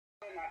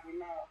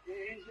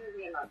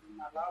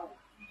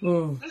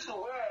This is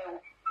where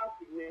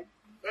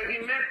I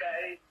remember.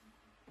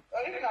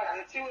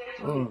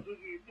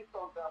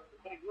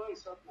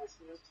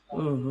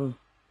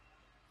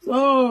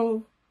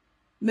 So,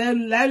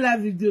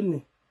 live video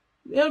ni.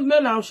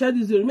 Men I'll share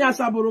this video. Me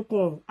Asaboro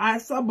come.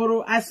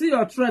 Asaboro, I see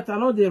your threat. I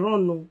know they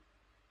run no.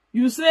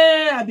 You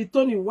say I be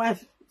Tony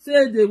wife.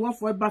 Say they work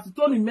for embassy.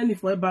 Tony many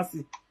for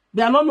embassy.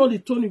 They are not know the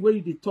Tony where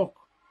you they talk.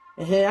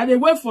 And they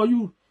wait for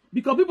you.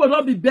 Because people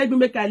don't be beg me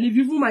make I leave.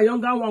 Even my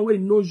younger one where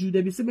knows you,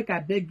 they be say make I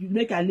beg you,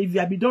 make I leave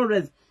you. I be don't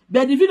rest.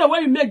 But the video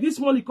where you make this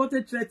money,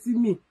 can't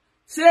threaten me.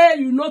 Say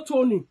you know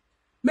Tony.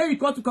 Maybe you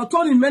come to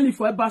Tony many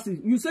for embassy.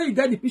 You say you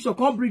get the picture,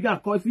 come bring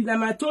her. If you like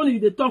my Tony,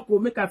 they talk or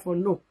make I for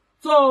no.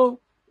 So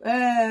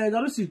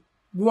let's see.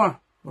 Go on.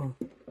 Hello,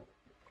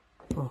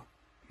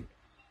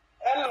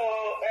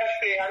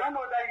 FA. I don't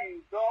know that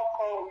you don't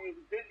call you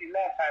did the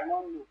life. I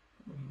don't know.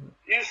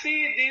 You see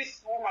this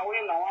woman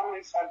when I want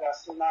to saga,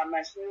 so now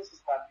my senior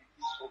sister did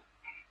this one.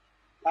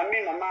 I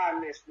mean, I'm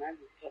not less than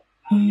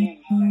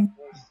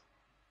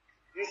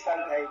this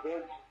saga I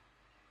did.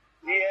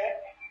 Yeah.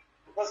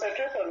 Because I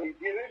trust on it,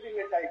 the already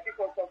made like pick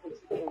up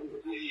with people with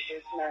my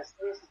senior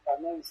sister,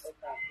 no, in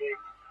second day.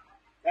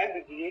 Then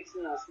the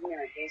creating and senior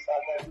against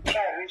saga, you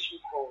try to reach you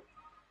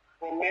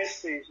for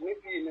message.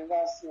 Maybe you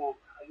never see them.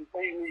 I will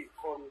tell you, you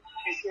call me.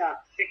 You see, and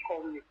they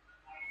call me.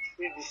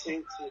 Say the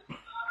same thing.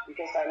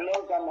 Because I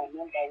love that my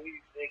number will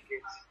you take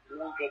it. You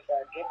don't get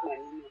that. I get my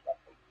number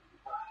for you.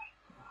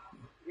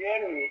 You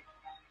hear me?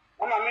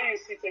 Mama, may you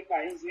see take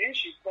my easy. If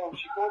she come,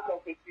 she can't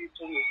talk with you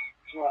to me.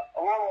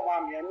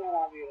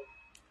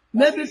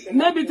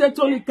 Maybe they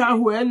Tony can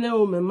who any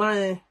me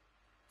man.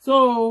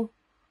 So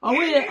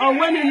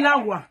when in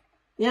Lawa.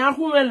 Yeah,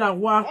 who in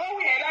Lawa.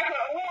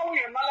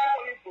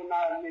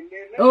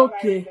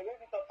 Okay.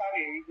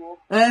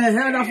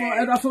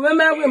 That's for me.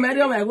 We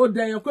marry my go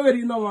there. You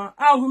come know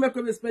how who make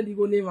we spend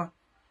go never.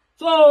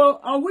 So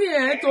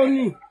we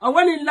Tony.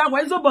 When in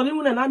Lawa, it's about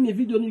when I make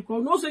video ni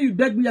no say you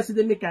beg me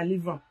yesterday make I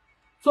leave.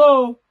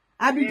 So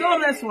I be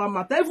don't rest for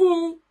matter.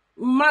 Even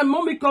my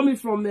mommy coming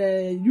from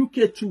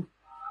UK too.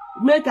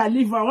 Make I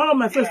leave her. One of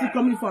my friends still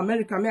coming from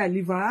America. May I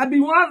leave her. I be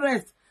one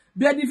rest.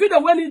 But the video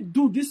when he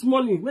do this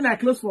morning when I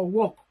close for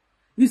work,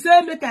 he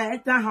say make I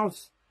enter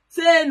house.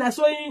 Say na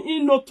so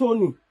in no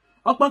Tony.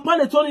 Okpapa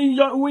le Tony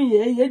win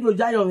ye do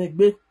jayo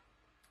megbe.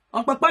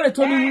 Okpapa le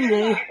Tony win ye.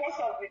 Yeah,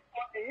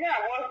 I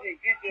watch the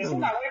video. So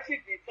now wait till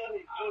the Tony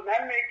do. I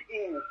make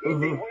him. If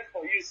they wait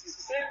for you, she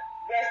say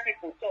best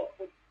people talk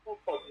for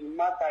the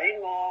matter. You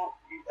know,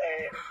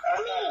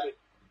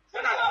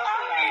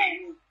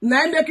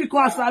 now make you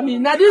call me.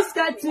 Now this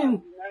guy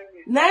thing.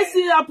 Now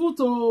see I put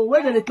to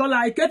where they call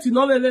I get to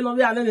know and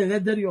then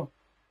let there you.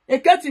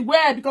 It get it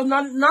where because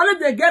now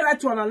they get right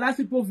to analyze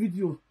people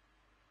video.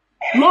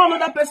 No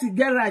another person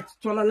get right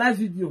to analyze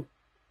video.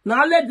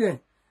 Now let them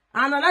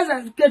analyze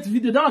and get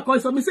video. Don't call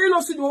so me say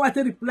no see no what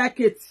reply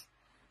Kate.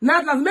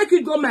 Now can make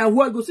it go my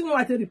word go see no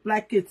what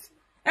reply Kate.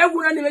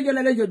 Everyone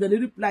anyway you then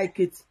reply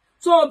Kate.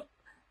 So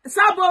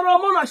Asaboro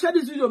mona share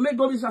this video make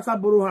go this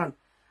Asaboro hand.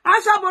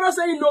 Asaboro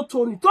saying no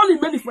Tony. Tony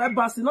many for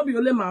embassy. Not be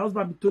only my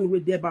husband be Tony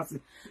with the embassy.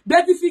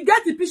 But if you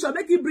get the picture,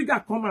 make it bring a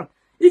comment.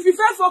 If you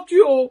fail fuck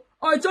you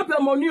or chop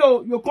your money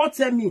you can't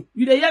tell me.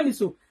 You dey hear me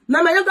so.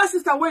 Now my younger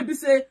sister will be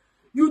say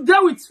you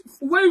deal with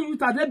when you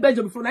at that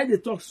Belgium before night they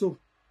talk so.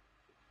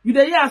 You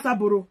dey hear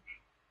Asaboro.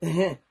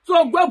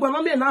 So go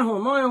no me na ho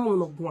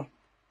no go.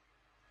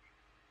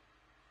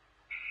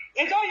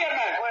 They don't hear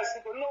my voice.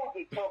 They don't know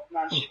the talk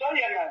now. She don't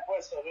hear my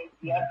voice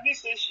already. At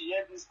least when she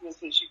hear this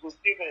message, she go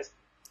still rest.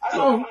 I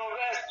don't know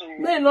rest.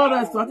 May not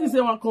rest. I think say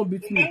one come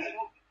between. The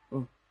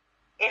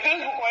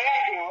Facebook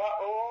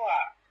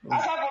where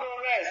Asaboro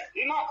rest.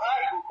 You know I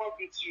will come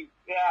with you.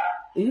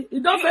 Yeah.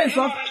 It don't face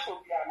up.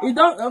 It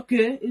don't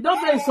okay. It don't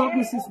face up,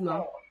 Mrs.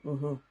 now.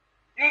 You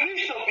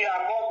need to be a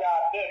mother.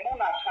 Then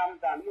not calm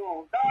down.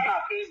 No, that one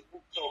on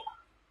Facebook talk.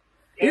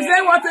 Is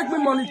that what take me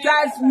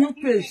monetize new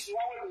page?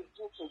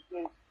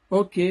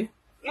 Okay.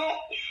 No,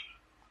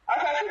 as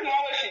I think the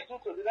one way she do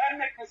to that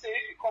make me say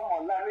if you come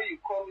online, when you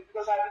call me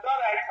because I did not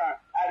write her,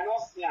 I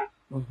not see her.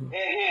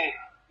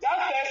 That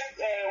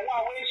first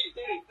one way she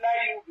did reply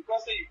you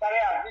because you carry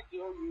a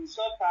video, you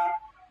insult her.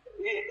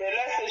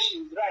 Let's say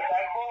she's right.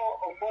 I go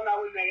on Bona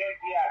with my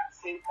at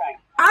the same time.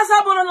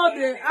 Asaboro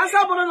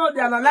not they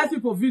analyze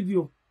people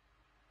video.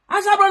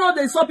 Asaboro not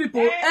they saw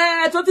people.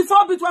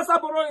 24 bit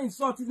Asaboro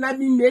insult is not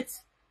me mate.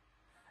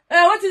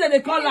 What is that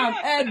they call them?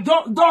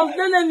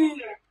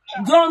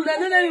 Don't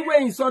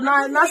anyway, so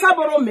now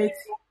Asaboro mate.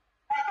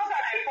 Because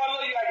I follow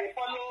you, I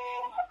follow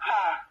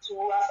her to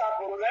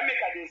Asaboro. Let me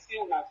get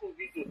see on a full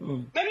video.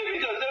 Many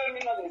videos don't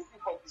mean not they see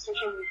for the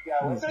social media.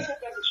 When say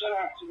person share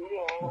am to me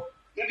or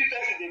maybe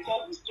person they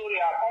talk the story,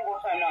 I can't go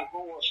find and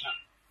go watch am.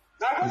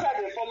 Now because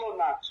I follow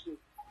now too.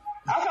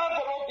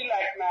 Asaboro be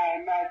like my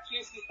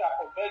twin sister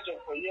for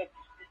Belgium for years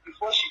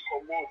before she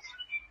come out.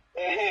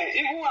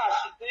 Even as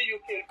she stay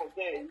UK for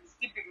there,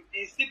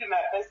 he still be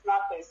my personal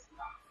person.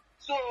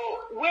 So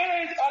where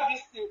all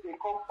these things they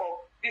come from?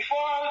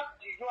 Before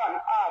you go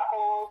and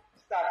call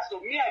start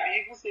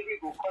even say we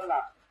go call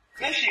her.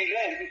 Then she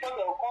ran because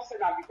of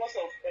concern and because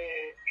of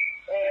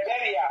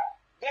burial.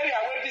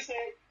 Burial where we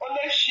say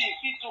only she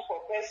fit do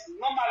for person.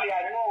 Normally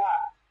I know her.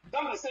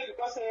 Don't be say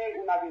because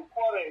una be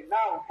quarrel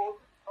now go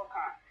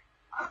okay.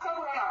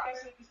 Asaboro na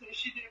person be say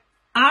she dey.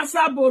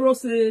 Asaboro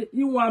say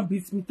you want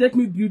beat me, take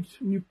me build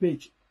new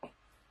page.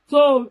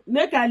 So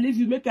make I leave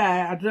you, make I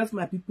address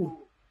my people.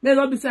 May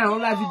not be saying I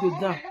don't like video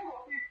down.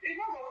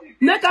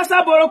 Make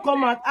Asaboro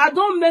come out. I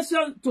don't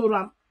message to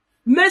Ram.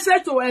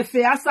 Message to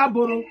Efe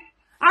Asaboro.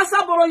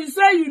 Asaboro, you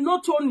say you know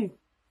Tony.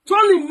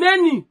 Tony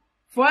many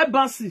for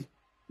embassy.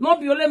 Not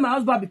be only my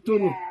husband be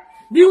Tony.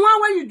 The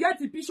one when you get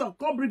the picture,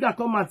 come bring her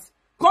come out.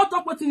 Come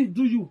talk what he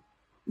do you.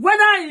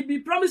 Whether he be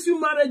promise you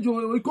marriage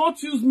or he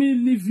can't use me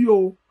leave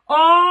you,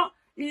 or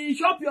he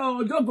shop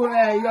your job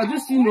your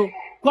this you know.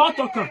 Come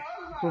talk her.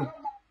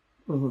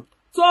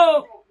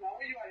 So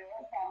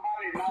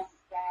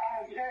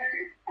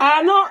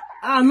I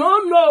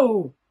don't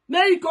know.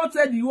 Now you can't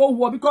tell the whole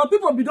world because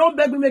people be don't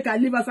beg me make I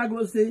leave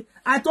Asaboro say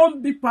I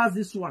don't be past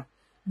this one.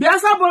 The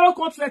Asaboro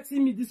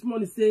contracting me this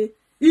morning say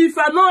if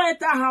I no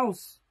enter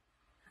house,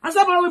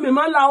 Asaboro will be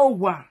man la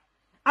over.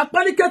 I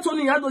panic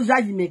Tony Yado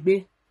Jaji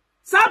Megbe.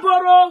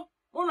 Saboro,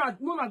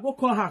 mona go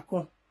call her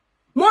con.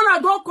 Mona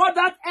go call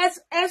that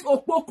SS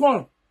Okpo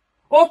con.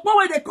 Okpo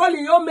where they call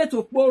in your mate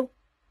Okpo.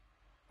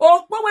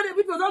 Okpo where the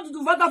people don't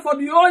do vaga for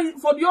the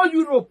whole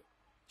Europe.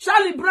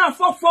 Charlie Brown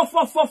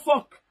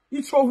fuck.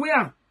 It's over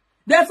where.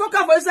 They fuck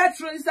up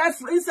for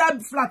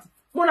inside flat.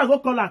 Mona go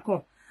call her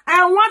con.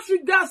 I want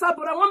you guys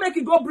Saboro. I want make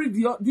you go bring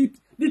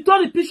the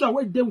Tony picture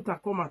where they with her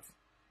come out.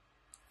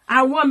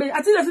 I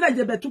think they say that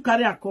they better to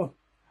carry her con.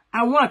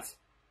 I want.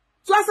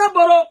 So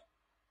Asaboro,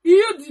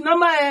 you di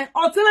nama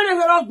or tell me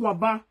never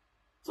go.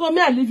 So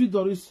me I leave you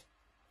Doris.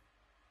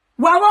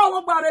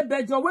 Wawa bare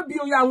bejo we bi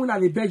oya wuna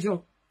le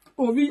bejo.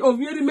 Ovi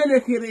ri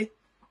mele kere.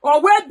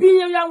 Or we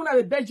bi oya wuna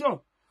le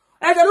bejo.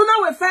 E de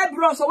na we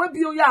fibros or we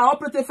bi oya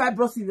operate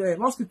fibros in the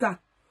hospital.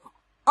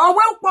 Or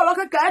we polo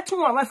ka etun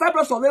wa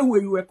fibros or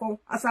we you kon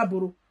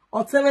Asaboro.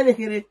 Or tell me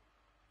kere.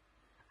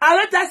 I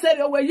let us say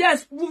we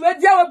yes, we me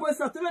dia we boy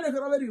so tell me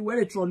kere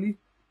we a trolley.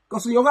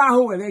 Cause you ga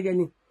ho we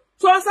again.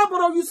 So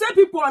Asaboro, you say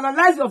people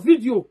analyze your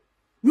video.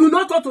 You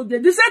not talk to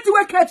them. The same thing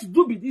where Kate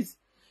do be this.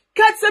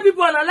 Kate say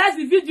people analyze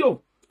the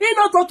video. He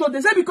not talk to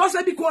them. Say because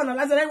say people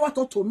analyze and then what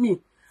talk to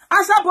me.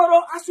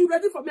 Asaboro, as you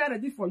ready for me, I'm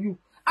ready for you.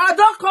 I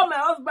don't call my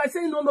husband by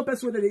saying no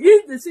person.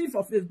 He they see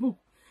for Facebook.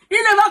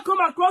 He never come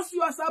across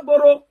you,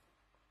 Asaboro.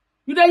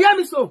 You dey hear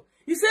me so?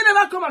 He say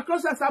never come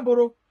across you,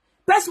 Asaboro.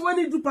 Person when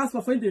he do pass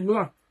for friend they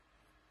know.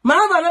 My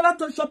husband never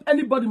touch up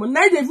anybody. But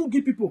now they even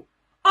give people.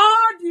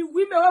 All the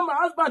women when my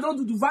husband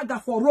don't do vaga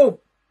for Rome.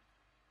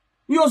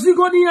 You see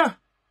go near.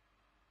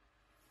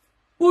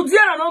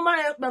 Udia no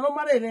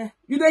man,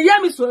 you dey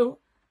hear me so?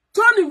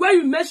 Tony where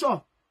you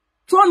measure.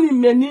 Tony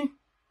many.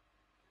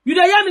 You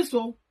dey hear me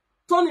so?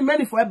 Tony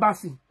many for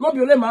embassy. Not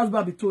be only my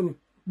husband be Tony.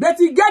 But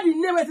he get the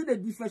name where they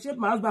differentiate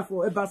my husband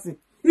for embassy.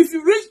 If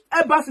you reach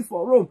embassy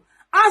for Rome,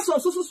 ask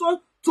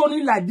so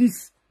Tony like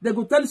this. They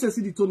go tell you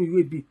see the Tony you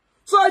will be.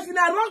 So if you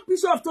na wrong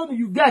picture of Tony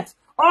you get,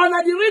 or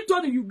na the real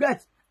Tony you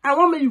get, I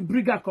want me you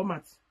bring her come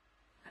out.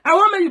 I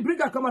want me you bring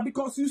her come out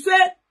because you say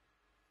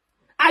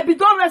I be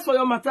done rest for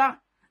your matter.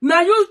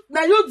 Now you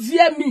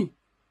dear me.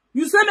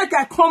 You say make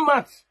I come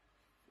out.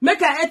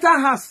 Make I enter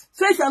house.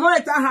 Say if I not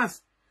enter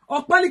house.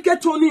 Or panic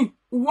Tony.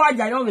 Why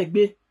ya yon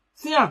egbe.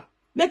 See ya.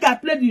 Make I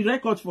play the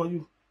record for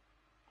you.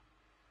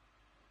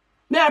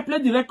 May I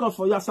play the record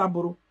for you,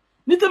 Asaboro.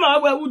 Nite ma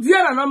we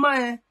dear na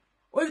nama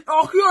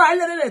Okyo I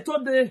let it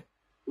today.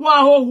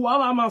 Wow,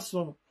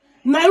 amaso.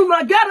 Now you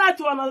ma get right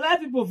to analyze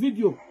people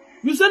video.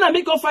 You say na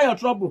make up fire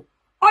trouble.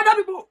 Other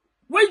people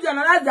when you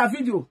analyze their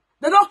video,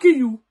 they don't kill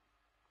you.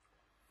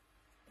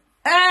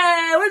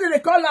 When did they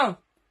call now?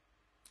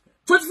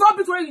 24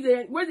 people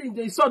when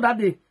they saw that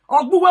day.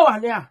 Or who were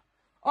there?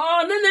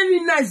 Oh,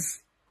 no,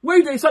 nice.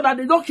 When they saw that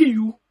they don't kill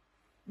you.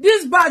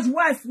 This badge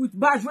wife with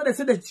badge when they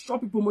say they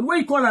shop people money. When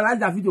you call analyze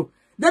that video,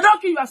 they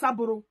don't kill you,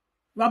 Asaboro.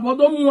 I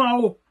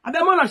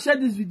don't want to share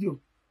this video.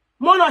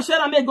 Mona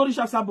share and make go reach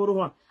Asaboro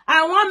one.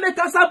 I want make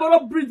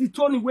Asaboro breathe the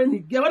Tony when he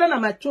get whether na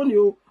my Tony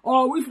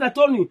or if na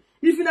Tony.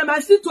 If na my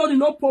see Tony,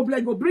 no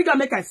problem. Go bring and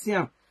make I see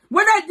him.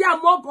 Whether they are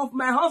mug of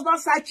my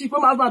husband's side chick,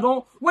 when my husband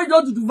don't, when you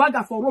don't do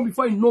vaga for Rome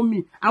before you know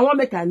me, I want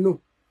make I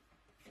know.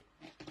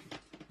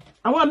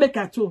 I want make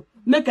I too.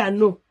 Make I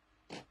know.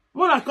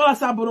 Mona call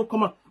Asaboro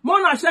come on.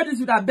 Mona share this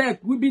with a beg.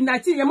 We be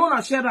 19 years.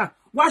 Mona share her.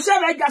 What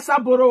share I get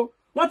Asaboro?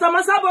 What am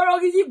Asaboro?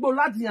 Ijigbo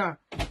ladian.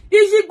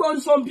 Ijigbo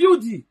some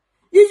beauty.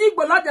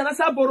 Ijigbo ladian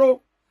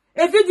Asaboro.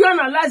 A video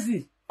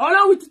analyze.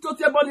 All we to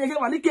tell body again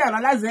when you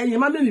analyze it. You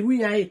mammy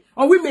we are.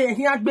 Or we may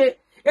hear be.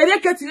 And they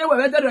can't know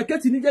whether they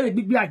can't need a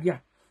big bag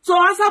here. So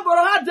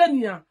Asaboro had done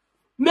here.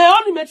 Me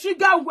only me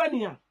trigger when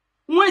here.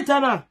 Wait,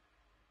 Anna.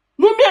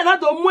 Mummy and I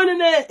don't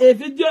want a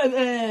video,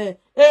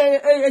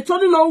 a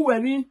Tony no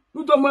wearing,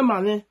 no don't want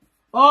money.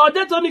 Or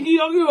that only give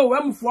you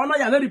when for now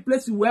you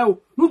replace you well,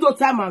 no don't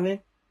time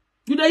money.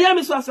 You don't hear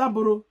me, so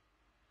Asaboro.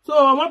 So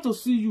I want to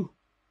see you.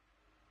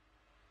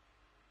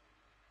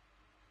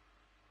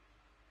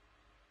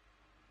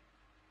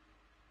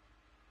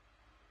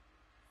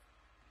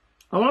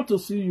 I want to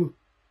see you.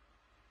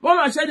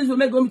 Mona share this will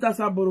make go meet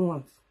Asaboro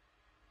once.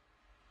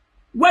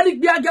 When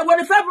it be again, when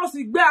the fibros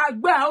is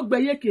gba out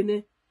by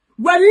yekene.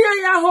 When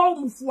you ya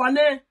home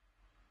fuane.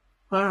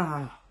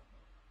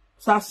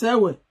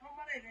 Sasewe.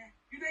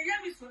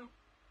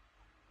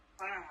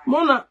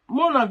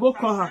 Mona go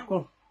call her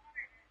come.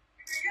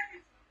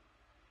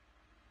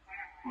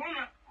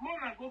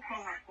 Mona go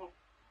call her come.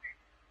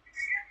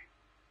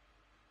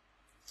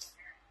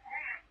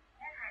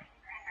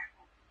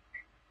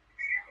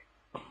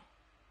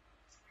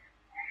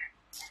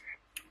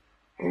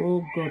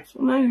 Oh God.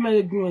 Now you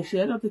might go and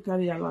share. I don't take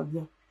carry a lot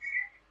there.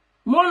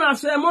 Mona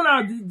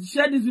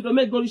share this video.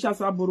 Make go reach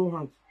Asaboro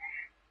hand.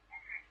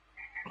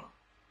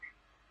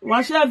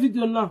 One share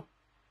video now.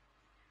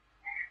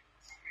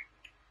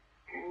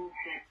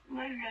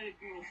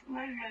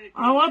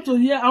 I want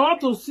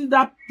to see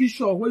that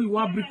picture where you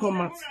want to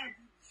come out.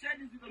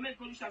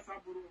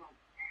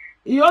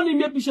 You only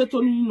make picture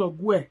Tony no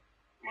go.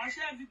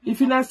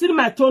 If you not see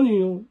my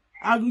Tony,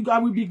 I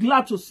will be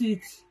glad to see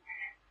it.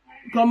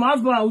 Because my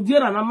husband will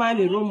dear and I'm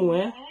in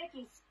Rome,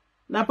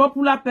 na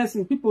popular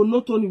person, people know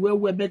Tony well,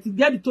 but you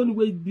get the Tony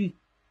where it be.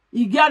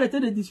 You get it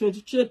the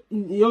differentiate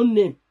in your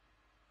name.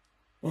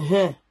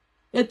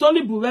 A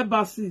Tony Bouvet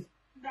Bassi.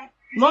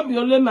 Not be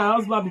only my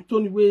husband be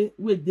Tony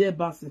way there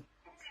Bassi.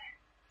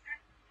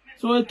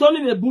 So a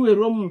Tony the Bouvet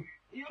Rome.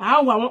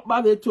 How I want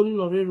back a Tony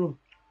no room.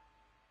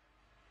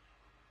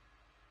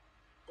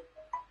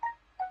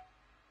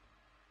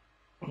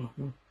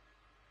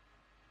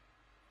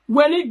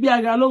 When it be a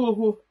gano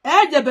go,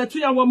 je betu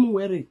ya wamu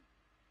were.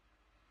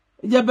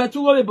 Je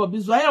betu go be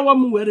bizo ya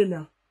wamu were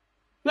na.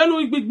 When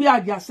we big be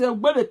aga se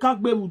gbe be kan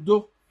gbe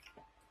udo.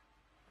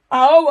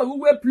 A o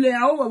we play,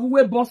 a o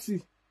we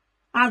bossy.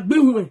 Agbe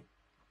hun.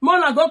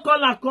 Mona go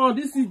call her con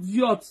this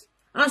idiot.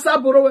 And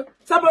Saboro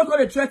go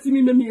dey threaten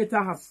me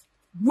enter house.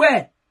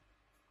 Where?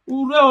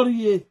 Ure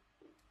oriye.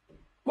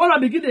 Mona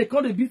begin dey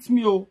call dey beat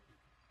me o.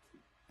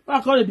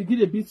 I call dey begin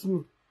dey beat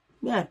me.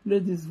 May I play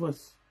this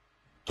voice?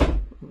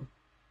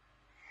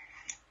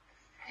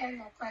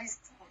 Hello,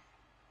 Pastor.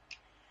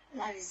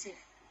 Love is it.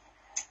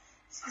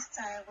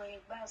 Sister, I will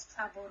buy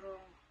Asaboro.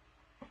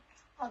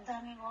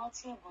 Odani,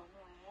 what's your bono?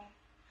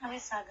 I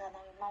wish I got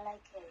a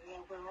like a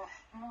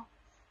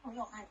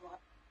no.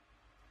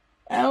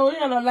 Oh,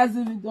 yeah, no, last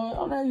video.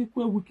 I like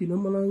a wiki. No,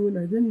 man,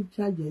 I didn't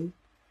charge it.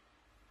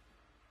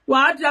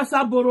 What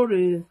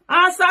Asaboro?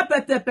 Asa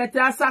pete,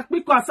 asa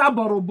quick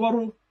Asaboro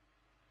boro.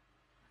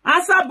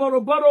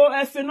 Asaboro boro,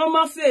 a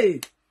phenomenal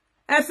fail.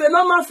 A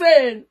phenomenal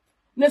fail.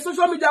 The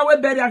social media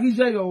will bury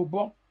your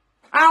boy.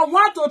 I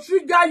want to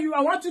trigger you.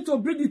 I want you to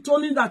bring the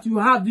Tony that you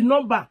have, the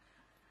number.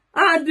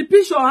 And the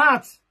picture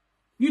heart.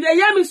 You dey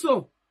hear me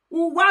so?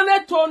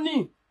 Uwane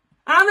Tony.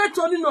 Ane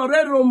Tony no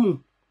re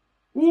romu.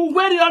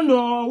 Uweri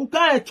ono.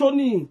 Uka e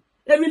Tony.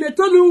 Ebi ne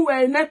Tony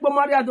uwe. Nekpo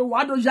maria do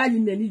wado jayi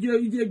ne.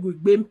 Ije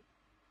gwegbe.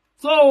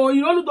 So,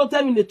 you only don't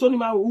tell me the Tony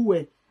ma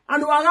uwe.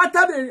 And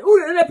wagata be.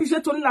 Ure ne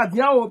picture Tony la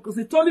diya o.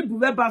 Because Tony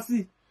Bouvet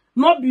Bassi.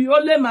 Not be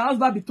only my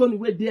husband be Tony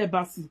we there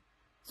Bassi.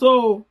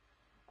 So,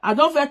 I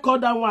don't feel call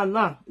that one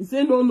now. He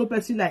say no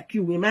person like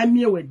you. Remind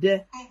me we're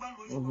there.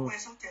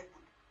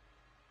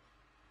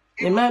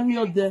 Remind me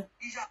of there.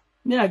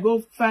 Me I go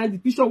find the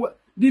picture,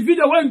 the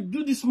video where you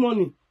do this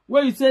morning,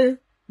 where you say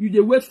you dey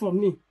wait for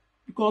me,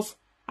 because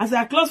as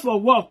I close for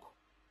work,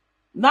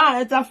 now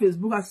I enter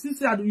Facebook. I see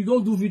say you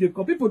don't do video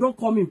call. People don't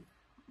call me.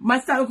 My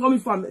sister don't call me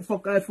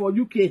for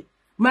UK.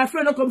 My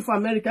friend don't call me for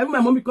America. Even my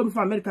mommy call me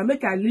for America.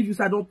 Make I leave you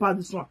so I don't pass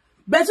this one.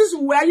 But since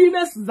where you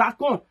miss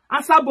Zakon,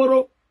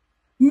 Asaboro,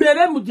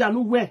 mere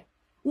mudianu we.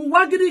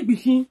 Uwagiri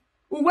bihin,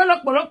 uwe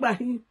lokpolokpa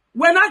hin.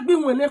 When I be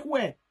when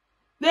we.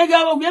 They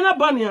go we na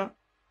bania.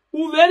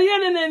 Uveriye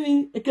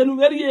neneni,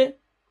 ekenuveriye.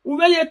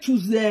 Uveriye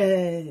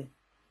tuze.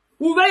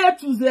 Uveriye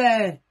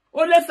tuze.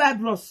 Ole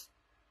fibros.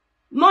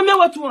 No me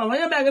what you want.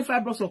 When you make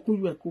fibros or cool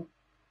you cool.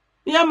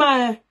 Yeah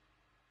my.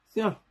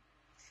 See.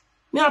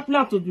 Me a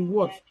plan to do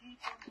what?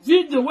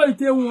 See the way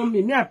they want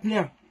me. Me a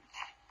plan.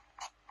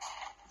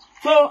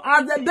 So,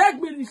 as they beg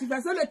me, if I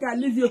say they can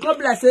leave you, come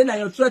like saying that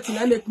you're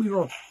threatening and make me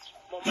wrong.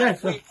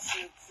 Yes, sir.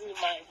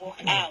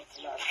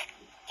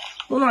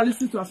 Mona,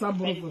 listen to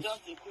Asaboro voice.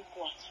 Just a quick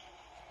one.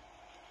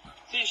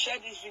 See, share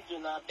this video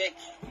now, beg.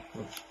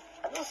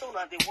 I don't know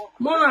that they work.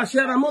 Mona,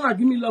 share. Mona,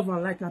 give me love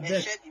and like a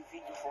beg. Share the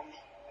video for me.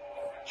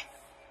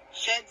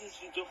 Share this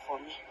video for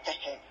me.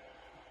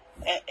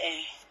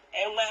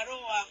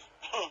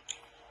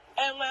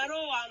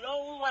 Enwaroa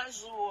no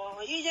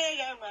wazuo. Ije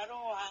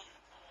enwaroa.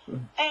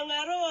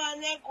 Enwaroa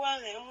nekwa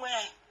nemwe.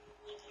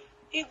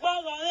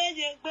 Igbogo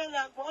leje gbe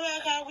na gbo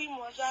ka wi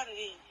mo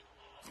sare.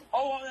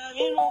 Owo na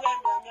mi nu ga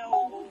me o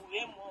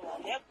we mo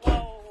nekwa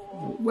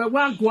o. We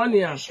wan go on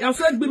here. You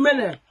said be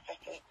mene.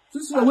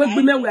 This we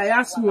gbe me we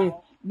ask me.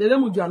 The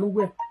name of Janu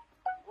we.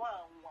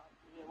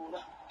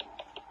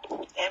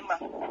 Emma,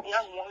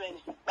 ya mo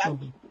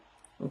me.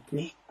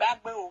 Okay.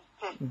 Bagbe o.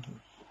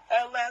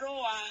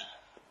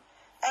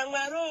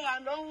 Enwaroa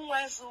no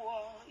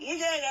wazuo.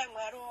 Ije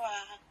enwaroa.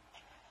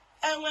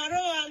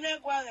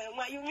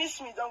 You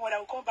miss me, don't worry,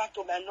 I'll come back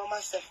to my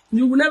normal self.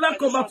 You will never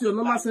come back to your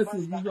normal self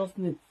in Jesus'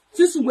 name.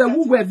 Since who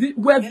were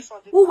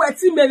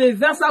team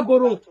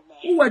Asaboro,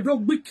 who were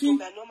dog wiki.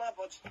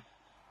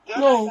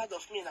 No.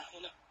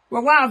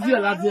 Well, why have you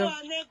allowed them?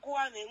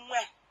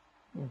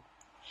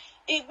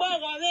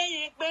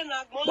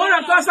 When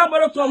I pass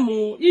Asaboro come,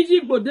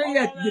 Egypt go there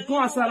yet, they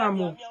come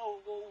Asaramo.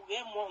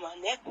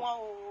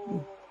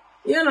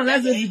 Yeah, no,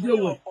 let's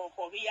video.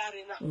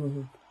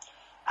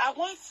 I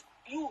want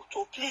you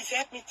to please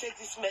help me take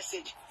this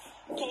message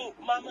to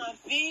Mama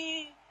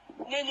V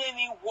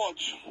Nenemi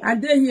Watch.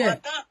 And they here.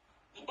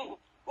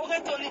 Okay,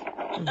 Tony.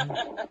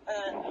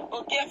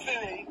 Okay,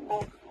 Ferry.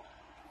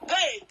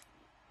 Hey.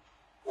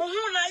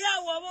 Uhuna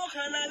ya wo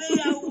kana le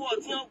ya wo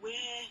ti ogbe.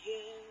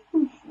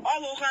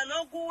 Owo kana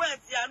gu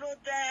eti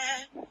anode.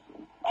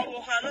 Owo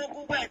kana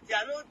gu eti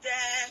anode.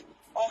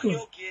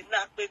 Ohioke na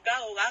pe ga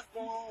o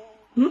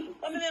agbon.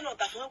 Omile no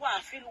ta fun wa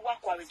afilu wa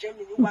kwa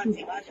Germany wa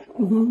ti baja.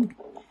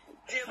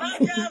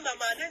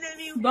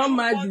 Don't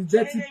mind the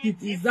dirty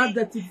pit. Is that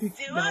dirty pit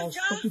that I was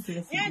talking to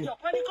yesterday?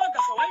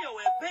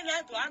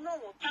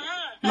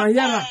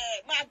 Mayara.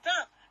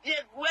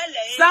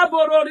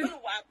 Asaboro,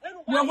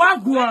 your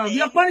wagwan,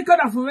 your panic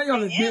of where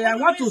you're there. I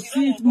want to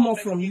see it more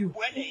from you.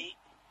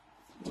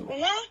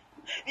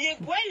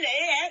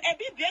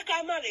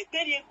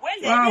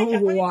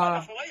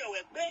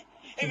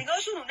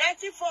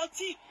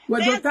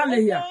 Well, don't tell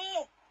me here.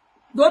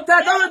 Don't tell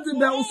me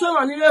the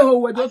Usama Nileho,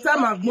 where don't tell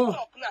me.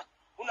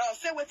 Una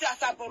say wetin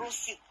Asaboro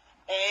si.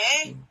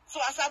 So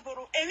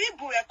Asaboro eri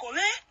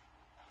burekole.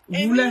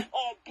 Vule.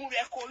 O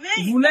burekole.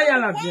 Vule ya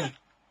la bien.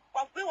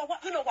 Wa pe wa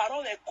no wa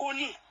ro le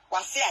koni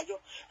wa se ajo.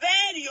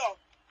 Very yo.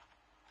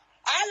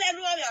 Ale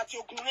nu ori ati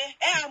ogunle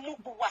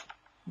amugbu wa.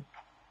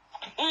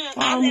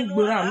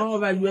 Amugbera no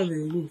ba you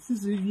ever.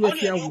 Sisi you e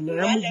fia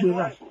wule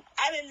amugbera.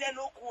 Ale le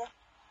no ku.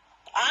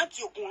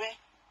 Ati ogunle.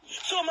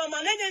 So mama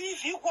le ni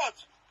fi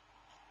what?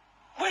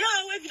 When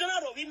I wait, you don't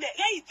know me.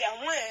 Hey,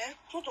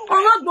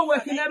 I'm not going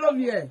working out of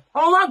here.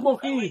 I'm not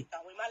going.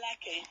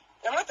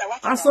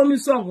 I saw me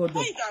so good.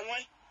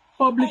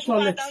 Public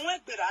toilet.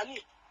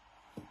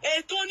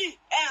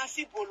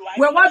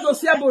 Well, what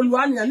does your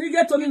Boluani and you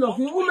get on enough?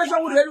 Who measure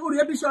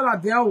would be sure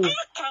at the hour?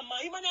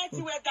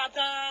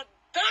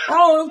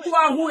 Oh,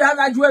 who had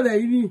a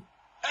jewelry?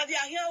 And they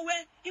are here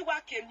where he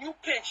work a new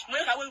page.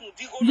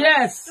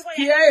 Yes,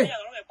 yeah.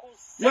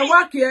 You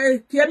work here.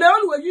 Can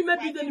only you may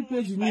be the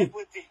page in you.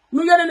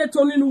 No, you're in a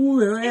tone in the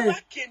wood.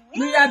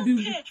 No, you do.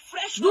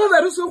 Do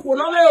the so for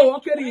no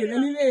okay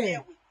anyway.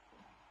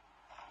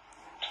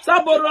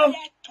 Asaboro,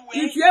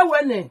 if you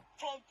went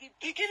from the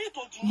beginning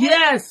to the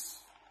yes.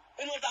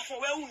 You know that for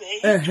where we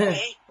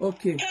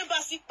okay.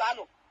 Basic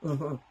panel.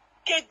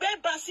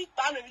 Basic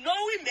panel. No,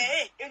 we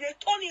may. In a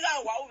Tony Law,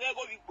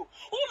 we go.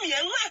 Oh, me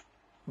and what?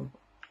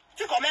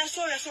 Come and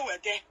so we're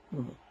there.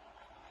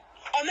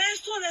 A man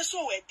so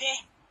we're there.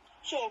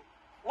 So,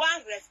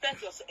 one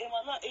respect yourself.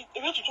 If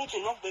you want to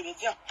knock the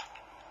job.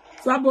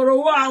 Asaboro,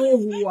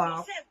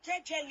 wow.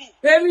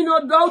 Emi no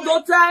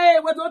don't tie.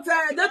 We don't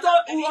tie. That's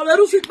all. We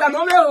are sit down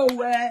over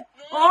where.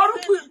 Or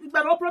we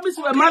don't promise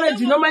we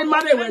manage. No, my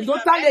money we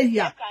don't tie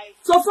here.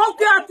 So, for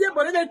care,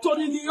 but they told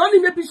you the only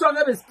maybe show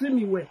them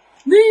screaming way.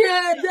 Ni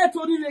they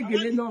told you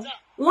again. No,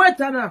 what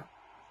na?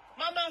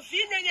 Mama,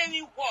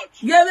 any what?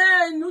 Yeah,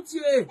 nutie.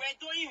 We're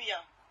doing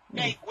here.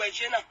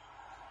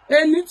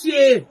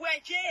 Nutie.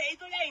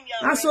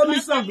 I saw me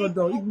so good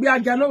though. It be a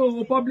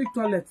gano public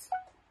toilet.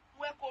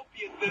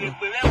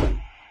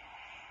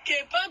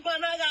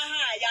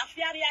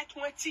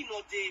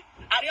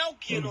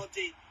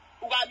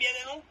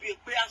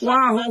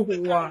 Wow.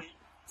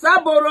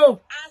 Asaboro.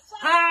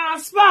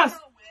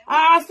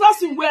 As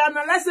fast we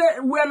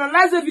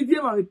analyze the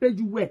video on the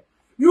page where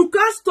you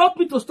can't stop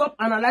it to stop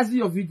analyzing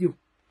your video.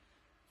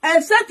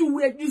 Except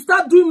you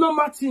start doing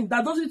normal thing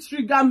that doesn't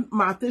trigger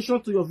my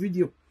attention to your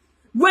video.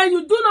 When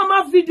you do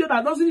normal video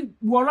that doesn't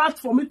warrant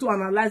for me to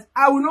analyze,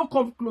 I will not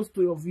come close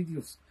to your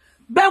videos.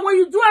 But when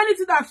you do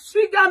anything that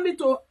trigger me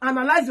to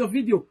analyze your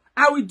video,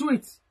 I will do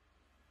it.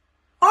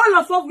 All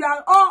of us, we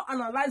are all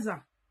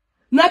analyzer.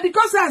 Now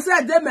because I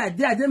said they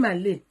my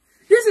lay.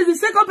 This is the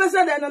second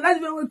person that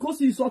analyzed me when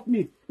Kosi insult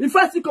me. The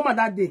first thing come at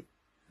that day.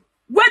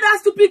 When that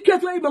stupid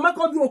case where mama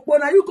can't do a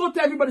now you go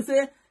tell everybody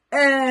say,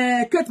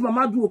 Kate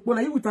mama do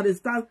okpona, you would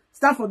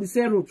stand for the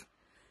same road.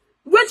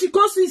 When she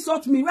comes to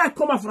insult me, when I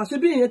come out from she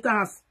be in her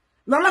house.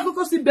 Now I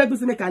go see beg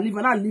to make her leave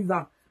and I leave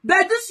that.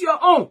 But this is your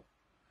own.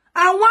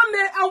 I want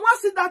to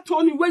see that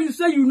Tony where you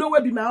say you know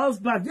where be my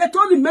husband. Yeah,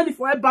 Tony money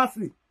for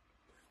embassy.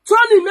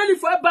 Tony money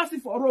for embassy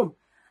for Rome.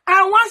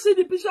 I want to see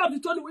the picture of the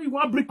Tony where you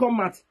want brick on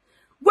mat.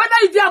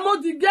 Whether you dare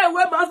among the girl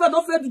where my husband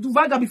don't fail to do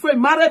vanga before he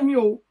married me,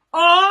 or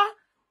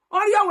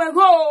you will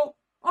go.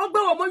 I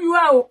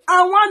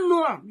want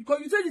no because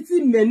you said it's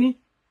many.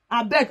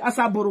 I beg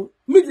Asaboro,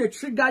 me they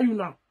trigger you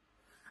now.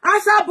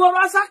 Asaboro,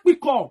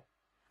 Asakpiko,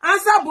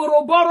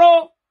 Asaboro,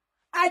 Boro.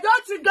 I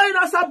don't trigger you,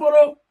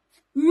 Asaboro.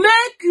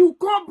 Make you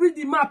come bring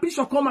the map,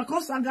 picture come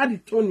across and got the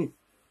Tony.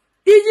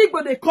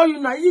 Igbo they call you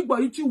now, Igbo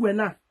you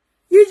wena.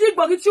 Iji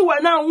bogichi we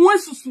na nwe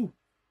susu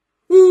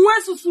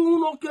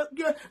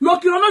no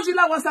kirono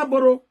jila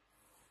Asaboro.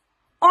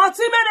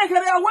 Oti me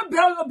nekere we be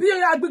obi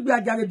ya agbegbe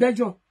ajare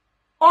bejo.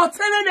 Oti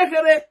me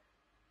nekere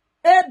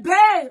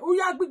ebe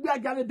uya agbegbe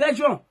ajare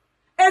bejo.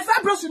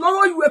 Efa brosi no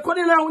ho you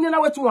ekoni na hunye na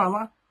wetu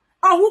wa.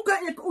 Ahuka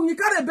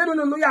unikare be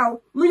no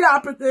ya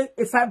apete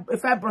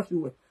efa brosi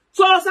we.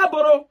 So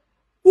Asaboro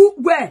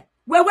ugwe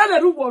we le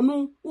ruwo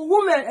nu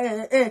uwu me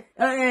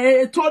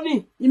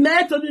Tony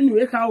ime Tony ni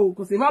we ka o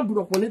ko se ma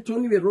buro ko ni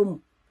Tony we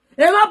room.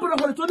 E ma buro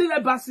ko ni Tony le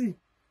basi.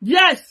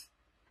 Yes.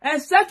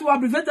 Except to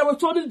abbreviate with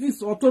Tony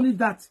this or Tony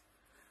that.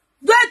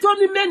 They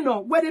Tony men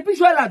no where the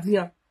picture la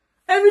dia.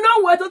 And we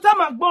know where to tell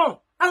my bone.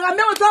 And I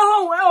never tell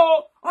her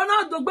well. On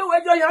our dog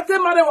where you have to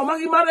marry or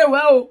marry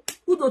well.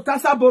 Who to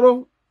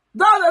Asaboro?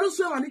 Down the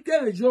Russo and the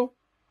carriage.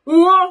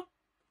 Who are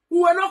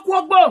not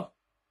quabo.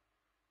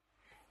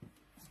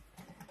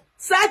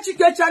 Sachi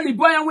Charlie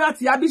boy and where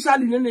Tiabi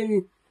Charlie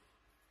name.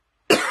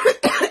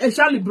 A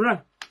Charlie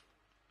Brown.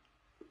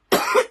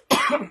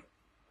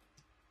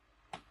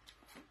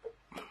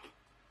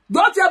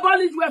 Don't you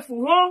believe we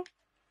for one?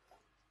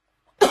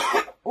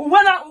 When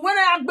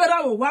I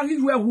better what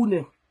is we who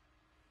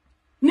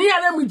ni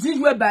ale mu ji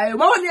we ba e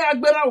mo ni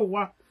agbera wo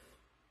wa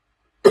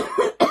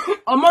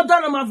omo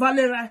dana ma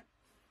valera.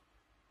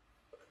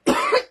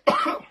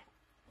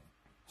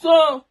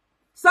 So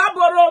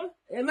Asaboro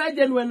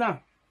imagine we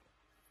now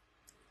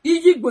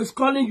Igbo is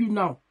calling you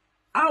now.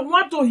 I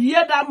want to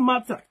hear that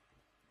matter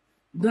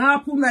that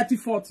happened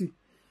 1940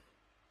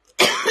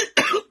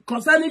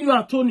 concerning you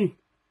and Tony.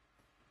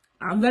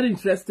 I'm very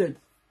interested.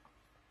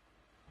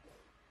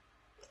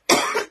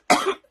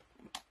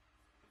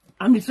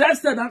 I'm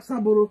interested,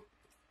 Asaboro.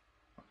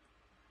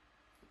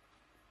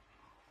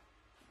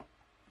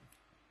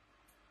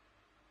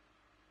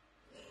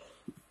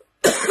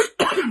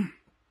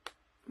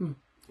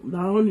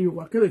 Now on you,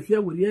 what can I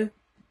fear with you?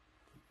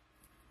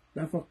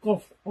 That's a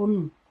cough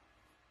on.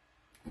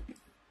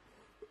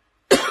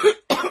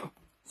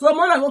 So,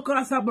 Mona go call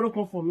Asaboro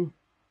come for me.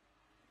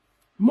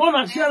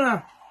 Mona,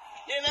 Shana.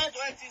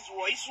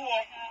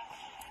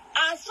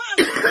 As far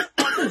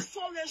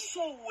as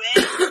so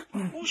well,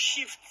 who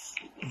shifts?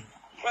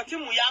 But you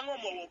young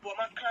more, but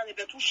my can't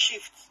be two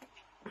shifts.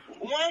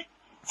 One,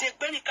 take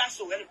Benny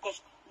Castle,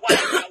 because why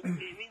are we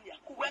mean?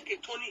 Who work a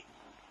Tony?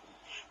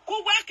 Who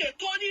work a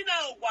Tony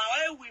now?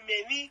 Why we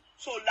may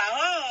so la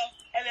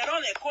and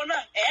around a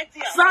corner?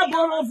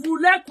 Asaboro,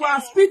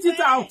 Vulekwa, spit it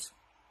out.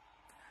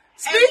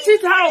 Spit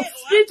it out.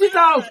 Spit it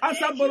out,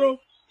 Asaboro.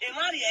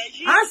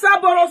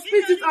 Asaboro,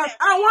 spit it out.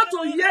 I want to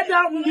hear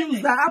that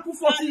news that happened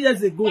 40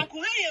 years ago. Me,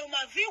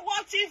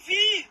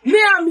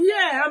 I'm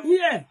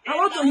here. I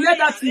want to hear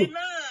that thing.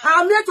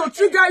 I'm here to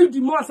trigger you the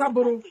more,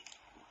 Asaboro.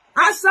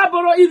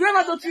 Asaboro, if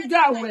never to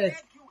trigger where?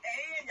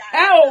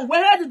 Oh,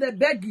 where did they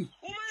beg you?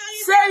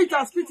 Say it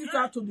and spit it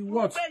out to the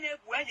world.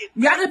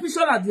 You are the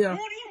picture of there.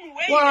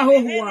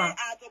 Wow.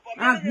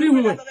 I've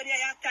been with.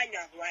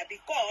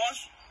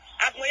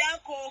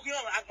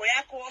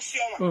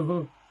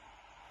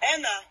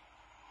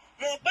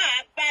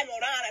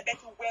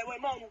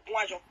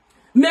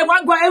 Me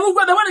wa gwa ewu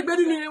gwa de wa de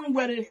gbedu ni ewu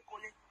gwa de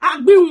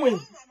agbinwe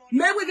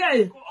me we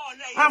ge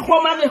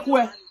akoma me ko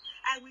e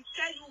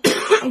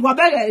gwa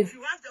be ge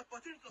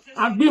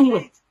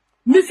agbinwe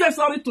me say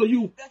sorry to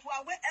you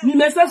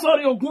me say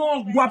sorry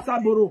ogun gwa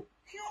Asaboro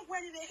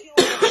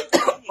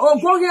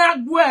ogun ge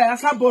agbo e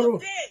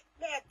Asaboro.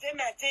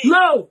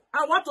 No,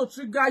 I want to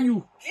trigger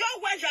you.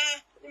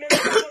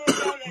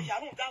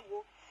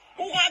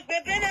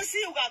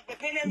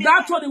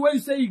 That's what the way you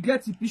say you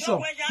get the picture.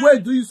 Where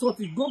do you sort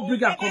it? Go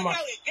bring and come out.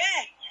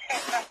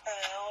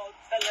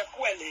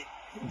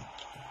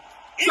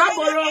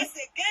 Asaboro,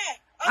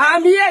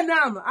 I'm here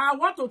now. I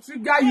want to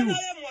trigger you. No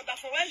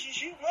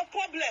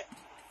problem.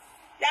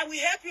 Yeah, we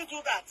help you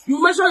do that.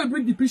 You make sure you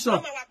bring the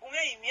picture.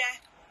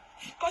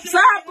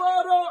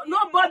 Asaboro,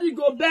 nobody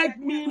go beg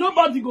me.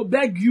 Nobody go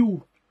beg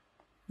you.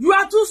 You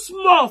are too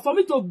small for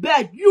me to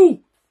beg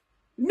you.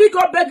 Me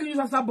go beg you,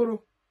 Asaboro.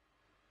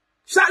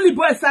 Charlie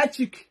boy side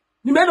chick.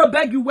 You may not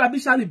beg you will be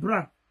Charlie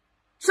Brown.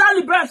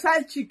 Charlie Brown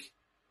side chick.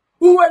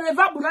 Who will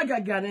never bunaga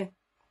gane.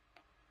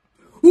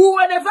 Who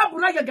will never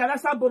bunaga gane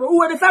Asaboro. Who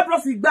will never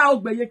bros igba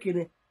ogbe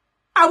yekene.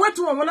 I went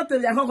to one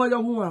tell ya koko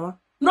yo hu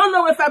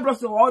no we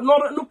fibros or no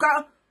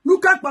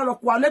nuka palo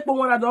kwa lepo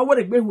wona do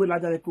we gbe hu la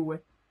jare ko we.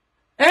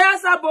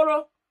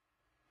 Asaboro.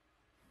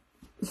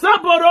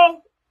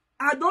 Asaboro,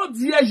 I don't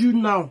dare you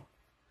now.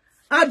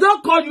 I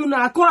don't call you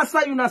now. I can't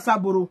answer you now,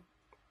 Asaboro.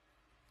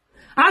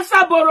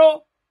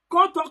 Asaboro,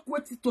 can't talk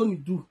what Tony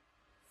do.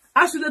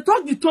 As you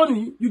talk to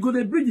Tony, you go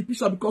to bring the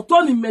picture because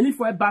Tony many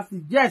for a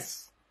basket.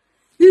 Yes.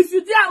 If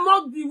you dare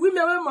among the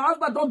women when my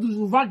husband don't do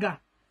Duvaga,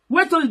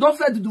 wait till you don't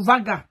fail to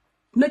Duvaga,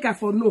 make I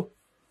for no.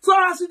 So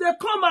as you they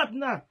come out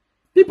now,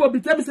 people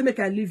be telling me say make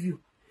I leave you.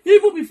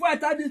 Even before I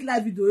start this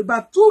live video,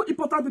 about 2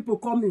 important people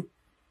coming,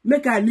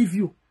 make I leave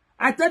you.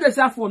 I tell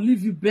themselves for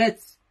leave you, bet.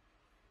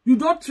 You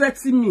don't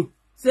threaten me.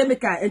 Say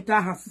make I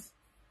enter house.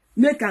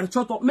 Make I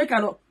shut up. Make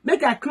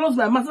I close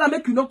my mouth.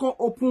 Make you not come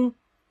open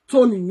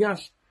Tony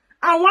Nyash.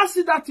 I want to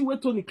see that way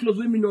Tony close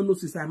with me no know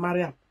since I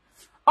marry him.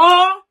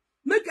 Or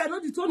make I know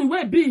the Tony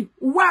where be.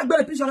 Why I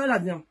got a picture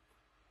of them?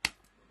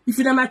 If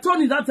you know my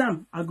Tony that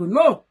time, I go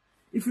no.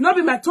 If you not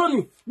be my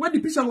Tony, when the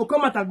picture will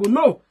come out, I go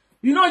no.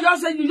 You know,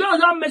 just say you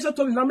don't measure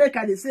Tony, not make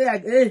I say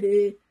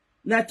hey,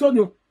 like Tony.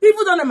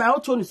 Even though my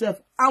own Tony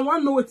self, I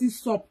want to know what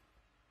is up.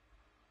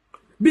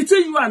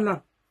 Between you and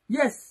now.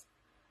 Yes.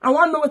 I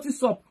want to know what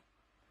is up.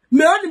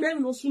 Me only me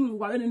no soon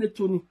while any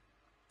Tony.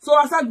 So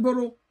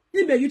Asaboro,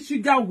 he may you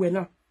trigger when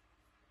now.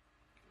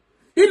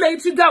 He may you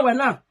trigger when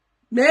now.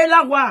 Me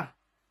la wa.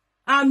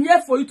 I'm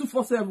here for you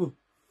 247.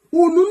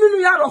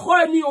 Ununu ya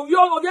roho ni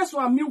yo yes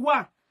wa mi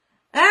wa.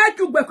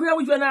 Gbeku ya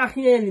wi na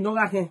ahien ni no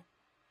ahien.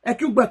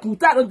 Gbeku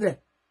ta do de.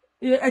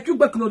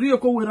 Gbeku no ri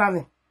ko wera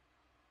ni.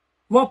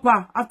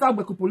 Wopa after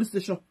Gbeku police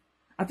station.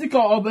 I think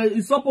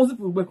it's supposed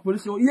to be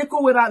police station. Ye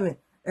ko wera ni.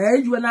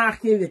 You na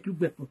ahien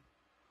Gbeku.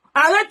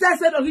 I let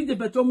say no ri de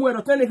beto mu e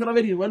no tele kro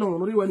very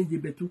no ri wani de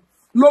betu.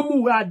 No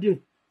mu wa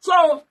de. So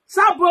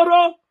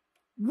Asaboro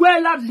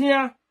wela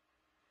dia.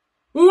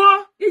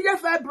 One, ije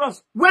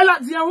fibros. Wela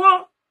dia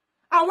one.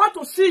 I want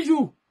to see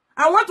you.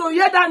 I want to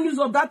hear that news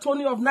of that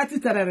Tony of 90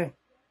 terere.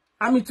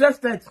 I'm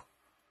interested.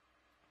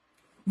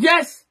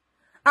 Yes,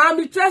 I'm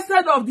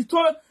interested of the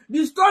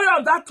story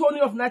of that Tony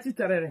of 90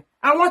 terere.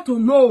 I want to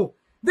know.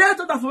 They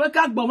thought that for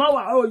wake boma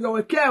oh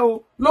you care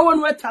oh no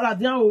one will tell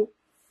them oh.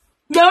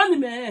 Me only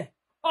me.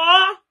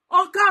 Oh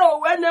ka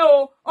we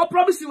no or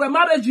promise you a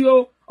marriage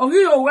you or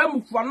he we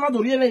move for another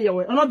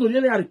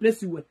really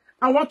replace you.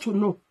 I want to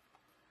know.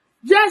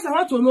 Yes, I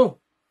want to know.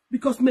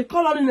 Because me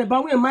call on in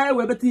about way my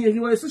way but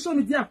you social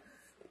media.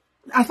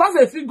 As far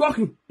as if got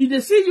him, if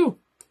they see you,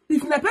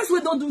 if the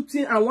person don't do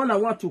thing and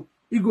want to,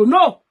 you go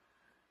no.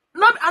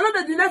 Not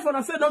another deny for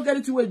I say don't get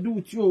it to do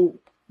with you.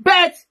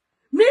 But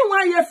me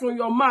 1 year from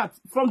your mouth,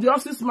 from the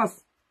office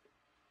mask.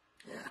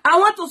 I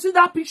want to see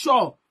that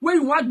picture where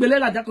you want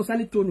Belela that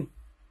concerning Tony.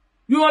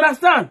 You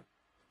understand?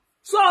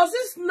 So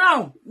this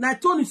now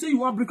Tony say you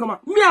want bring come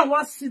out. Me I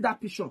want to see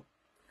that picture.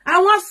 I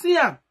want to see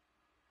her.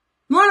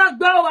 No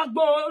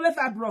agbo le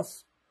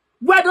fibros.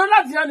 Where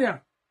dollar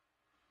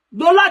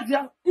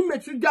dia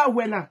trigger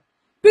winner.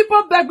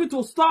 People beg me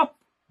to stop.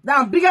 That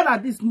I'm bigger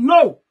than this.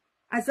 No.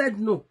 I said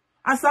no.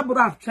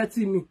 Asaboro have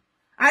threatened me.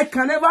 I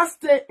can never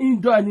stay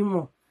indoor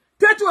anymore.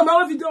 Tell you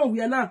my video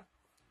we are now.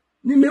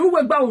 Ni me we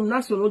gba un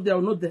national there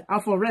or not there. I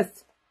for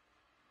rest.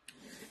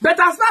 But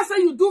as I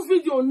say you do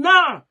video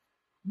now.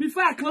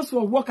 Before I close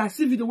for work, I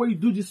see video where you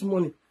do this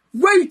morning.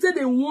 Where you say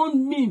they want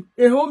me,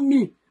 a home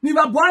me. Ni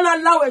ba bwana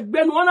lawe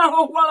ben wana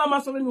ho wala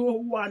maso ni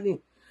ho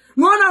wani.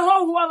 No na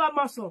ho wala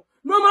maso.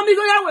 No mami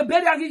go ya we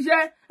bere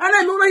agije.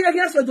 Ana no ya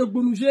ya so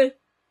dogbonuje.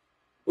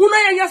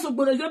 Una ya so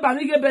gbonuje ba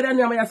mi ge bere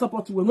ni ama ya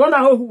support we. No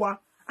na ho wa.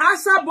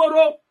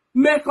 Asaboro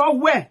make a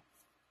way.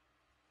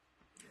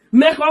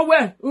 Make a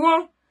way.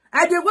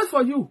 I dey wait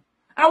for you.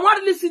 I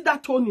want to see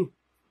that Tony.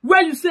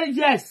 Where you say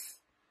yes.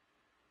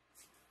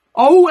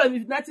 Or who will be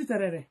 90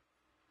 terere.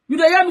 You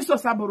dey hear me so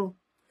Asaboro.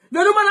 The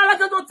woman I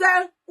let to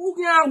tell who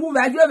can who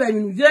value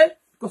when you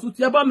because you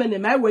tell me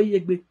my way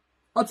yegbe.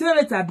 Or tell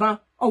it ban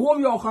or who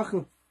you are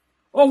hacking.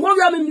 Or who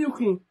you are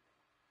milking.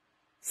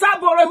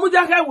 Asaboro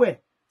muja hewe.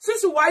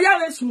 Since why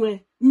you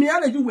swing, me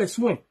and you were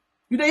swing.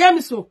 You dey hear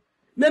me so.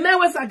 Me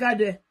was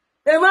agade.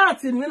 E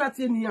Martin when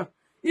atenia.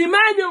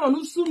 Imagine on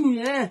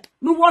usumi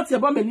no what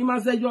about me ma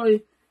say yo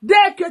e. De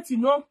keti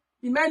no.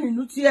 Imagine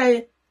no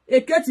tie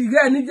e keti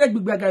re ni je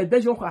gbigbaga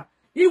ibejo kwa.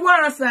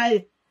 Iwa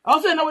asai.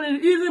 Also no when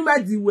easy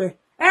madi we.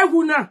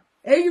 Ehuna,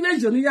 even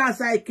Johnny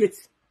aside Kate.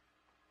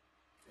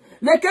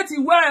 The Katy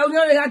why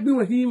only had been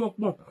with him of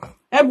more.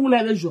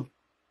 Ehuna leisure.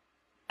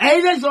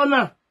 Even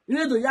Jonah, you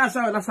know the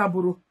Yasa and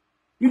Asaboro.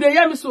 You dey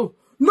hear me so.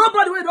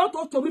 Nobody will not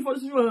talk to me for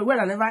this where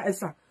I never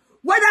answer.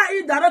 Whether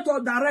he direct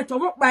or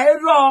what by a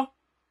law.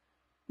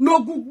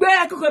 No good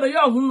bear cook the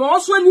young, no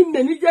swimming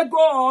many go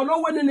or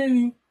no winning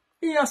any.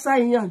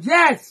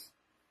 Yes.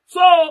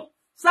 So,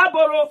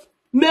 Asaboro,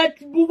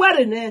 make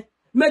buwene,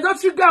 may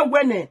not you go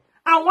when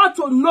I want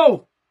to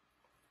know.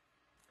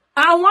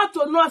 I want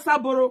to know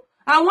Asaboro.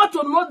 I want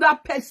to know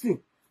that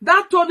person.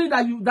 That Tony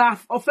that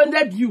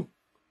offended you.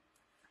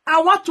 I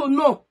want to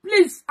know.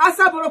 Please,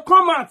 Asaboro,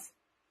 come out.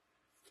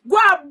 Go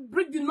and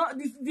bring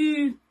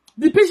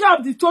the picture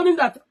of the Tony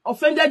that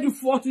offended you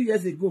 40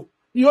 years ago.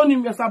 You only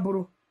me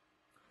Asaboro.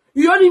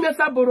 You only me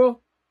Asaboro.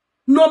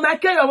 No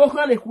make your work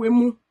on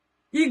ekwemu.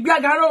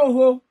 Igbagaro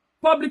oho.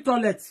 Public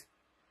toilet.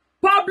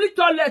 Public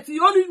toilet.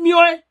 You only me.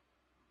 I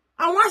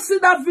want to see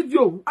that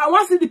video. I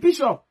want to see the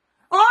picture.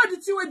 All the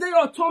thing where they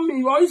are told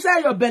me, or you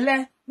say your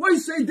belly, what you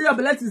say your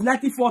belly is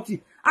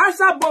 1940.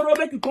 Asaboro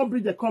make you come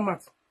bring the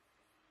comment.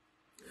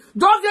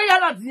 Don't get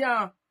yalla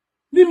dia.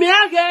 Me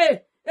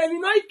age, and you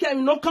know you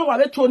can no come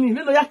with Tony. You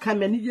know you can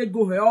many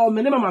go here. Oh,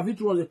 me mama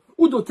video.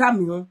 Udo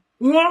tami no.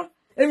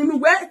 And you know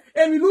where?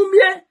 And you know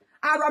me.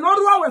 I ran all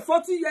over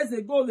 40 years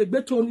ago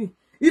with Tony.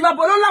 If I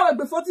bolola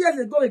with 40 years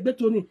ago with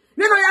Tony,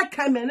 you know you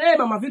can many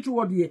mama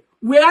video here.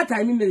 Where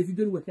time in the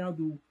video what can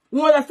do.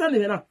 You understand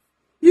it now?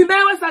 You may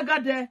was I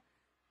got there.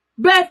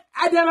 But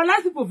I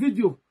analyze people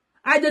video.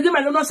 I did my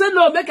no say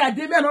no, make I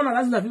did me no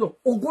analyze the video.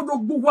 Ogodo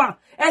gbuwa.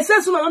 I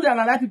say some of them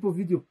analyze people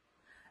video.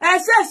 I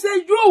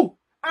say you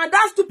and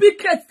that stupid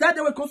cat that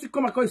they will come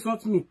and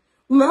insult me.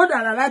 You know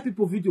that analyze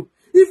people video.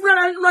 If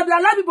you not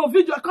analyze people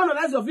video, I can't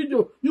analyze your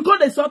video. You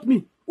can't insult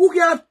me. Who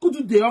can could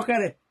do the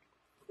okay?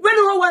 When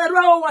you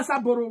want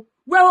Asaboro,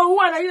 where who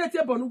are you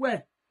table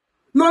where?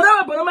 No,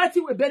 that will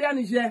be we bury an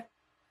here.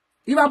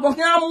 If I book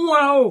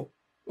now,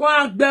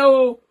 one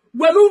bell.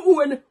 When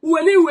who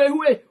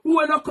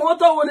not come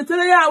out when the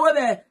tell ya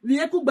whether the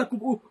Eku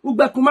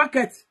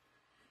market.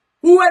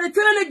 Who are the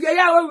telling the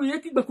ya we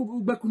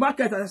Eku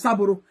market at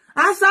Asaboro.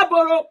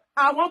 Asaboro,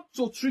 I want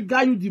to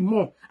trigger you the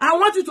more. I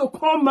want you to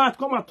come and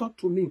talk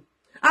to me.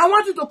 I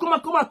want you to come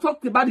and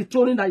talk about the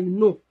tone that you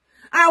know.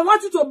 I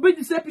want you to bring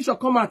the same picture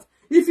come out.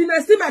 If you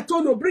see my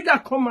tone, bring a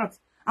comment.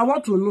 I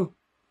want to know.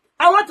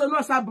 I want to know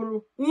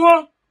Asaboro.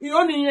 No, you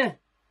only here.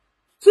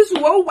 Since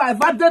you were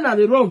evaded at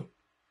the room.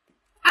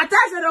 I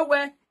tell you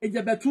where it's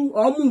a betu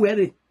or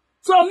muwere.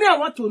 So me, I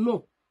want to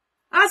know.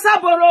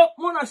 Asaboro,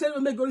 Mona said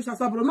we make go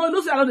Asaboro.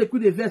 No, say I don't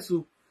quit the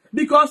vessel.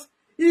 Because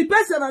if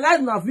personalize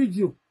in a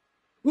video,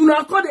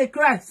 una call the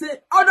cry,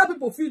 say other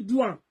people feel do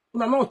one,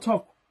 una not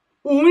talk.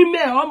 We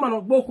may all man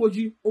of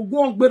Bokoji, or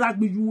go on better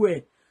be you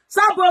way.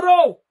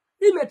 Asaboro,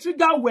 he may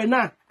trigger when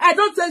I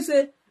don't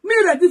say, me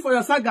ready for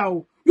your saga.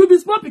 You be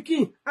small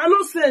picking, I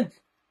not send.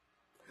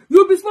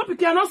 You be small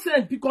picking, I not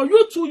send, because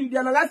you two, you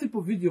analyze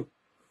people video.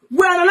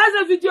 We analyze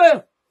the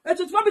video. It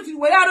is probably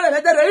where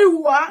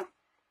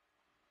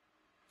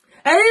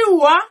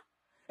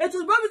it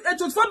is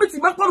probably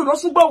Macron or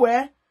Super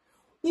where.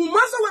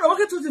 Master when I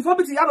walk to the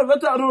probably out of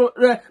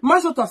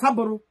Master to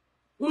Asaboro.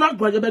 Una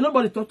graduate,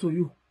 nobody talk to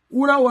you.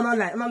 Una wanna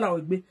like, not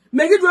with me.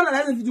 Make it run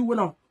analyze the video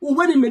now.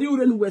 When in Mary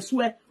and we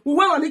swear, who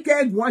want to make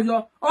a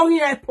guayo,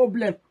 only a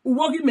problem. Who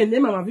walk in my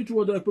name and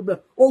video the problem.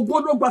 Oh,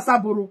 God, no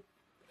Asaboro.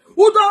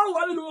 Who don't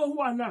want to know who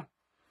are now?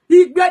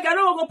 He beg I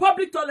don't go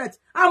public toilet.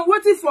 I'm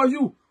waiting for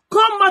you.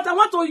 Come out. I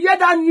want to hear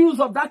that news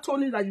of that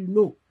Tony that you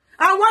know.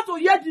 I want to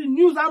hear the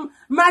news.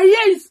 My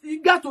ear is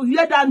eager to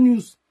hear that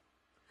news.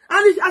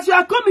 And as you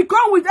are coming,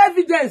 come with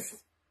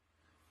evidence.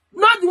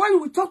 Not the one you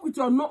will talk with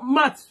your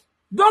mouth.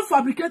 Don't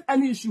fabricate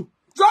any issue.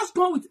 Just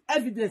come with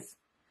evidence.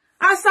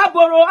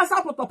 Asaboro,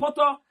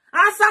 Asapoto,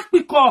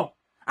 Asapiko,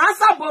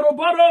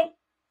 Asaboro.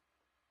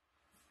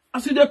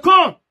 As you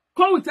come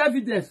with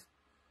evidence.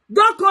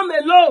 Don't come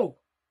alone.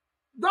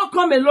 Don't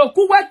come alone.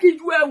 Who work it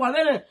well?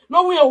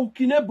 No way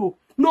ukinebo.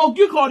 No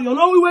gikorio.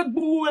 No we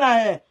boo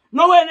na.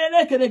 No way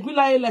nene kene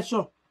gula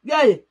election.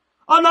 Yeah.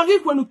 Onagi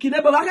kwenu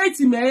kinebo.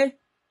 Wakaiti me.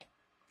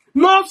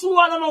 No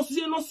suwana no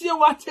see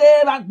what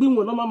like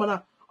bimu no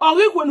mama.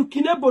 Onagi kwenu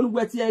kinebo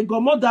nweti e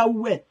gomoda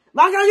uwe.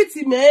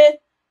 Wakaiti me.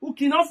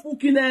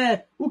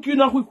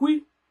 Ukina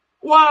kwikwi.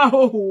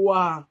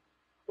 Wow.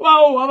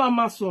 Wow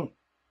mason.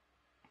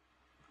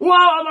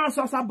 Wow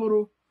mason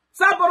Asaboro.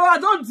 Asaboro, I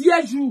don't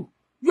dare you.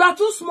 You are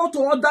too small to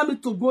order me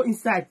to go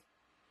inside.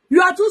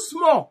 You are too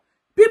small.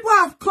 People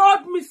have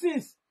called me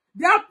since.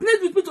 They have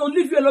pleaded with me to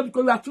leave you alone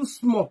because you are too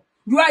small.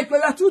 You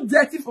are too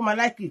dirty for my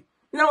liking.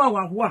 You know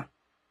what?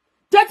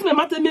 Take me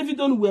matter me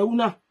video where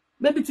una.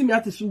 Maybe to me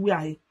at the where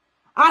I.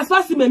 As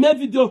far as me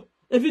video,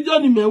 a video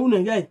ni me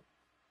una guy.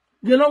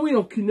 You know we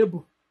are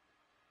kinebo.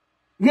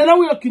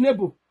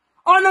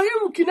 Ona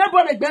you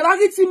kinebo ne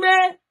beragi ti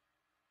me.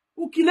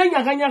 Ukine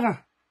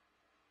nyaga.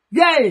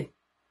 Yeah.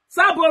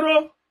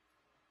 Asaboro.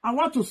 I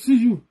want to see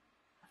you.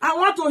 I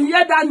want to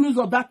hear that news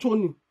of that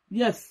Tony.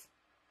 Yes.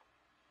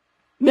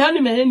 Me only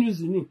me hear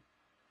news in it.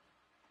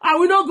 I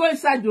will not go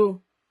inside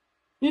though.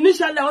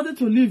 Initially, I wanted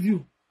to leave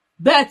you.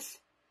 But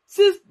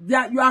since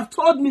that you have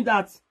told me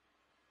that,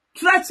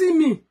 threatening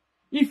me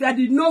if I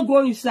did not go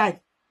inside,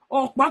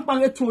 or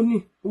Papa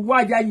Tony,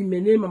 why are you my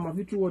name and my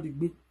victory would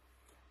be?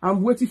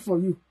 I'm waiting for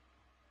you.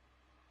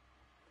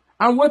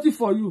 I'm waiting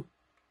for you.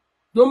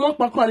 Don't want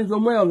Papa is the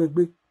way of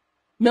it.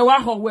 Me wa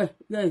howe.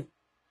 Yeah.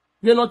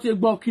 They not take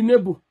back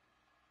kinebo.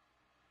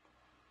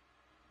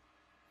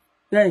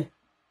 Yeah.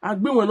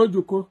 Agbe won no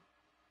joko.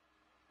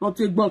 Not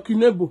take back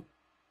kinebo.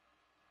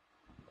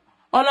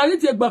 Ona ni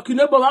take back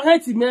kinebo wa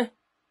hate me.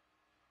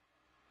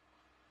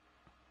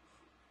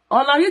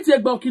 Ona ni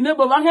take back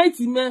kinebo wa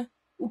hate me.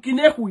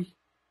 Ukinehui.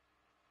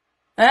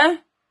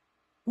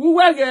 Who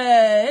we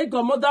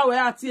go moda we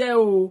ati e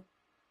o.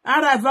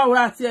 Arrive we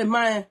ati e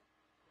ma.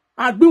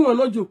 Agbe won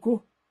no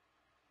joko.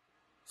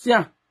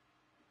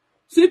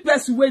 See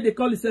person where they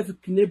call himself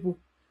Kinebo.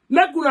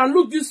 Make una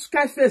look this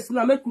sky face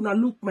now. Make una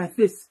look my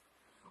face.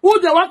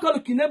 Who they want call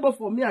Kinebo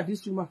for me at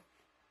this woman?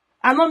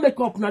 I don't make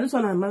up now. This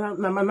one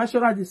my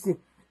natural this thing.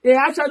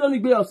 Actually don't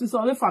need your sister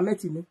only for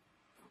me.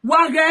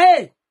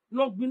 Wage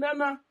no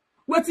binana.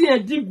 Waiting a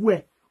dig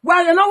way.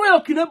 Why you know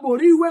where Kinebo?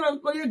 He went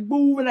and go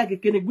boo like a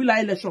Kenegula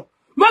election.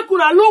 Make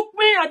una look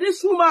me at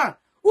this woman.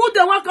 Who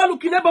they want call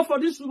Kinebo for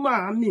this woman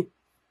and me?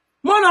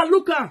 Mona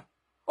look her.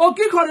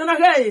 Okay, corner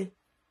hey.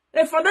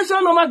 A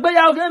foundation no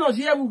magbeya again or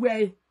here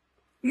we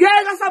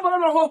yeah, Asaboro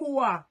no ho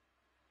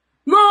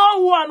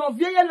no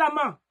vie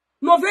lama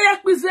no vie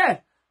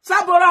pize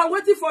Asaboro, I'm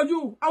waiting for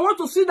you. I want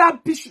to see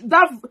that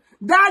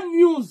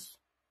news.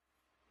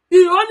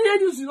 He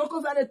only use no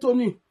cause that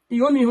Tony.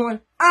 He only one.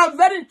 I'm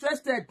very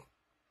interested.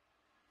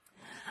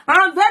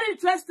 I'm very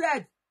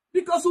interested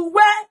because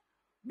where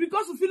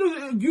because you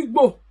feel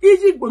Igbo,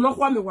 Igbo no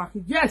kwame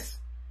waki. Yes,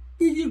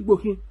 Igbo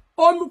kin.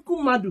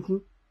 Onuku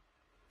maduku.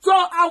 So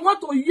I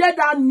want to hear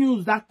that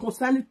news that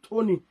concerning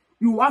Tony.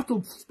 You have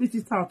to spit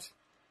it out.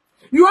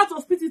 You have to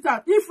spit it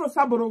out. If from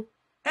Asaboro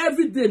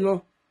every day,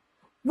 no.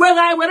 Where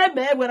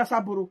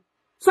Asaboro.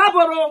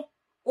 Asaboro,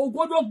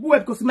 ogodo gwe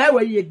because my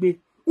way yegbe.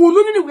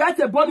 Ununi we have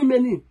to body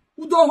many.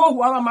 Udo ho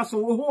wa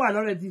maso ho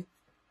already.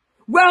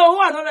 Well,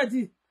 ho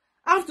already.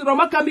 After the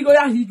makami go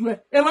ya hijwe.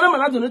 E mana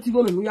mana donate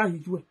go no ya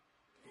hijwe.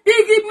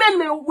 Igi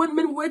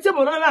men we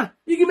table na.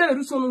 Igi men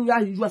ruso no ya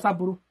hijwe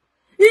Asaboro.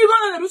 Igi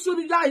na ruso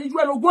no ya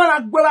hijwe no go na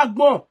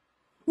gbon.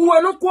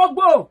 Uwe no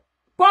kwogbo.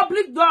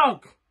 Public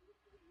dog.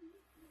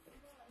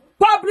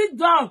 Public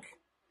dog.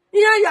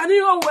 Here ya ni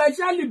ho we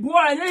Charlie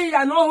boy, here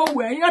ya no ho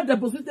we. Here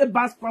deposited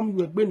bass from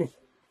you egbene.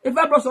 If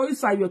I brought so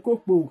inside your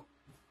cookbook.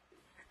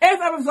 If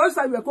I was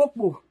also your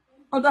cookbook.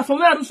 On the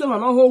family ruso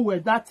no ho we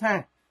that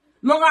time.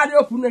 No ga dey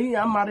open here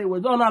ya marry we.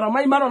 Don't na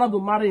my man na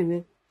do marry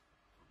ni.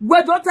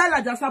 We don't tell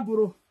la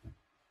Asaboro.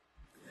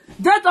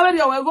 That already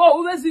we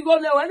go we see go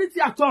now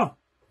anything at all.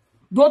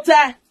 Don't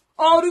tell.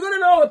 Or you gonna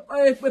know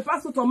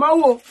pastor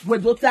Tomawo we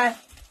don't tell.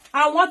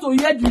 I want to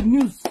hear the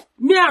news.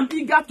 Me, I'm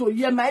eager to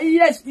hear. My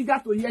ears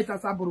eager to hear it,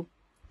 Asaboro.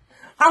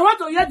 I want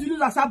to hear the news,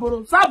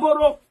 Asaboro.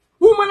 Asaboro,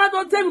 woman,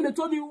 don't tell me the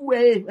Tony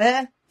way,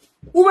 eh?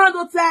 Woman,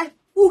 don't tell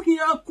who here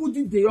could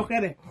do the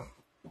okere.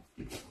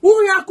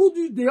 Who here could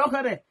do the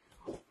okere?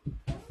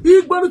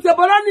 Igbo te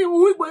bolani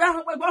Igbo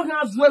ya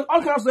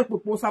all kinds of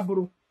people,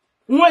 Asaboro.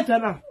 Wait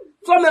na.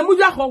 So me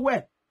muja ko we.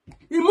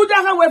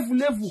 Imuja ka we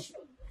fulevu.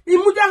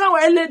 Imuja ka we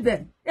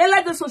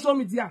elede social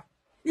media.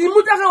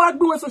 Imuja ka wa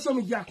gbe social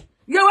media.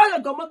 Ye wa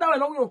go mother we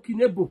no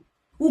kinebo.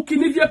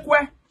 Ukinivie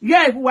kwe.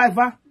 Ye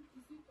wiva.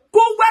 Ku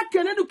wa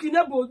kene du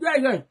kinebo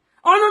ye.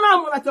 Ono na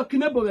mo la to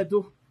kinebo we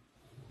do.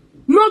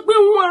 No gbe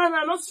hu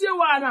ana no sie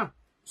wa ana.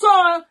 So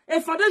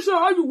a foundation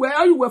all you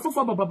wear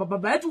for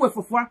baba et we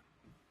for.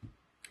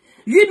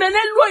 Yi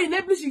menelo in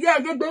eblis ye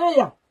agbe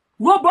ya.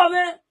 Go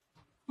bole.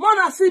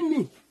 Mona see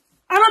me.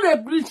 I know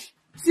the bridge.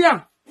 See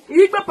ya.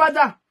 Igbe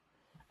pada.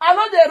 I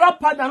know the rough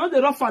pada, I know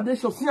the rough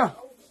foundation. See ya.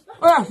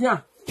 Oh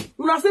yeah.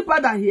 Una see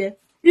pada here.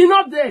 He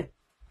not there.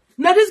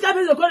 Now this guy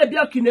is going to be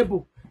a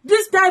kinebo.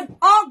 This guy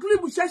ugly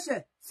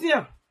busheshe. See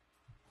ya.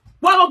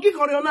 Wa oki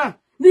koriona.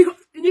 Ni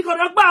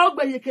koriona ba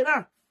ogbe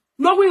yekena.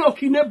 No we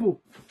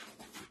okinebo.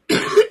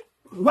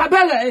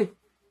 Wabele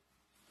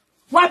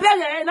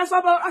na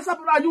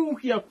Asaboro aju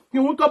wukie. Ki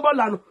won to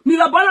bola no. Ni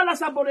la bola na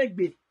Asaboro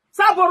egbe.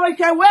 Asaboro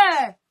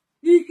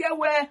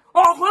ikewe.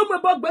 O ko me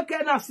bogbe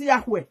ke na si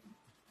ahwe.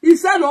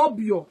 Ise na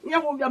obio. Nya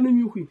wo bia me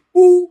mihu.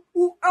 O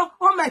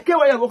ma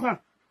kewe ye go kan.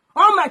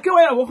 Oh my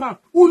God,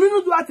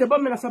 ununu do ate ba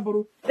me na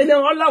Asaboro. Ene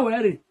ola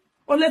were.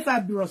 Only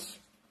fabulous.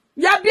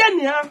 Ya bie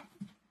ni ha.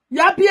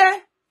 Ya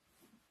bie.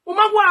 O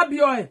ma gwa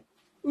abio e.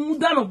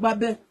 Nda no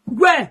gbabe.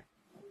 Gwe.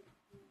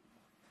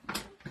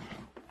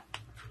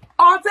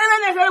 O tele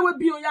ne gere we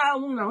bio ya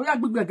hu na. O ya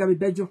gbegbe gabe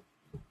bejo.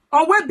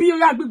 O we bio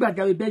ya gbegbe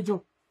gabe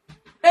bejo.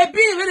 E bi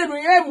re no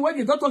ye mu we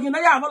ge talking na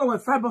ya follow we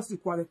fabulous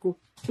kwaleko.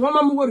 So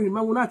ma mu wori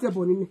ma wona ate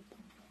bo ni mi.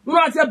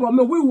 Wona ate bo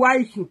me we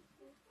waihi.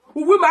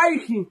 We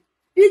maihi.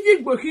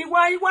 Igbo ki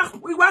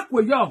iwa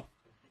kwejo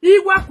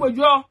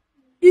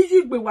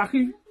Igbo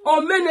waki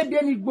o mene bi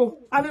enigbo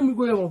ave mi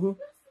go ye won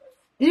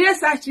iye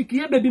sa chiki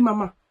ye baby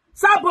mama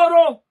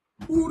Asaboro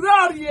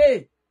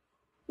urorie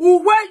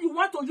uwe you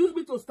want to use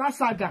me to start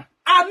saga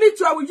and me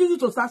too I will use you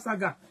to start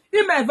saga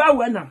in my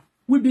vawena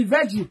we be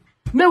virgin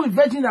may we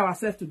virgin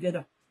ourselves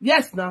together.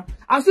 Yes now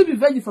I still be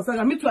virgin for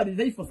saga me too I be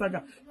virgin for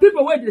saga.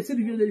 People where they see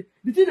the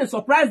thing they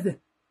surprise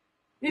them.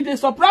 If they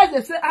surprise,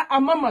 they say,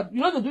 mama, you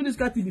want to do this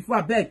kind of thing before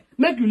I beg.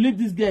 Make you leave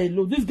this girl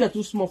alone. This girl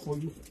too small for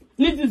you.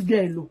 Leave this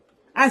girl alone.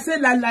 I say,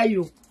 la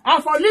you.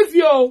 I for leave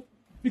you.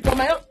 Because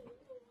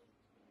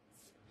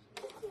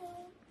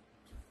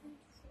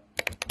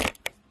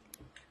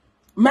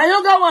my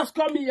younger ones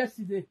called me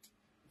yesterday.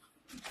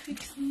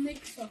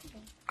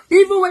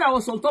 Even when I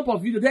was on top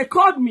of video, they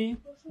called me.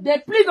 They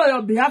plead on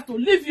your behalf to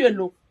leave you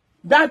alone.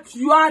 That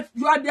you are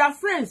their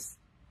friends.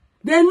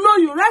 They know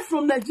you right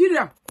from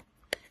Nigeria.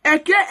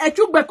 Eke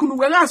ekugbeku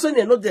we la so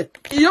ne no de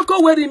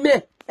iyoko weri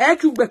me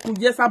ekugbeku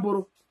je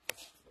Asaboro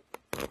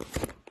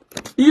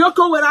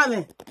iyoko wera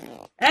me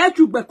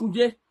ekugbeku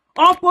je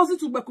opposite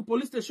to Gbeku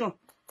police station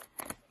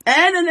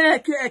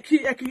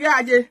eke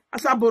aje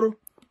Asaboro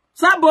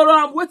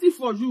I'm waiting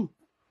for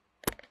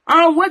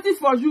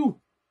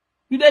you.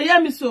 You dey hear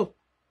me so?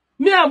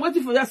 Me I'm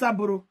waiting for you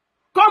Asaboro.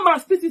 Come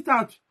and spit it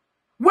out.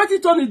 What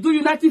it only do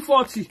you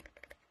 1940?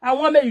 I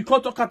want me you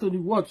come talk out to the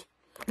world.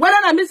 Whether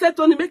I miss say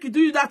Tony make you do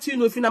you that thing,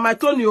 if you na my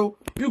Tony, you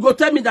go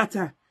tell me that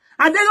time.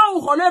 And then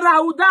go holera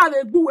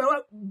uda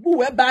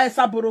buwe by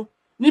Asaboro.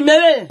 Ni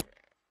mere.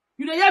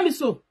 You dey hear me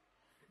so?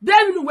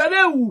 Then you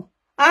wewe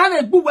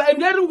and buwe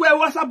and then we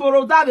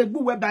Asaboro da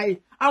buwe by.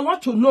 I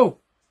want to know.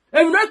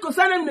 And you know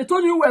concerning the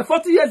Tony you were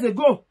 40 years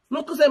ago.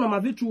 No concern mama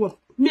virtual.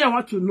 Me I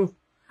want to know.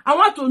 I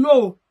want to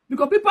know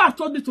because people have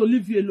told me to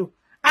leave you alone.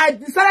 I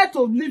decided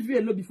to leave you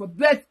alone before,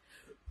 but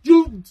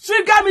you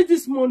trigger me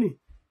this morning.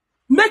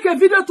 Make a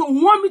video to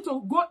warn me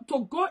to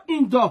go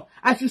indoor.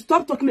 I should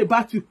stop talking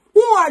about you.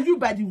 Who are you,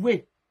 by the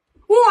way?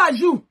 Who are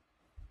you?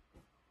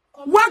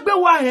 What be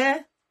why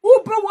here?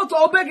 Who brought what to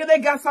obey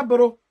the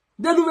Asaboro?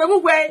 Then we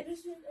will way.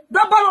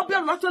 The ball of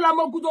your natural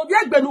mo good of the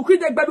Egbenu,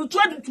 the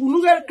try to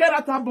look at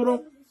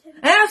Asaboro.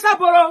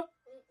 Asaboro.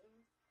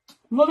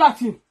 No,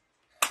 that's it.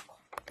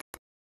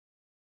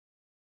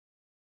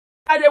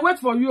 I wait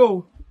for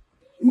you.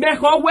 Make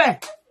her way.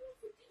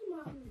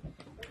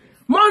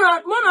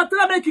 Mona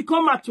tell make you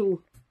come at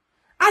you.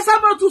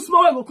 Asaboro too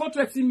small, we will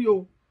contract him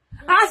you.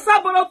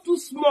 Asaboro too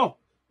small.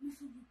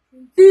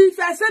 If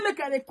I say make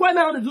a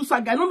requirement on the do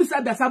saga, no be say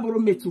Asaboro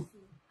mate too.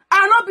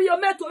 I'll not be your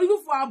mate,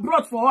 even for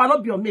abroad for her, I'll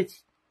not be your mate.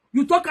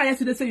 You talk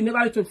yesterday say you never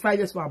reach 25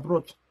 years for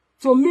abroad.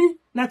 So me,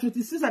 now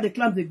 26 at the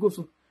club they go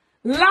so.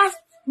 Last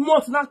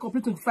month now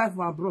complete 25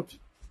 for abroad.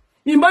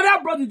 In mother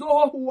abroad you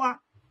don't know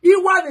he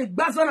was a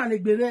bazan and a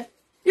gbene.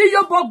 He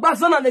your bog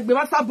bazan and a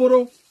gbene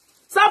Asaboro.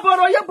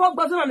 Asaboro your bog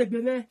bazan and a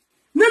gbene.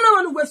 No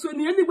one was when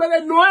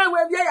anywhere no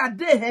where they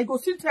are there go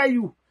sit tell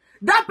you.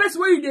 That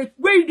person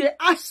where you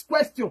ask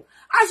question.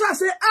 As I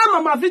say,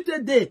 I'm a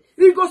vite day.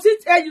 You go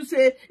sit here, you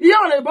say, you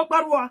on a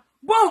bokbarwa,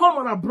 go home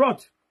on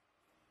abroad.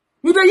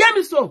 You dey hear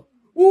me so?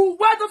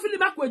 Why don't feel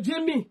back with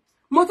Jamie?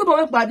 Most of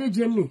them by day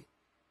Jamie.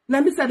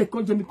 Now me say they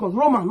call Jamie because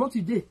Roma not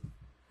today.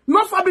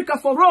 No fabrica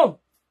for Rome.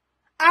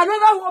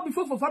 Another one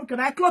before for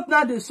fabrica. I cloth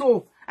now they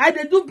sew. I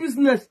they do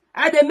business.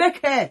 I they make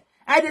hair.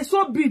 I they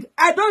sew bead.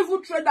 I don't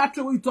even trade that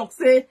way you talk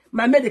say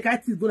my medical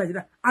is go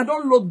Nigeria. I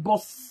don't load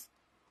bus.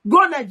 Go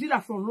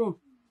Nigeria from Rome.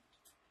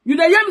 You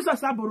dey hear me,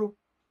 Asaboro?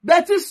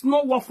 That is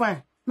no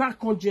warfare. Now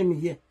come Jamie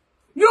here.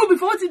 You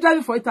before what you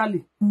driving for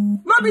Italy?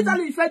 Not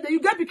Italy, you said that you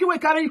get big way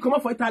carry you come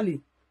up for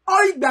Italy.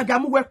 Or you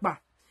bagamu workpa.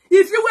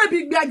 If you wear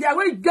big bag,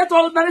 where you get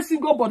all that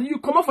single body, you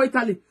come up for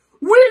Italy.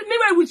 Me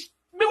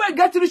we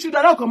get rich you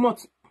that don't come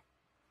out.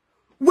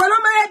 When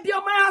I be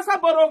my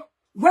Asaboro,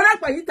 when I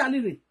by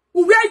Italy,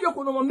 where you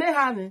come me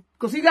hane,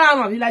 because you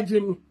got a village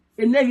Jamie,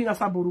 a name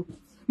Asaboro.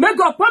 May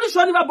God punish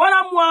you never born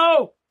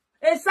am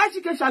a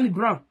Sashike Charlie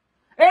Brown.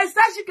 A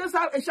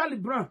Sashike Charlie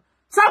Brown.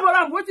 Saboro,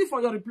 I'm waiting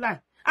for your reply.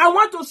 I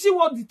want to see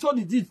what the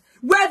Tony did.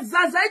 Where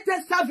Zaza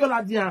ite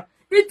Saviola dia,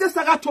 ite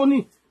Saga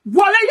Tony.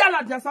 Wole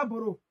yala dia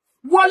Saboro.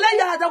 Wole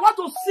yala dia. I want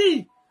to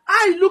see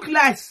how it look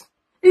like.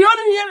 He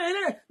only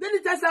here. Then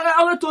it says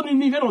I Tony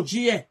ni even on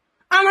GA.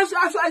 And I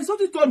saw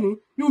the Tony.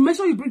 You make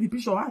sure you bring the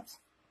picture out.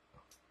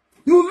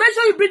 You make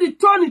sure you bring the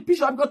Tony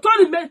picture because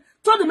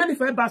Tony made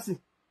for embassy.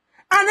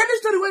 And any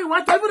story where you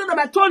want to, even though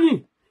my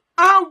Tony,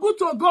 I'm good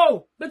to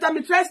go, but I'm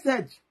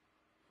interested.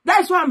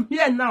 That's why I'm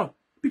here now.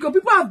 Because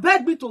people have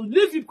begged me to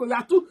leave you because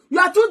you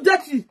are too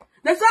dirty.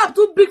 They say I'm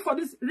too big for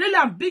this. Really,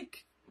 I'm big.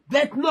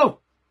 But no.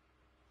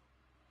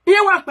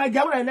 Here work by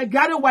Gabriel and the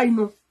Gary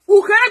Wino.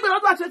 Who can't be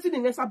not accepting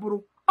in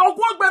Asaboro. I'll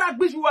go back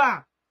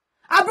Bijua.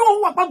 I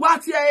don't want to go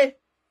out here.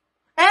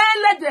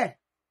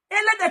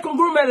 Let the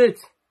conglomerate.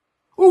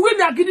 Who will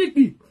not get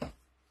it?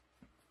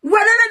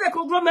 Whether the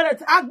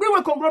conglomerate, I'll be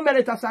a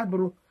conglomerate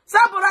Asaboro.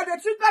 Saboro, they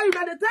trigger you,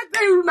 they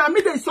take you now, me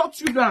they insult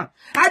you now.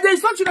 And they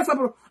insult you now,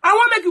 Saboro. I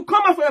want to make you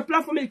come out for your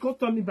platform and you come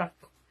turn me back.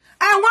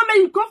 I want to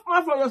make you come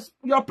out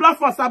for your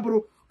platform,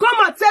 Saboro.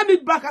 Come and tell me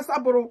back,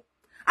 Asaboro.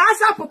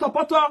 Asa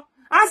Potopoto,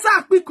 Asa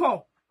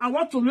Akpiko. I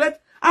want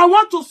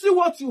to see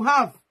what you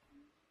have.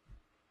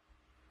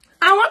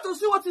 I want to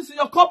see what is in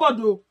your cupboard,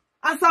 though,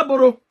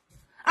 Asaboro.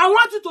 I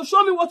want you to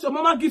show me what your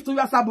mama gives to you,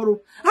 Asaboro.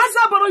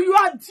 Asaboro, you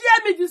are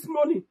dear me this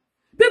morning.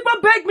 People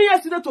begged me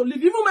yesterday to leave.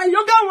 Even my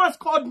younger ones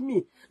called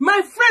me. My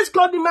friends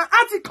called me. My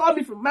auntie called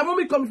me my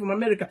mommy called me from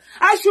America.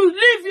 I should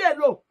leave here,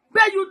 though.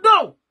 But you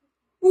know.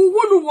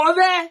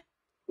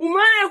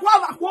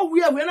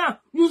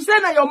 You say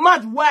that you're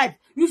mad wife.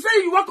 You say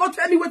you walk out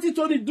to any what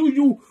Tony do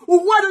you.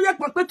 Why do you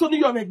expect Tony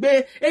your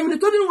megbe? And the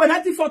Tony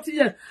when 40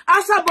 years.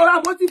 Asaboro,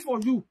 I'm waiting for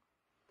you.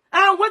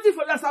 I'm waiting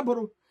for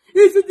Asaboro.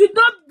 If you did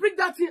not bring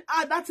that thing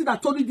out, that thing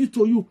that Tony did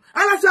to you,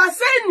 and as you are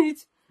saying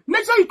it,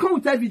 make sure you come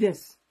with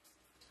evidence.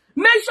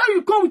 Make sure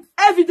you come with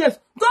evidence.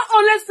 Don't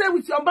only say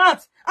with your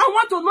mouth. I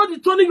want to know the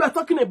Tony you are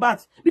talking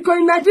about. Because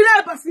in Nigeria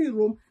embassy in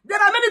Rome, there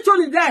are many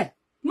Tony there.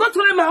 Not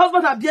only my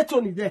husband have dear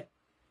Tony there.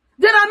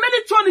 There are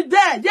many Tony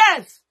there,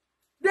 yes.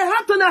 They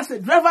have Tony as a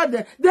driver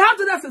there. They have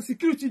Tony as a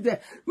security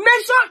there.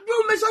 Make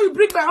sure you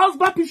bring my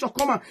husband picture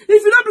come out.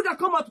 If you don't bring a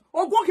come out,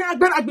 or go can I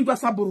beg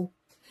Asaboro.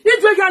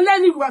 If you can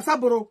learn you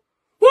Asaboro.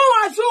 Who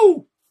are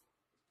you?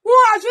 Who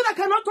are you that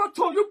cannot talk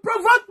to? You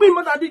provoke me,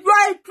 mother. You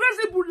are a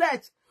crazy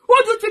bullet. Who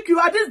do you think you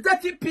are, this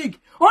dirty pig?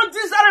 On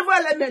this terrible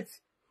element?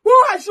 Who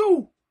are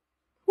you?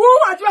 Who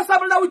are you,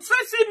 Asaboro, that will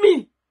tracing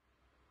me?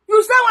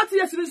 You say what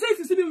yesterday? Say if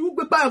you see me, you will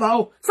be by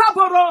about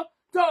Saboro.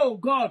 Oh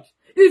God.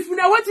 If you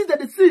know what is that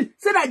they see,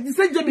 say that the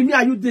same Jamie, me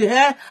are you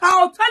there?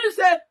 I'll tell you,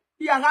 say,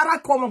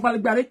 Yagara come on, go and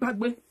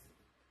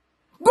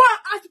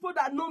ask people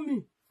that know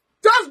me.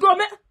 Just go,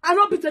 man. I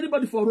don't beat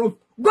anybody for Rome.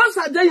 Go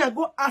Sardinia,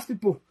 go ask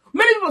people.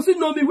 Many people still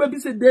know me where be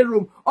say day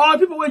room, or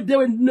people where they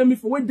know me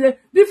for where they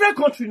different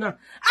country now.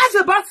 Ask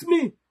about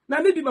me, now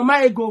maybe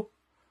my ego.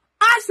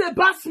 Ask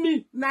about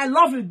me, now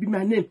love will be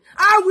my name.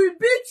 I will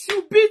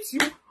beat you.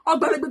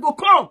 Ogbalagbo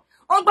come.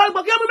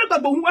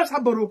 Ogbalagbo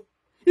Asaboro.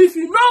 If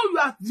you know you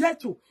are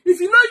gentle, if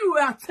you know you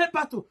are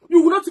tempered,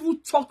 you will not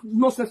even talk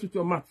nonsense with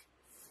your mouth.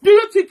 Do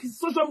you think it's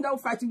social media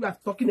fighting we are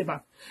talking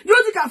about? You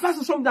don't think I fight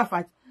social media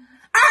fight?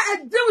 I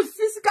deal with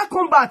physical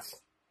combat.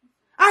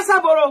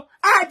 Asaboro,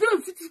 I deal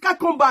with physical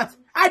combat.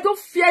 I don't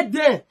fear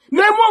them.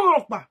 You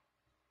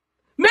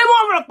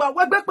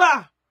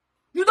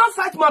don't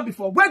fight man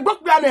before. You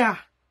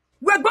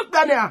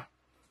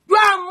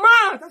are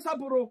mad,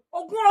 Asaboro.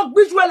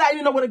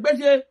 You know what it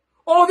is.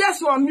 Oh,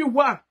 yes, one you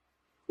were.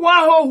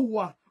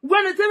 Wow,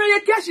 when the thing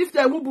you can shift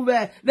a woo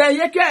there, then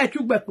you can't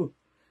keep back. When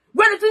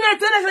the thing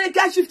you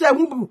can shift a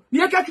woo,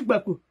 you can't keep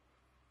back.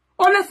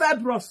 Only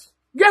fibros.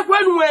 Get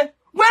one way.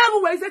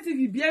 Where we say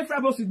to be a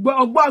fibros is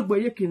bog by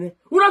yakin.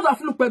 We not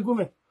have look at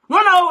government. No,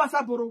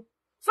 Asaboro.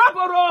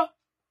 Saboro.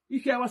 You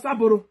hear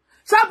Asaboro.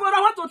 Saboro,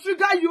 I want to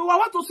trigger you. I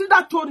want to see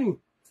that Tony.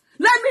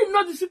 Let me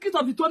know the secret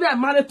of the Tony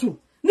I'm married to.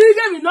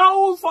 Nigga, we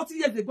know 40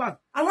 years ago.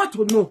 I want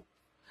to know.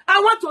 I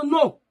want to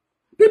know.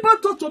 People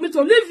talk to me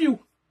to leave you.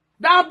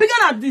 That I'm bigger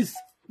than this.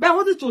 But I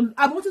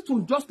wanted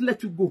to just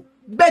let you go.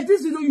 But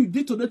this is what you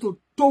did today to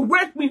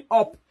wake me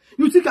up.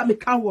 You think I'm a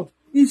coward.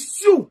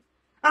 It's you.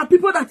 And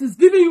people that is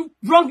giving you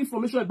wrong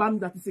information about me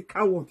that is a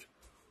coward.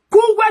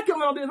 Who work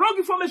on the wrong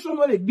information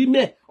when they be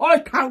me or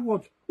a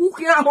coward? Who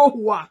can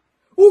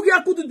Who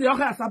can put the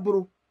other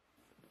Asaboro?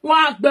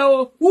 What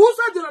bell? Who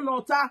said in an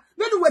altar?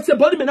 Then you wait a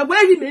body man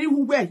where he may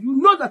who wear. You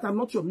know that I'm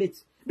not your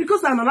mate.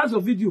 Because I analyze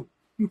your video.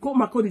 You call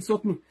my code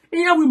insult me.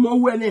 And here we more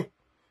when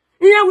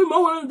here we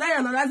more die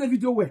analyze the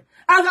video where.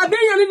 As I been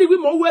here we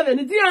more when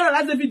and the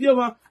analyze the video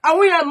man. I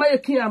will have my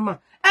kiyama.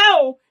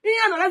 Oh, here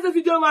analyze the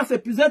video man as a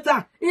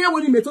presenter. Here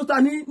when you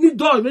metota ni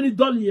doll when you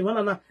doll here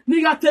man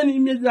ni got 10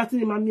 images that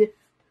in my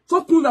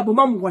so cool that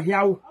mama wa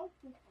here.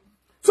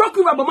 So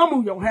cool that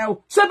mama your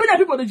hell. So be the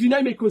people that you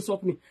know make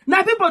insult me.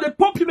 Now people the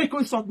pop you make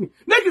insult me.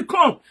 Make you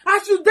come.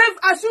 As you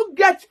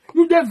get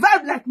you the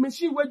vibe like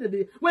machine where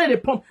they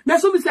pump. Now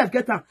somebody say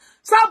get her.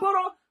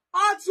 Saboro,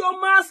 out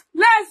your mask.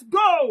 Let's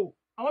go.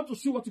 I want to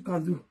see what you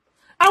can do.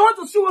 I want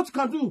to see what you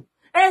can do.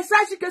 A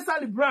side chicken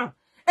Charlie Brown.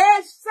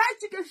 A side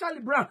chicken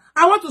Charlie Brown.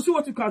 I want to see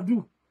what you can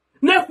do.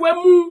 I'm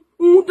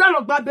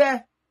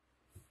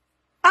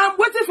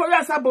waiting for you,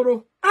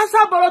 Asaboro.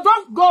 Asaboro,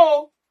 don't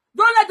go.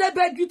 Don't let them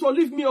beg you to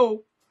leave me,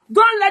 oh.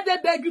 Don't let them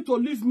beg you to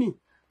leave me.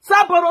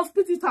 Saboro,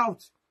 spit it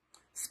out.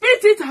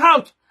 Spit it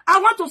out. I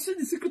want to see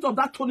the secret of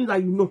that Tony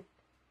that you know.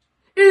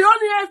 He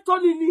only has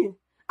Tony me.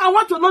 I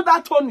want to know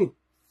that Tony.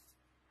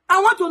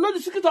 I want to know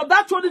the secret of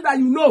that Tony that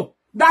you know.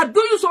 That do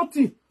you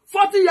something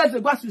 40 years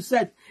ago, as you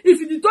said. If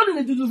you did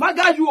Tony, they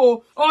disregard you,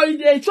 or if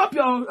they chop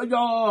your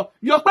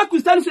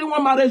Christian saying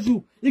one marries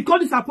you, he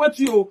can't disappoint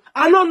you.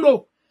 I don't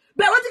know.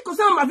 But what it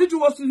concern my video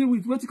was to do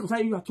with what it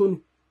concern you, Tony.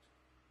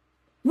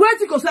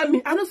 What it concern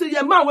me, I don't say,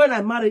 yeah, man, when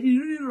I marry, he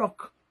really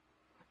rock.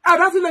 I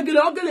don't think I get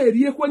all the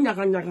request,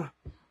 yaga.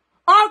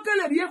 All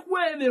the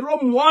request, the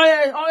Rome, or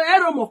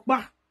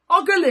Eromokba,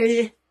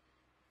 Ogele.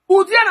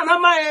 Udiana na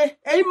mae,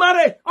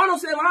 mare,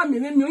 honestly,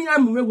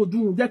 I'm will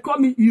do. They call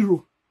me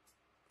hero.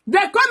 They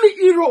call me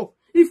hero.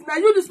 If now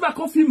you this my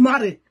coffee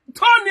marry,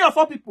 turn me off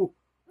for people.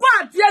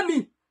 What dear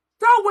me?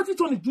 Tell what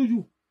it only do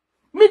you.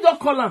 Me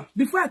don't call her.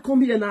 Before I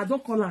come here now, I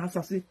don't call her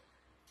assassin.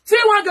 See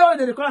one girl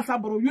they call her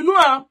Asaboro. You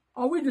know her,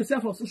 or we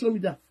yourself on social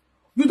media.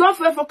 You don't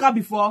fair for her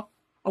before,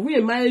 or we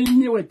my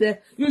new with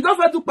there. You don't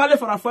fair to pay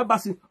for a fuel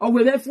basin, or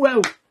we left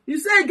well. You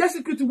say you get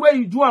security where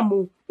you do a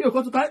move. You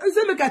go to car. You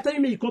say make I tell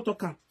you me you go to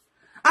car.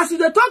 As you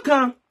the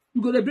talk,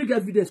 you go to bring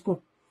evidence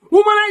come.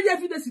 Woman I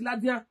evidence in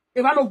Ladia,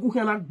 if I don't go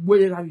here and go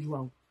there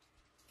visual.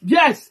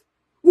 Yes.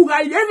 Who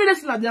got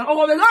evidence in Ladia,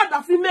 or the Lord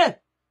that female.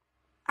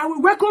 I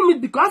will welcome it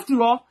because after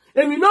all,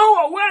 and we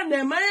know where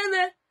the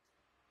man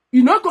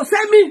you not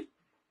concern me.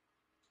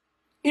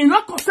 You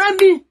not concern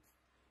me.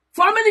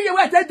 For how many years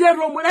I tell them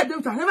wrong when I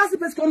do that? Never see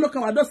person come look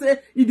at don't say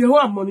if they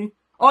want money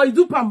or you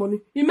do pay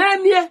money. He may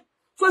me.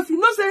 So if you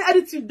not say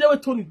anything they will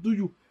Tony do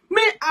you.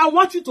 Me, I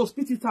want you to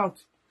spit it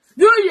out.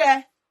 Do you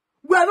hear?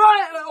 We're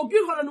not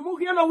give her no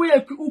here no way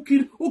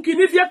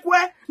ukinifie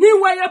kwe ni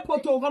way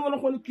poto go no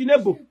ko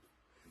kinebo.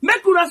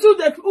 Make una see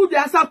who they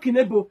asap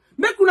kinebo.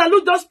 Make una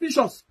look those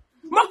pictures.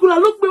 Make una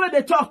look where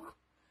they talk.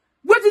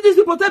 What did these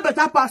people tell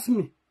better pass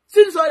me?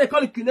 See this all they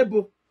call it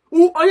kinebo.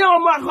 Who oya o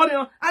ma call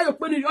you ayo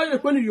pe ni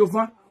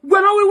Yovan.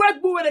 When we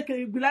work where they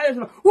can be like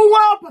who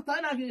wa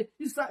patana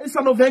is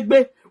no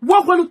vegbe.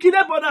 Wo ko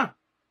kinebo na.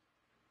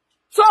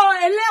 So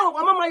ele o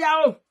mama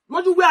ya o.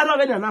 Mo ju we are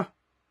na.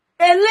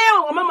 Ele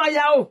o mama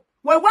ya o.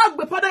 We work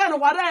be father no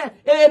ware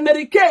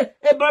America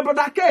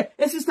brother K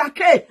sister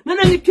K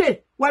nene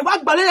K we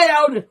work bale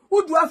ya o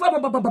who do afa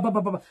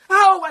baba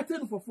how we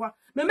tell for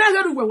me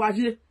heru we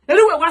waje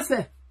eru we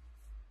wase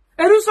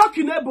eru so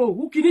kinebo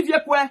who kinivie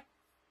kwe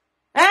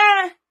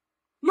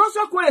no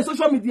so kwe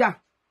social media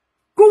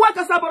ku work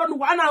Asaboro no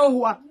wana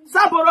owa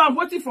Saboro I'm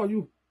waiting for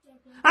you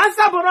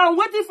Asaboro, I'm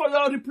waiting for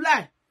your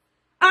reply.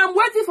 I'm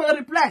waiting for your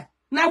reply.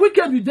 Now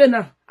weekend you day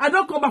now. I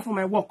don't come back from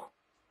my work.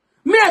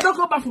 Me, I don't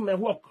come back from my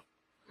work.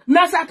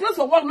 Now I close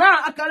for work.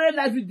 Now I carry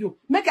live video.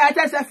 Make I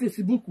enter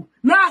Facebook.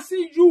 Now I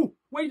see you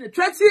when you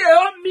try to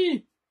on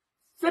me.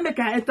 Say make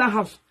I enter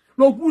house.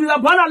 No, you are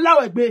born allow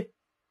egbe.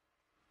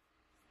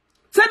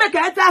 Say make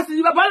I enter house.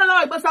 You are born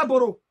allow egbe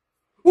Asaboro.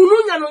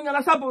 Ununya no nya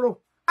Asaboro.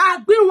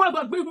 Agbe one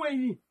but gbe one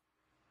yi.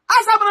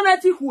 Asaboro na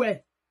ti hu e.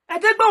 E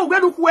de gbe ogbe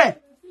du hu e.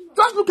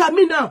 Just look at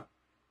me now.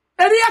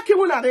 Area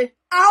kimunare.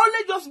 I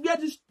only just wear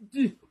this,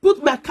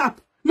 put my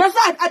cap. Now,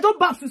 I don't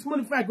bath this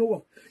morning before I go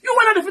work. You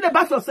want to defend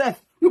bath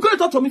yourself. You can't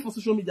talk to me for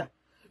social media.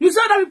 You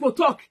say that people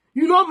talk.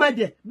 You know my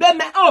day. But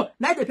my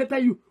now they pepper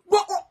you.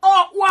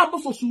 I'm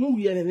also soon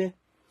here.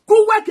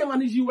 Go work and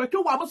manage you. Work.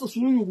 I'm also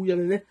soon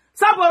here.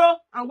 Saboro,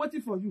 I'm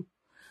waiting for you.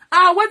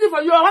 I'm waiting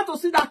for you. I want to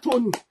see that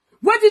Tony.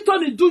 What did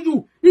Tony do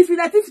you? If you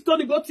let if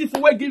Tony got thief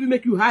away, give you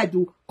make you hide.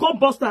 Come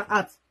bust her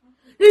out.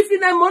 If you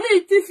need money,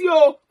 thief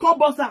you. Come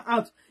bust her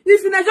out.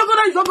 If you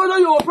don't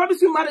you will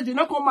promise you marriage, you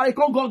not come marry,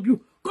 come God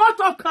you. Come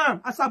talk calm,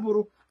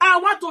 Asaboro. I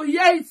want to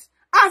hear it.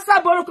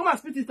 Asaboro, come and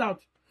spit it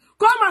out.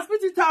 Come and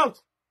spit it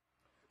out.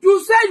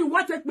 You say you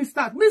want to take me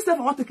start. Me say I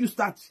want to take you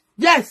start.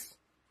 Yes.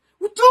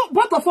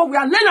 Both of us, we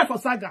are learners for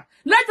Saga.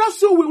 Let us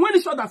show we win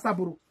each other,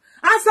 Asaboro.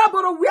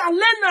 Asaboro, we are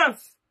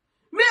learners.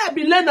 May I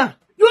be learner.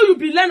 You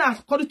be learner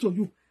according to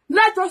you.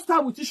 Let us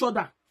start with each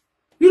other.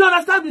 You don't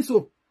understand this,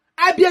 so?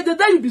 I be at the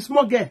day you be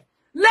small girl.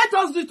 Let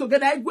us do it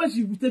together.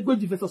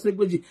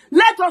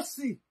 Let us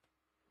see.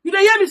 You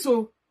don't hear me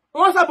so?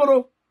 Oh,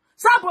 Saboro.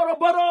 Saboro,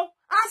 Boro.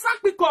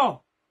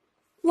 Asakpiko.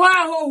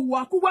 Wow,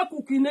 wakuwa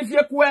kuki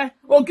neviekwe.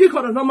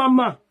 Ogiko no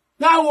mama.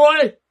 That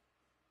way.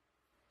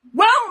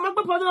 Well, my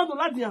papa don't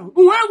like them.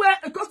 Uwe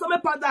a customer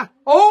pada.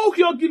 Oh,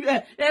 you give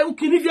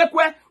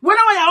ukiniviekwe. When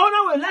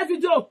I own a live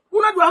video.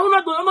 Una do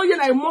no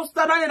yena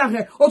monster na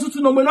he.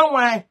 Otutu no me no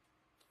why.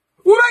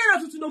 Una yena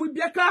tutu no me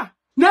biaka.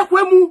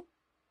 Nekwemu.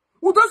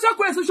 We don't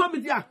say social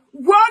media.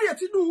 Where are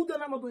you who done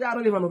not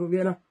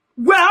to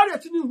Where are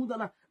you who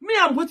done? Me,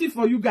 I'm waiting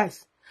for you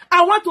guys.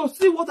 I want to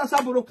see what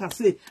Asaboro can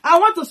say. I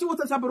want to see what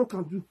Asaboro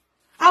can do.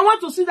 I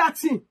want to see that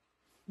thing.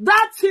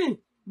 That thing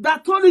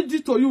that Tony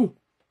did to you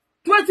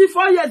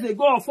 24 years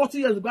ago or 40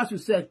 years ago, as you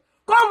said.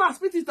 Come and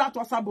spit it out to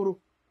Asaboro.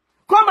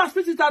 Come and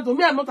spit it out to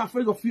me. I'm not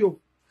afraid of you.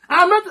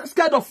 I'm not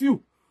scared of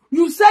you.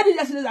 You said it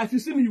yesterday that if you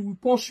see me, you will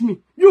punch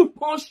me. You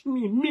punch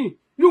me.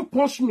 You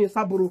punch me,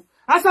 Asaboro.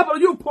 Asaboro,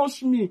 you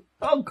punch me.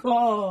 Oh,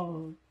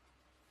 God.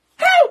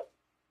 Help!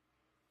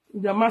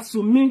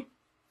 Yamasumi.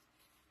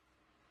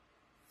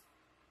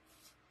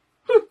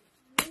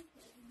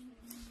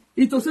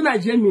 It was in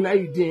Nigeria now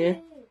you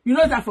there. You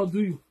know that for do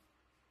you.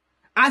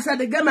 I said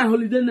they get my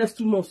holiday next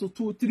 2 months, so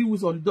 3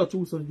 weeks on the dot, 2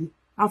 weeks on the day.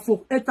 I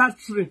for enter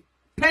train.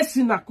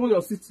 Person that call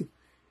your city.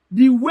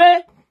 The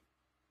way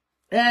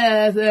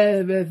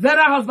the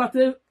Vera house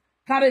battle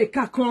carry a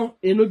car come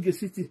in Oge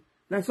City.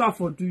 That's what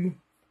for do you.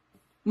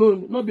 No,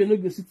 not be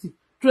Oge City.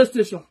 Train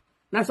station.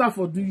 That's what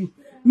for do you.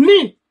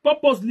 Me,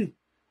 purposely,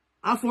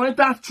 I for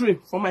enter train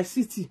from my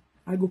city.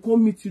 I go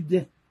come meet you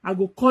there. I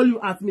go call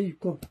you at me, you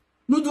come.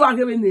 No do I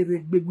get any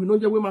big we no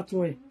je we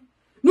matwe.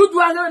 No do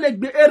I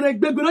get any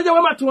big we no je we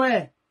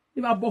matwe.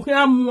 If I book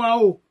him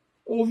o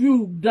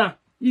you down.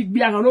 He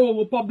be an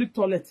over public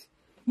toilet.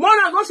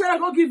 Mona go say I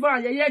go give her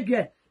yeah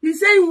girl. He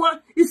say you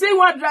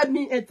want drive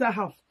me enter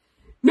house.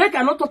 Make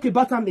I not talk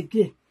about him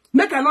again.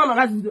 Make I not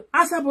analyze video.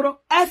 Asaboro,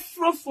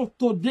 effort for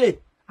today.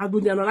 I go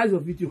to analyze your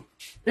video.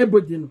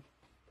 Everybody know.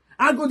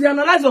 I go to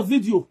analyze your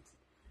video.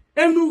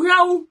 And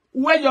now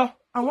where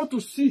I want to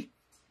see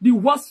the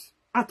worst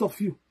out of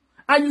you.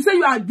 And you say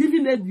you are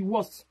giving them the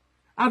worst.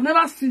 I've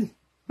never seen,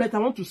 but I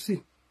want to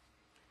see.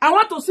 I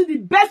want to see the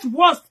best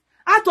worst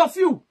out of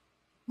you.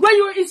 When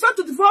you insert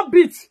 24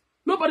 bits,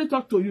 nobody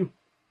talk to you.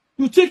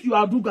 You think you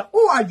are Duga.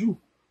 Who are you?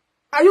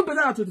 Are you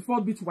better than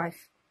 24 bit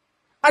wife?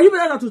 Are you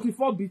better than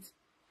 24 bit?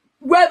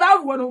 Where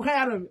that one will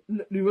hire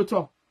the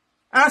return.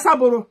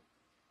 Asaboro.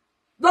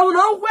 Don't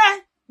know where.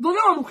 Don't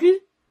know who.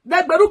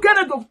 That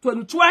Beruka do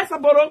 22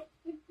 Asaboro.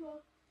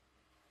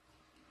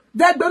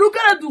 That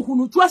Beruka do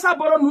who 2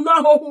 Asaboro no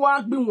na who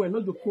has been when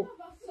no do ko.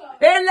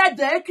 Ele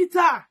de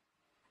Ekita.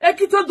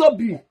 Ekita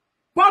dobi.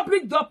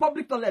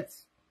 Public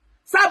toilets.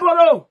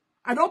 Saboro.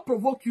 I don't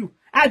provoke you.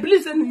 I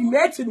believe in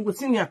imagine with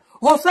senior.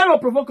 Or send or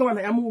provoke when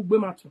I am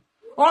Ugbe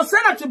or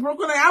send at to provoke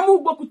when I am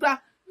Ugbokuta.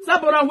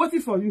 Saboro, I'm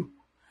waiting for you.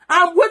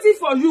 I'm waiting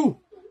for you.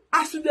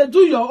 As they do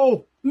your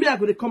own, me I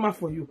go to come out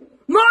for you.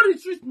 No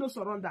retreat, no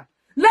surrender.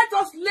 Let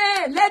us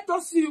learn. Let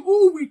us see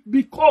who will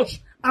be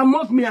coach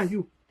among me and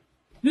you.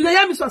 You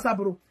hear me,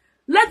 Saboro?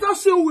 Let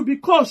us see who will be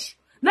coach.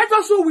 Let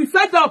us see who will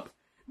fed up.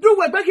 Do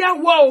we back here?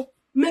 Whoa.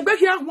 Me back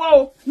here?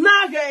 Whoa.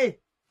 Nage.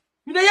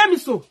 You hear me,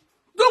 so?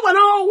 Do we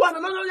know one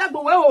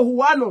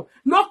another? No,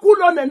 no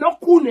kulone, no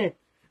kune.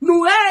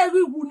 No,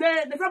 every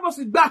wune. The trouble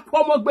is back.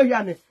 Come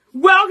on,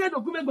 well, get the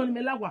women going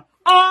to Melawa.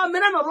 Oh,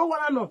 men are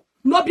not no.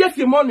 No, be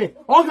your money.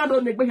 All hand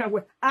on the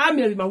way. I'm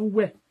in my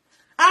way.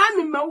 I'm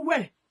in my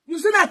way. You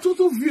see that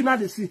total view now,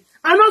 they see.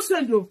 I don't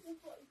send you.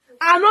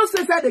 I not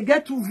say they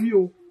get 2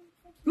 view.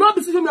 No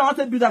be social media I want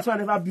to build, that's why I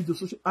never build the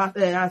social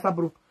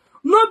Asaboro.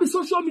 No be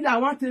social media I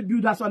want to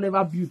build, that's why I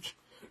never build.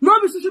 No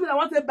be social media I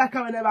want to back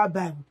up, I never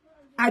buy.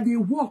 I dey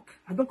work.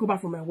 I don't come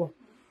back from my work.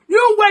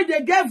 You where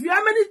they give you,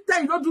 how many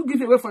times you don't do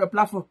give away for your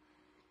platform?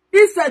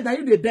 He said that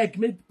you dey beg,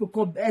 make people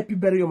come help you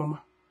bury your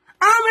mama.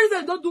 How many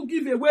times you don't do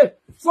give away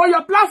for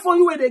your platform?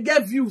 You where they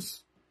get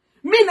views.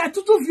 Me na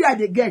 2 view I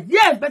dey get.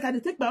 Yes, but I dey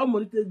take my own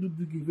money to do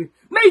give away.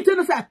 May you tell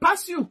me say I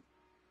pass you.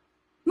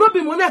 No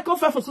be money I come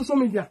for social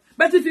media.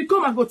 But if you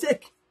come, I go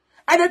take.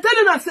 And they tell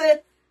you that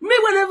say, me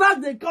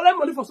whenever they collect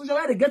money for social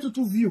media, they get to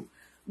 2 view.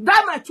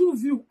 That my 2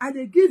 view, and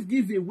they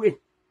give away.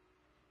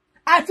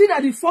 I think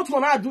that the 4th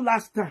one I do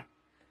last time.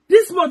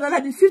 This month,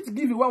 and the 5th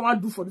giveaway I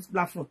want to do for this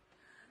platform.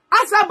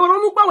 Asaboro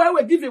nukba where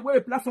we give away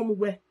a platform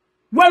where.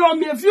 Well, on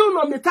me view,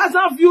 on me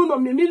 1,000 view,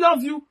 on me million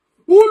view.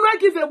 Who not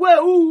give away,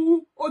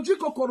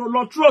 Ojiko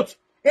Korolo throat.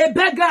 A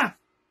beggar.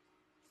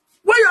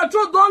 When your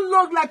throat don't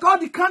look like all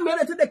the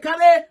camera, they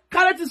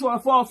carry this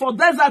for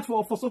desert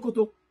for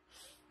Sokoto.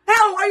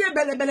 Hell, why you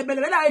bele,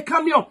 a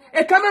camion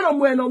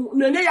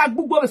no ya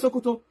gbugbo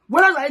Sokoto.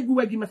 When I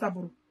go give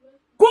Asaboro.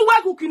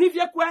 Kuwa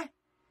kukinivye kwe.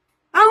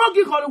 I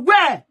don't call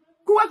where.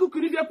 Kuwa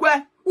kukinivye kwe.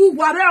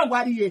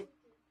 Wariye.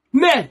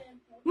 Men,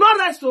 no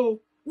rest so.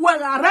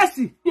 When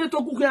arrested, you to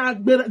cook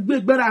and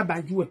better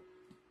by you.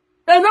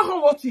 And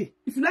not what if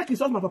you like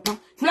insult my papa,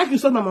 if you like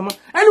insult my mama,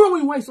 anyone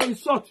when you want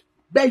insult,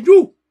 but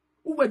you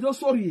who were just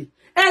sorry.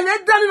 And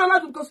then done it a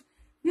lot because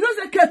you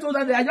know the cat told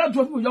that I just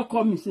drop you, you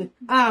call me say,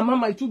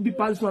 mama, it should be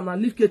past one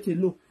and leave Kate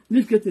alone.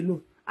 Leave Kate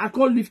alone. I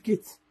can't leave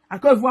Kate. I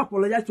can't even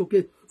apologize to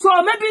Kate. So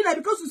maybe that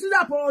because you see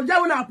that apologize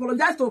when I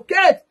apologize to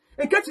Kate,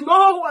 and Kate you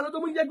know who another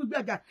one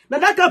good guy. Now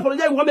that can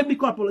apologize, you want me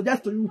to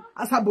apologize to you,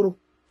 Asaboro.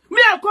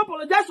 Me, I can't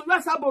apologize to you,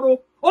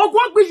 Asaboro. Oh,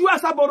 what be you,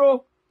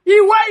 Asaboro?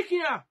 He wait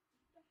here.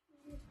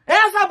 Hey,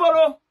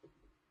 Asaboro.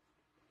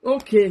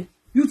 Okay.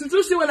 You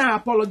to see when I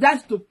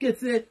apologize to Kate,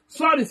 say,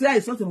 sorry, say I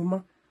insulted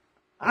mama.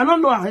 I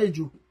don't know I heard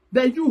you.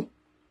 Then you,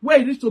 where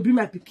you used to be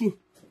my pikin,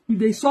 you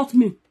they insult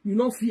me, you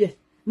no fear.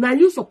 Now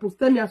you supposed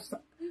to tell me,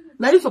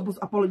 now you supposed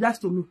to apologize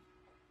to me.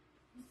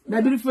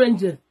 My beautiful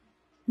angel,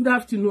 good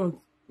afternoon,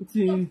 it's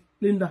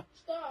Linda.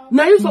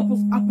 Now you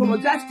supposed to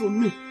apologize to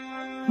me.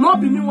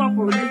 Not be me one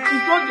apologize.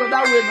 It's not the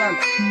other way around.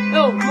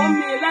 Oh,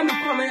 mommy, let me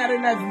come and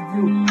realize with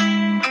you.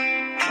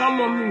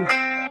 Come on, me.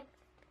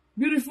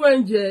 Beautiful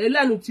angel,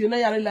 let me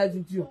realize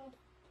with you.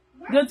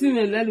 Don't think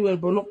well,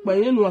 but not by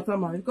any water,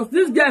 man. Because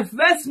this guy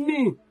vex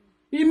me.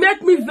 He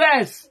make me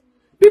vex.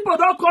 People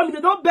don't call me,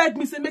 they don't beg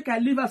me, say, make I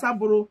leave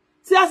Asaboro.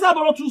 See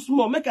Asaboro too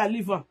small, make I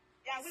leave her.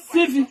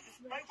 See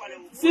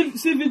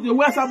the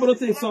way Asaboro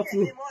to insult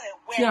me.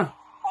 Yeah.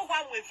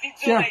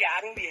 Yeah.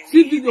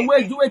 See the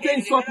way do it to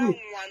insult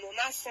me.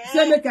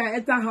 Say make I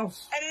enter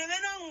house.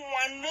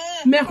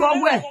 Make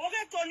her where?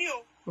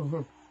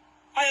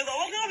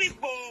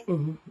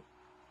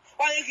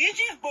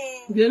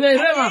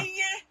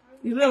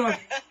 Irema.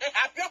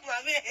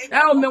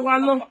 Eh, me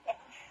wano.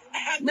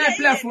 Na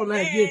play for na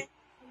again.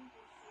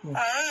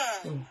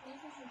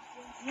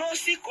 No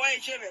si ko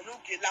eje me no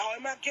ke la o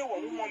ma ke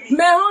wo mo mi.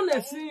 Me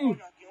honestly.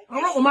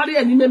 Àwọn o mari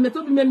eni me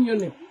to bi me mi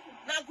one.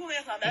 Na gu me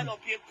ka me no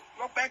pie.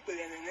 No pe pe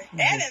ne.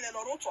 E le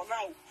no ro to na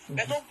o.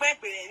 Me to pe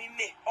pe ni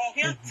me. O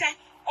hia te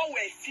o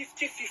we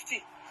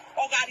 50-50.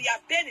 O ga ri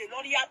abene no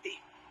ri abe.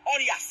 O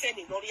ri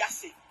aseni no ri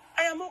ase.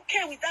 I am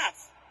okay with that.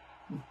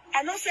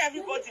 I don't say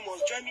everybody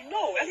must join me.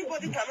 No,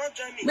 everybody cannot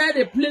join me. Now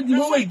they play the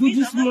way we do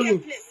this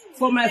morning.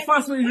 For my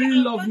fans who really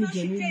love me,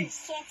 genuinely.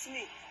 Insult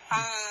me.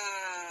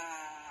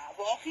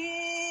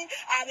 Walking.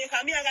 I make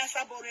a mere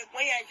Asaboro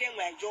when I get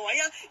my joy.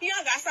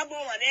 Young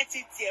Asaboro and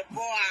Eti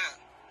boy.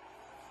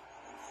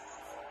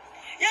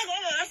 Young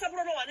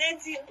Asaboro and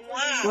Eti.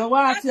 Wow,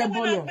 what's your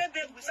boy?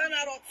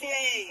 Sana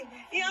rotie.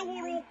 Young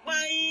Uru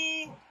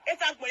by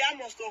Eta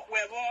Boyamos to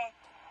whoever.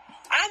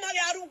 It's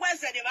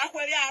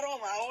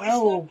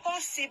not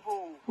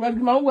possible. Well,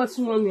 my what's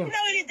wrong here? I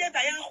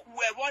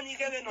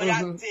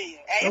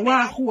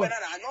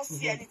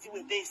see anything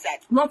with this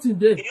side. Not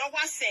today.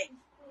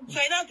 So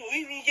I don't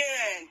even get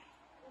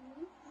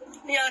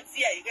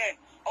again.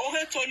 Oh,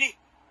 Tony.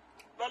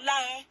 Not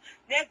long.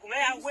 Neck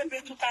where I went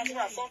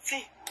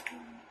 2014.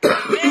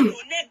 Then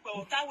you neck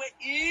go that way.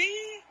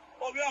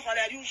 Or you're on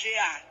a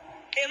usual.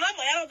 And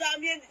I'm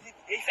mean,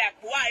 if I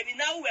why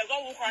now we're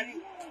going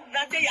to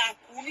Nate ya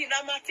kuni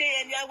na mate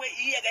eni awe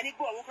iye gani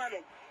ko wo kan no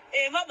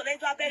e ma bo le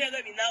to abere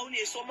le bi na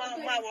uni so ma wo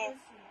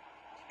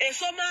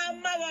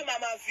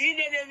mama vi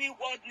ne ne mi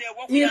god ne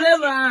wo ku ya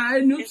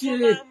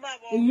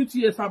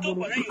enutie Asaboro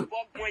ko le yo bo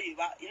pon yi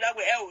ba ina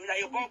we e o na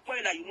yo bo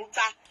pon na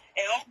yunuta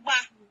e okpa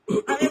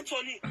ale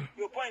toni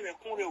yo pon me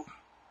kun re o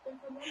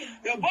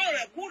yo bo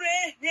re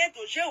kure ni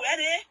to se we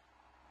re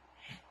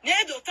ni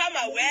do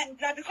tama we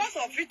na because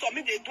of it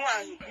me dey do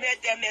am me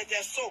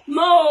dey so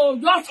no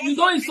just you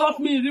don't insult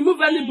me remove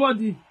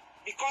anybody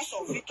because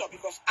of it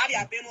because ari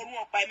abenu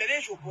run pa me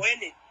lejo bo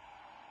ene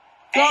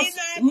just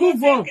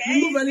move on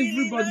remove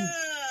everybody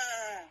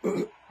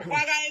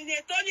Waga ine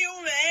Tony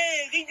ume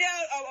rije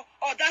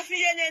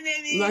odafiye nene.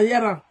 Na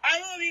yera.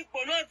 Ayo wi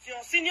ponoti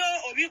o senior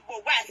obi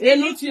gbogba.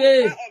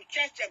 Enutie.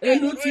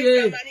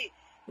 Enutie.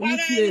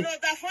 Waga ine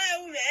odafiye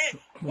ume.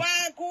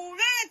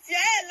 Wakureti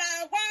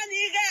la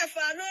kwani ge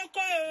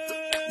fanoko.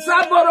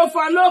 Asaboro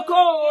fanoko.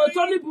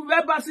 Tony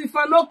pouvait passer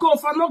fanoko.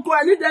 Fanoko.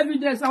 I need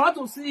evidence. I want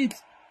to see it.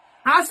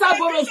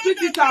 Asaboro,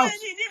 speak it out.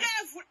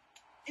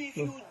 If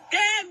you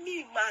dare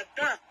me,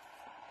 madam.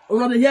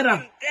 On the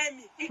hearer.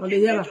 On the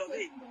hearer.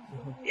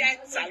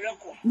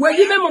 When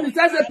you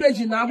monetize the page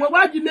now,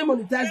 why do you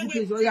monetize the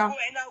page? Oh yeah.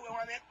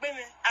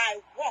 I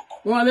walk.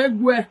 Well,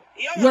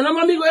 you're not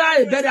money go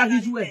out better as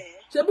usual.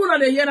 Sebuna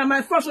the hearer,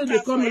 my first one they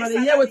come and they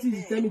hear what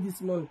is telling me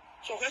this morning.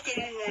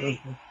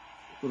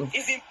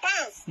 It's in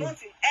pounds,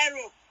 not in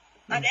euro.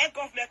 And the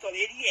government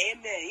already,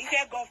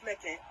 government.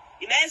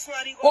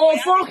 Oh,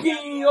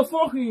 fucking.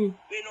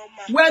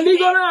 When we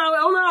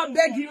gonna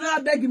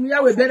beg him,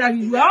 yeah, we better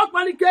give you. How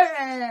many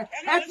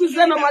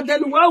episode of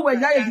then well, we're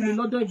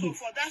not doing it.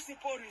 For that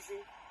simple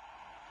reason,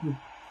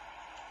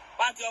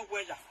 what your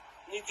weather,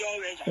 need your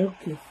weather.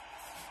 Okay.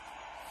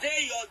 Day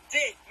your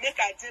day, make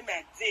I day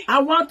my day. I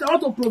want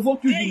to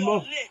provoke you the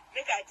more.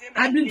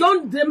 I've been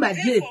done day my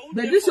day,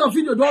 but this your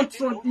video don't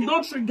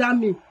trigger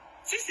me.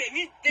 Since they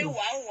meet day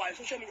one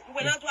social media, we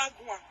will not do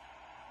one.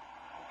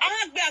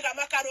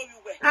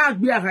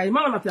 Agbiaga, ima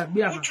na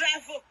agbiaga.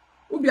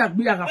 Ubi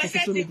agbiaga for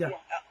social media.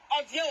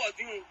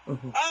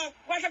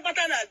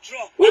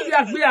 Ubi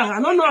agbiaga,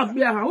 no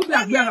agbiaga. Ubi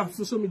agbiaga for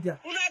social media.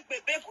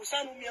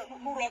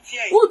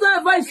 Who don't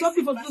advise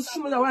something for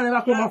social media when I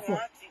never come out for?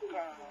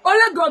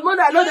 Only God,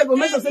 mother, I know they go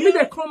make us say me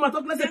they come and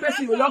talk. Let's say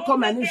person will not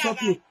come and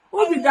insult me.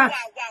 Who be that?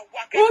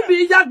 Who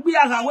be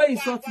agbiaga where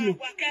insult me?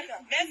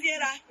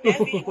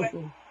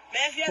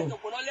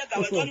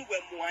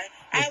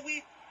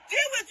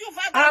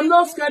 I'm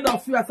not scared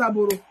of you,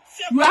 Asaboro.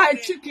 You are a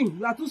chicken.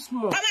 You are too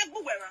small.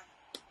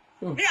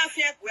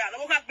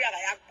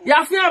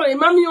 Ya fiere,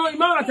 mami o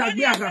ima ta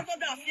gbiaga.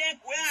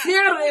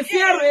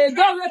 Fiere,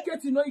 don't let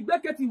it know,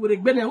 igbeketi wo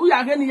regbe na. Who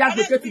ya gani ya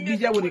gbeketi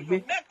bije wo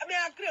regbe.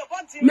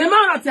 Me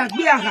ma ta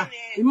gbiaga.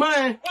 Ima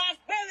e.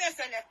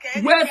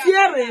 We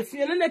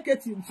fiere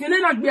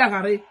na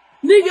gbiaga re.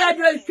 Ni ga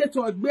dre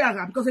keto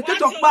gbiaga because e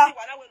keto pa.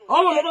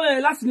 Oh, no,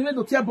 last minute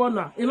to tear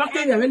bonner. If I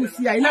can't have any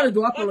fear, I never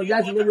do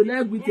apologize. You will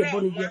never with your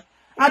bonnie.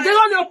 I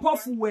don't know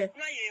powerful way.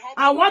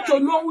 I want to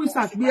know who is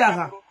at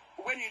Biara.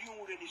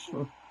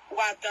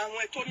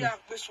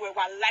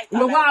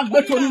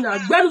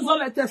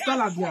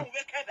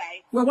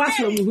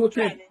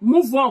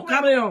 Move on,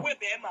 carry on.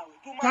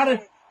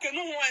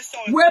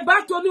 We're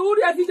back to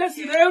the evidence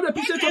in the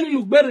picture to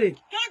look better.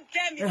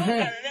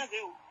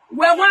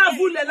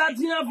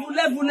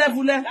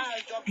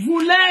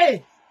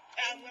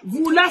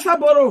 Vous la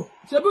Asaboro.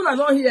 C'est bon, I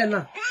don't hear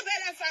now.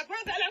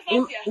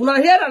 Una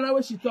hear now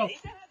when she talk.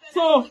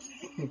 So,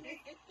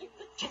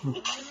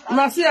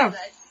 Marcia.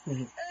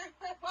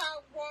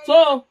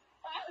 So,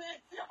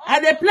 I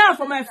dey plan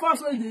for my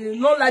first one. They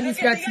not like this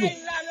guy too.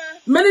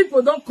 Many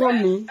people don't call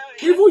me.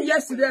 Even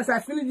yesterday, as I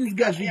finished this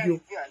guy's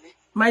video,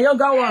 my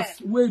younger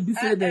ones will be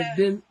said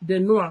they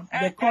know.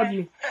 They called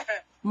me,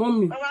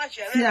 mommy.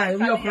 See, I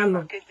will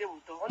come.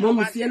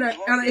 Mommy, see, and a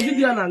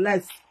video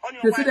analyze.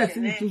 They say they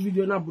finished two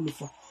video na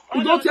bulufa.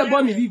 You don't hear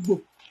born in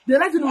Igbo. They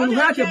like to know when you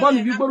have born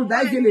in Igbo,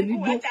 die again in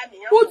Igbo.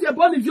 Put your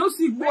born if you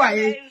see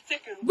Igbo.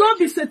 Don't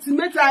be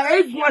sentimental. I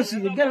hate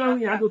watching you. Get on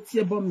here. I don't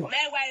hear born.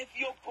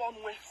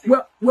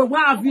 Well,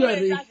 what have you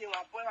already?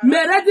 Me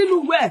ready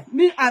to wear.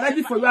 Me are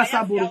ready for you,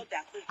 Asaboro.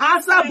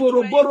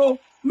 Asaboro, boro.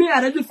 Me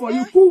are ready for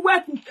you. Who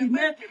wear cookie?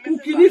 Me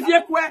cookie if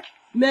you wear.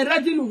 Me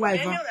ready to wear.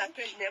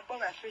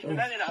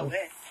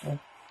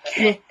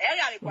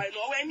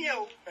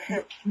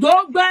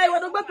 Don't buy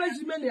what don't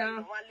page me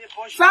ya.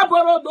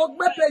 Asaboro don't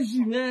buy page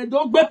me,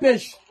 don't buy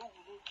page.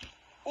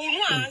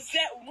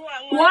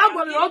 Wa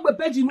go lo gbe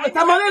page ni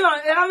tamale na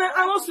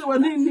I no se we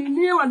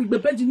ni wa ni gbe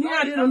page ni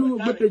are no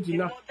gbe page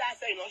na.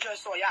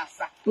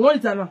 Wo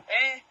ita na.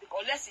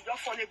 Unless you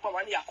phone gbo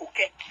wa ni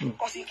akoke.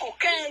 Cause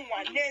ikoke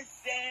wa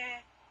neze.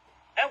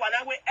 E wa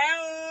na we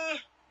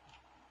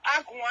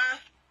agwa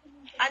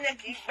ane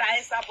ki gba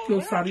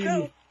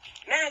Asaboro.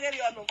 Na get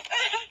you no.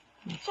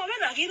 So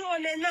when I get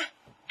on na.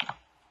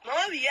 No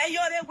we e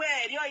yore we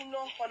eri o ino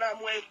ona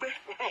mu egbe.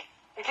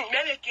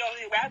 Maybe kill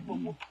the white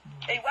book.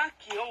 A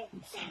wacky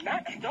I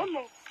don't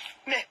know.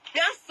 Me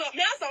aso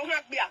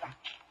won't be a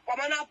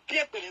woman up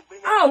here.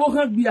 Ah,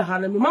 won't be a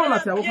hand.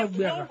 Mamma, I won't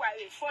be a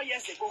 4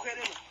 years ago.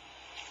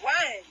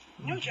 Why?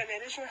 New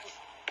generation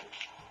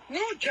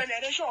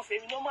of a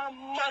no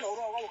man or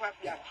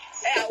happy.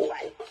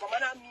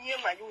 Mamma, me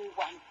and my new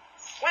one.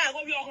 Why go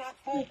your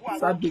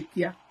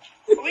Sabikia?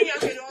 We have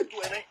to do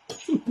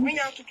it. We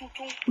have to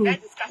that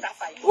is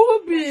catafy. Who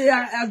be a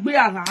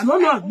beaga? No,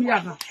 not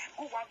beaga.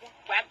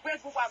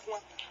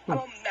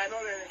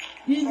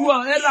 You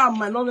are a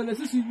man on the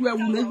necessity where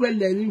we never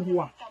let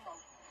you.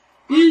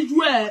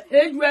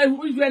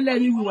 Israel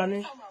let you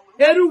one.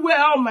 Everywhere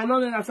all my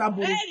non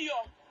Asaboro.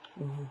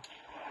 You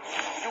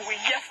will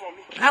hear from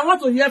me. I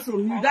want to hear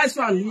from you. That's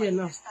why I'm here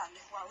now.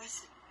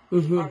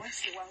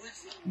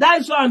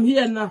 That's why I'm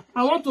here now.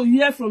 I want to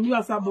hear from you,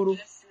 Asaboro.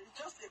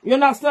 You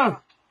understand?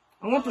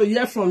 I want to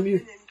hear from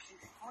you.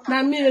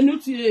 Now me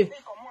and you.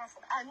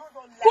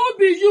 Who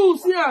be you,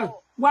 Sian?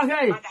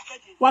 Wahai.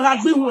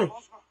 Wahagbiwe.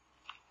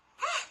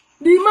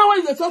 The man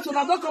when you talk to,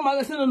 I don't come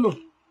and say no.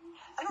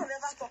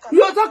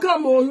 You talk about, I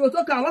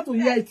want to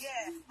hear it.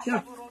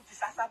 Yeah.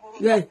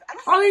 Yeah.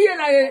 Only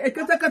here, a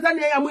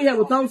katakatani, I'm here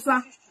with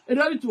Tansa. I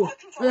don't need to.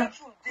 Yeah.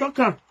 Talk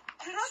on.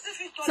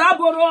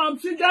 Asaboro, I'm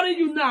triggering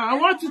you now. I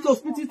want you to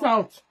spit it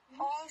out.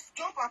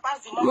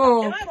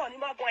 No.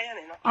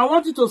 I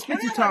want you to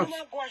spit it out.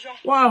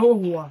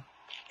 Wow.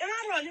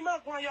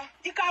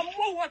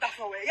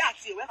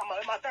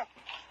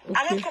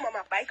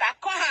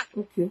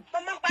 Okay.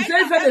 He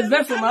said the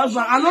verse from my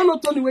husband. I don't know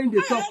Tony when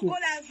they talk.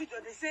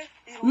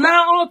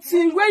 Now,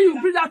 until when you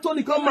bring that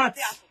Tony come out,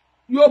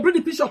 you bring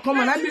the picture come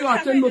and I mean you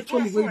attend no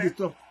Tony when they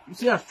talk. You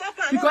see,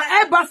 because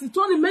Airbus,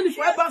 Tony, many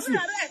for Airbus.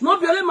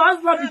 Not be only my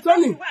husband be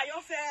Tony.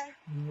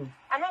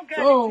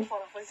 So,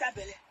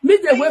 me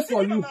they wait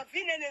for you.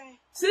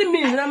 See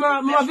me,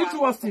 I'm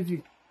Victor's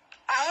TV.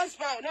 Our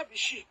husband will not be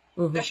she.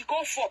 That she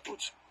go for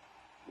put.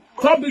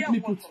 Come with me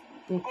put.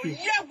 Okay.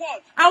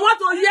 I want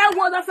to hear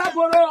what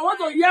Asaboro. I want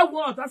to hear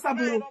what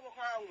Asaboro.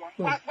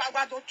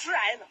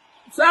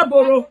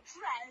 Asaboro.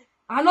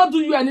 I not do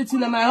you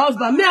anything and my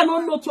husband. Me, I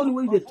don't know Tony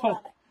when they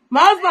talk.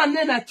 My husband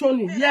name is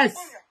Tony. Yes.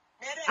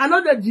 I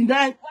know they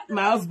deny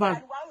my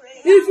husband.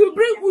 If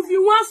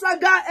you want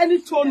Saga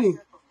any Tony,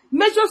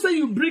 make sure say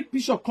you bring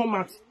Bishop come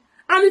out.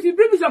 And if you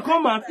bring Bishop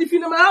come out, if you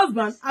know my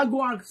husband, I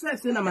go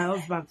access say my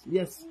husband.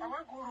 Yes.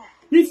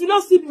 If you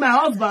not see my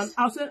husband,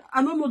 I'll say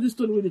I don't know this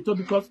Tony when they talk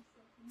because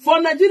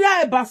for Nigeria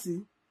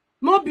embassy,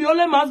 not be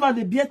only my husband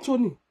they bear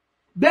Tony,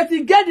 but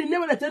he get the name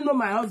when they tell know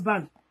my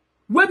husband.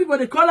 When people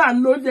they call her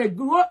and know they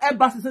go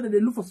embassy say that they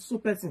look for so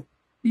person.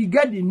 You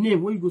get the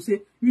name when you go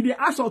say you the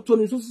ask of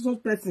Tony so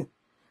person.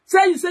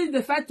 Say you say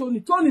they fight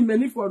Tony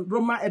many for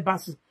Roma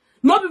embassy.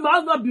 Not be my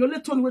husband be only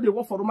Tony when they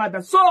work for Roma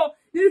embassy. So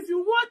if you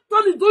want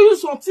Tony do you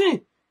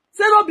something,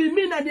 say not be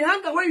me that the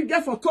hunger when you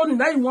get for Tony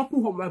now you want to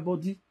put on my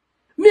body.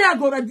 Me I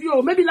go ready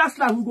or maybe last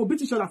time we go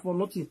beat each other for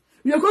nothing.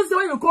 You're going to say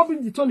when you call me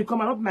the Tony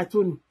come and not my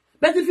Tony.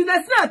 But if you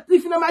not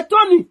if you know my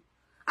Tony,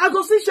 I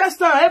go see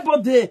Chester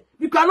every day.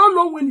 You cannot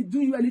know when he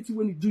do you anything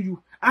when he do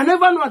you. I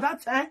never know at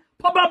that time.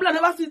 Probably I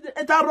never see the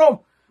enter room.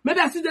 Maybe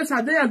I see this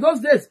a day and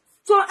those days.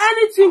 So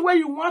anything where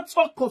you want to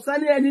talk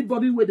concerning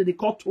anybody where they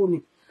call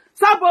Tony.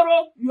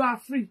 Asaboro, you are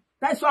free.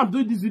 That's why I'm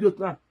doing this video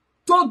now.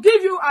 To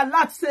give you a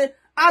lot say,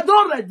 I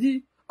don't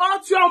ready.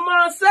 Out your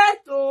man said,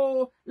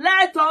 oh,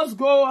 let us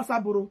go,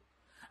 Asaboro.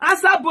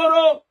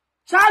 Asaboro,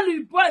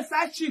 Charlie boy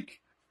side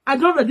chick. I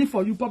don't ready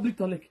for you public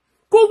toilet.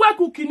 Kuwa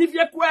kukini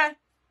vie kwe.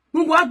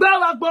 Mwa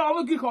gba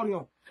ogi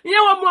konyo. Iye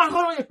wa mo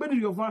akoro ye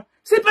pedi yovan.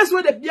 See person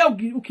where the bia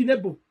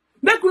ukinebo.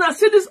 Make una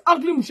see this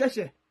ugly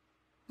musheshe.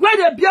 Where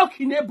the bia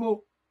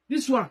ukinebo.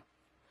 This one.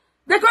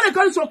 They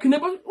call it so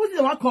kinebo. What did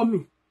they want call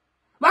me?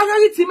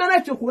 Magagi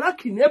timene chokura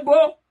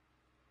kinebo.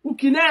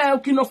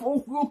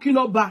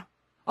 Ukinoba.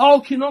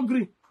 Or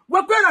ukinogri.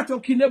 What na to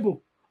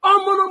kinebo.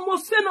 Omono mo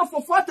se no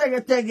for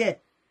tege.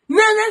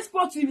 Nene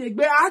sport you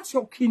be at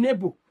your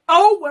kinebo.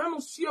 Oh, well, no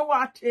see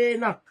what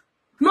na.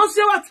 No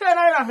see what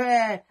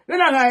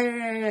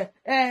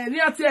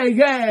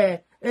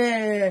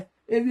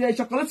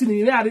chocolate in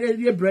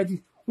the bread.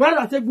 Well,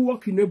 I take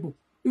work kinebo.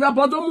 If I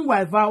bottom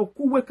wife, I'll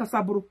wake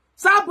Asaboro.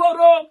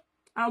 Asaboro,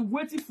 I'm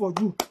waiting for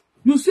you.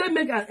 You say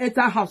make an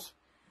enter house.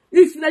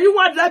 If now you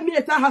want drive me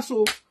enter house,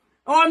 or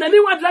now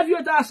you want drive you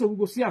enter house, we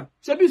go see him.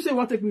 Shebi say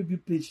want take me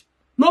build page.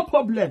 No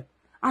problem.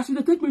 As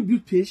you take me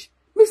build page,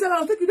 me say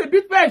I'll take you the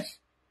build page.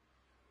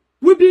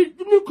 We be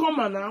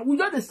newcomer now. We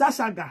just the start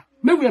saga.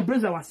 May we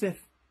embrace ourselves.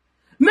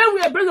 May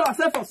we embrace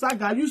ourselves for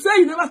saga. You say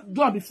you never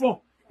do it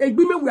before. Egbi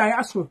me we are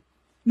asking.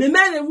 The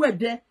men were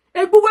there.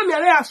 Egbi we me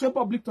are asking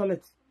public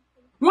toilet.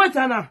 What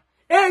na?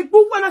 Egbi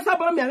we na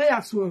Asaboro me are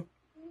asking.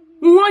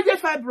 We want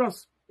just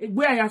fibros.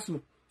 Egbi are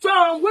asking. So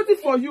I'm waiting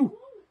for you.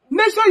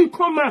 Make sure you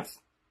come out.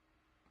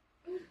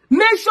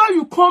 Make sure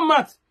you come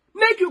out.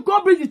 Make you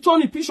go bring the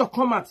Tony picture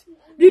come out.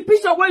 The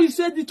picture where you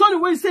say the Tony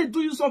where you say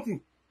do you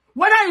something.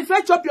 Whether if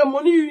I chop your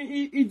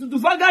money, you do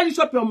you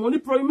chop your money,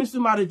 promise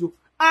marriage.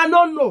 I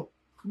don't know.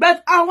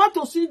 But I want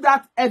to see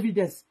that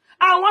evidence.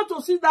 I want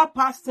to see that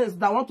past tense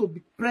that want to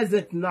be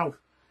present now.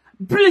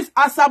 Please,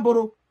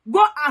 Asaboro,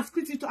 go and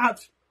spit it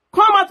out.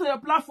 Come out to your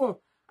platform.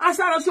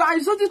 Asaboro, so I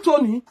insulted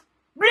Tony.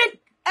 Bring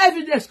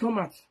evidence, come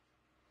out.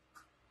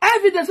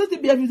 Evidence, let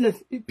it be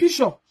evidence. A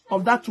picture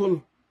of that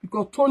Tony.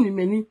 Because Tony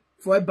many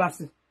for a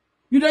basin.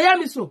 You don't hear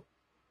me so?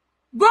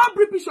 Go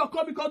bring picture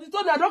come because the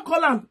Tony I don't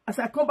call him as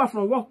I come back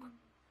from work.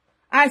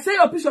 I say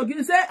your picture,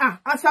 you say,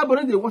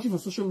 Asaboro, they watch it for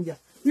social media.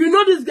 You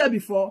know this guy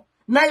before.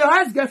 Now your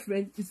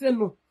ex-girlfriend, he say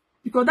no.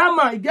 Because that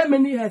man, he get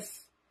many years.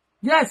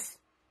 Yes.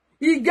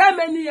 He get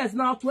many years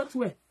now,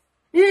 12.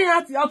 He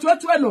had 12,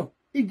 no.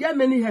 He get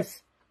many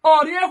years.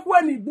 That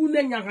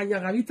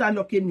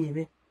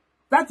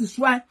is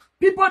why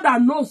people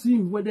that knows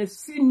him, when they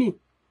see me,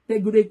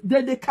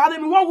 They carry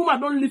me. One woman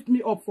don't lift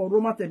me up for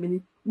Roma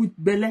Termini with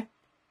Bele.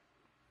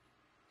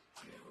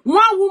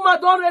 One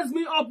woman don't raise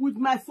me up with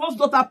my first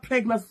daughter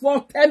pregnant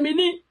for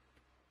Termini.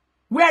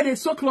 Where they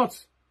so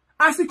close.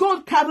 As he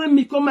can't carry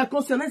me, come my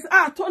concern. I say,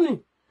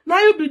 Tony, now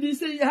you be this.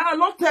 Say, a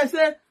lot time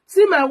say,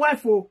 see my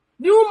wife, oh.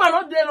 The woman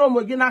not there home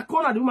again. I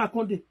corner the woman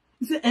come there.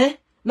 He say,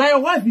 now your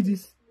wife be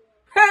this.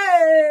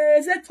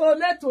 Hey, say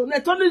Tony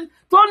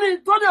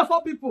of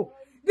all people.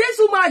 This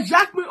woman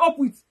jack me up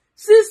with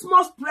 6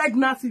 months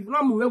pregnancy.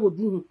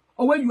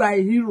 Or when you are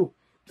a hero.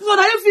 So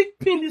now you feel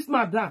pin this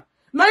man down.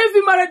 Now you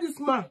feel marry this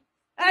man.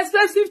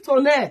 Expensive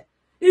Tony.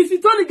 If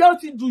you Tony girl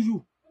to do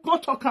you, go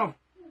talk him.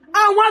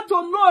 I want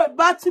to know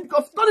about him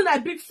because Tony is a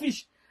big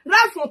fish.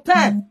 Right from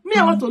time, me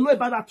I want to know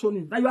about that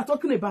Tony that you are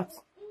talking about.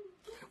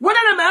 Whether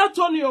I'm my own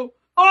Tony or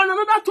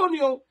another Tony,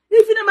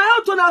 if you my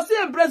own Tony, I'll see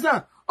him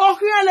present. Oh,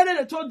 here I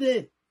learned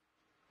today.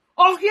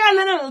 Oh, here I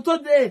learned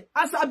today.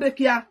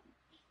 Asabekia.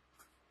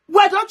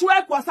 Why don't you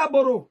work with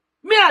Asaboro?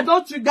 Me, I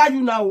don't regard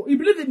you now. You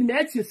believe in the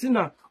next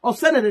sinner or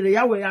send the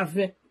Yahweh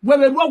Yahweh. Where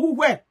we rock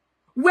where?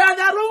 Where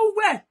the road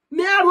where?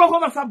 Me, I rock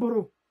on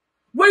Asaboro.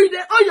 Where you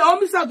there? Oh, your own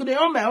mister to the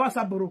own my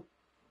Asaboro.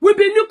 We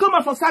be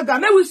newcomer for Saga.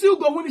 May we still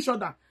go with each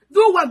other.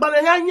 Do what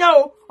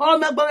Bananyao or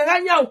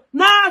Mabananyao.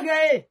 Nah,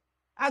 hey.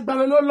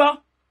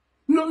 Agbamenola.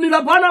 No,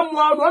 Nilabana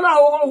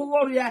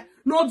warrior.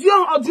 No,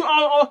 Dion or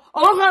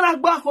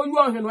Hanagba for you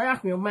on him,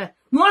 man.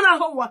 No one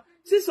how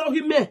since all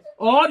he met,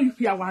 or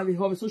if you are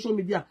on social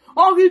media,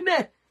 all he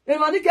met,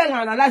 and on the gang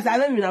analyze I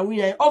don't know,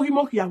 we are all he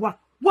mock yawa.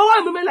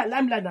 What am I like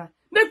Lamblada?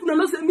 Make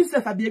no say,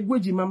 Mr.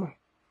 Fabiaguji, Mamma.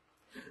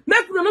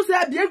 Make no say,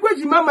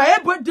 Fabiaguji, Mamma,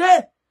 every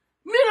day.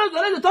 Me not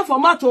going to talk for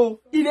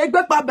Mato, in a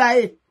back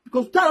by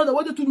because tell the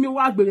water to me,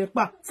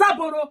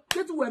 Saboro,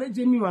 get where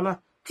Jamie Mana.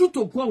 True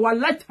to God,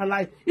 one light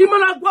alive.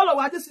 Imana Guala,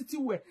 what the city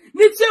where.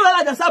 Need to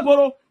like the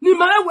Saboro, ni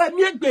Mara where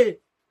me be.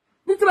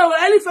 Need to have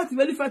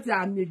elephant,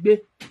 and me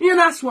be. In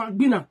a swag,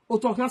 Bina, or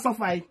talking so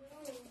fine.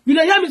 You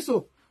know, hear me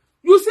so.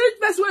 You see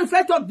it best when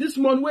fed up this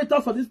morning, wait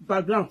up for this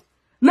background.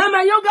 Now,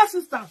 my younger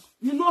sister,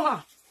 you know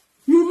her.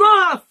 You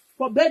know her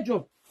for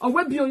Belgium. Or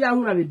where be your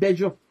young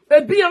Belgium.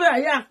 A be a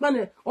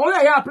man, or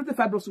a pretty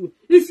fibrous way.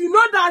 If you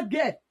know that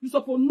girl, you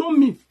supposed to know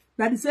me.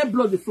 That the same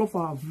blood, the flow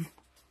for our view.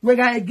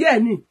 When I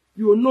get me,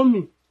 you will know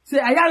me. Say,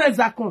 I am a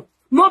Zakon.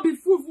 No be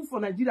food for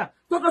Nigeria.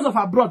 Talk us of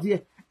abroad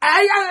here.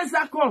 I am a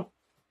Zakon.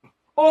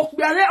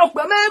 Okbele,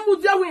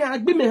 mudia we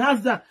agbi me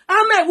hazda.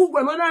 Ame hu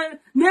gwe mona,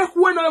 ne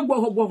huwe no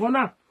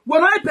gwo.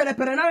 When I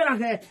pere na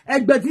he,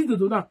 egbedi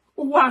do na.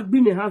 Uwa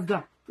agbi me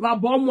hazda. La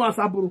bomu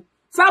Asaboro.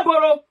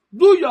 Saboro,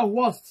 do your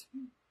worst.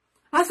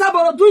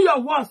 Asaboro, do your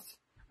worst.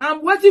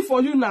 I'm waiting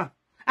for you now.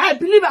 I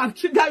believe I've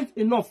triggered it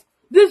enough.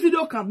 This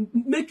video can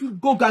make you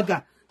go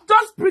gaga.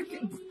 Just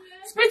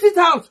spit it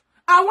out.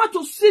 I want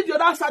to see the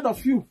other side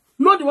of you.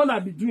 Not the one I'll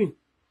be doing.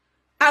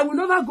 I will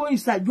never go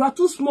inside. You are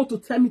too small to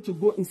tell me to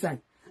go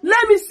inside.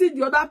 Let me see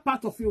the other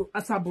part of you,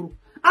 Asaboro.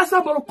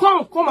 Asaboro,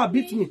 come and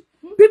beat me.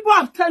 People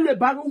have told me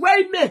about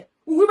where me.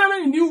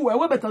 Women in you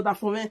were better than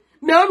for me.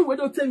 Me only way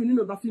don't tell me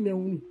no that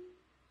female.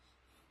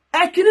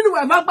 I can't know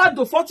about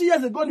the 40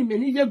 years ago in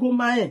many years ago,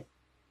 my.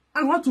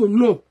 I want to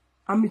know.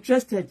 I'm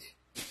interested.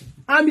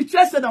 I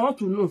want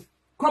to know.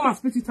 Come and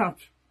spit it out.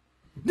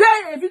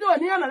 There, if you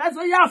don't analyze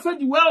what you have said,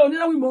 well,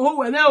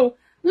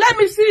 let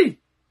me see.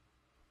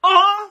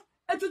 Oh,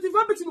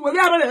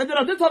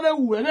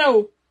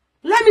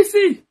 let me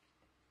see.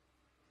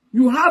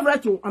 You have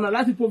right to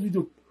analyze people's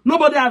video.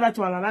 Nobody has right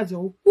to analyze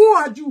you. Who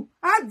are you?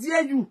 How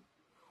dare you?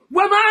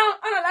 When I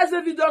analyze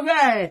the video,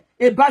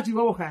 a badge you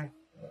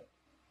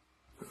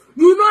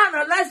know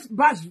analyze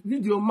badge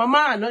video,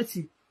 mama and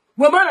naughty.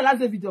 When I analyze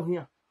the video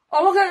here.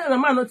 Oh, what kind of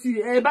man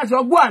naughty? A badge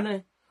of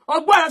one,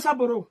 or one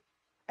Asaboro.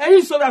 And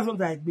you saw that from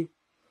that. You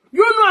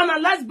know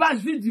analyze badge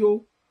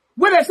video.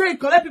 When they say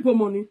collect people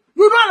money,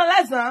 you know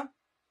analyze that.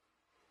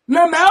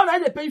 Now my own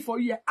they pay for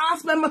you.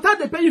 As my mother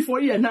they pay you for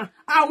you now.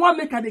 I want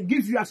make her they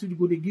give you as you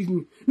go they give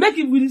me. Make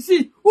it really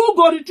see who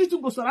go retreat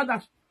to go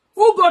surrender.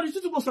 Who go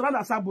retreat to go surrender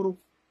Asaboro.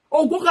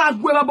 Oh go ka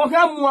gweba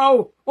boka mua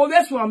o. O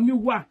vesu am new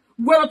wa.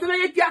 Well tell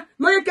you kia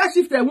no you can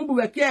shift e mu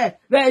be care.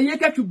 Where you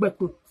can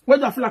tugbeku. Where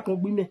the flag can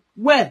be me.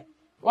 Where?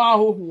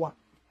 Wow.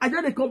 I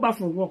just come back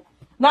from work.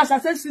 Now as I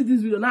said see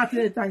this video now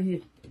I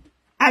here.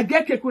 I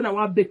get cake when I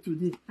want bake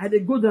today. I dey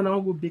go down and I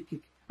want go bake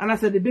cake. And I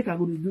said the bake I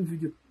go to do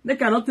video. They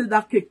cannot take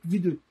that cake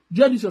video.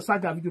 Just this your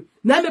saga video.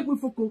 Now make me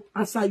focus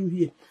answer you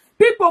here.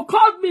 People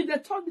called me, they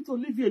told me to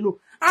leave you alone.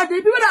 And the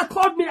people that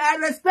called me, I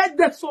respect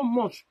them so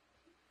much.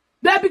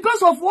 That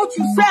because of what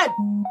you said,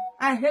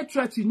 I hate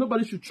threatening.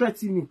 Nobody should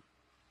threaten me.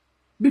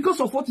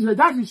 Because of what you said,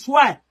 that is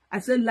why I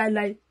said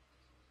lie.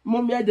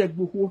 Mommy I deg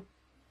buku.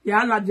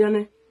 Yeah, la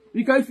jene.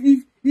 Because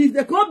if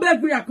they come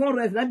back me, I can't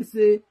rest. Let me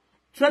say,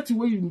 threaten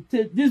where you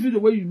take this video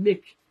where you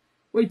make.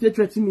 Where you take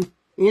threaten me.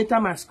 You enter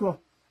my score.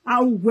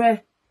 I will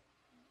wear.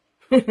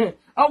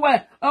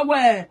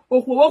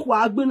 Okwo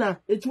agbena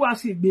etu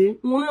asigbe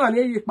won na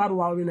ye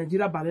paruwa ori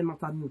Nigeria bare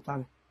mata ni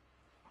utare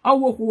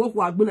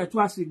okwo agbena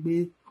etu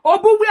asigbe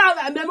obuwe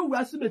ara me no we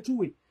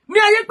asibetuwe mi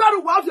aye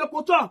paruwa of your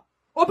poto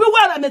obuwe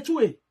ara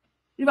metuwe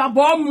If a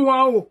bomb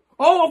woman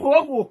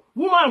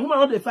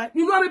not they fight.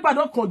 You know people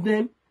don't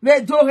condemn.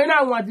 They do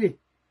now one day.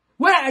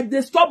 Where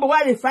they stop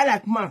why they fight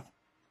like man.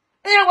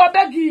 Eh, what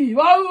Becky?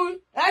 Oh,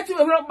 actually,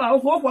 I'm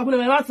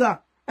matter.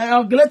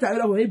 I'll get a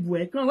little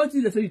boy. Come what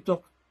you say you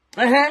talk.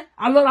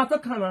 I'm not after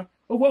Kana.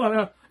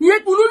 Oh,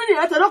 yet, you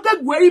have to look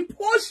at where you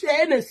push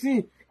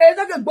anything. Eh,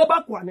 that's a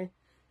boba one.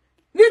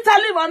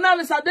 Literally, one now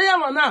is a day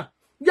one now.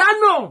 Ya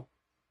no.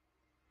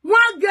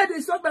 One get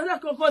is up and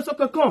like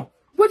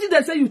what did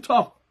they say you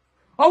talk?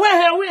 Oh,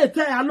 where we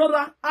tell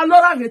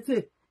Alora get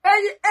it.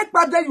 Eh,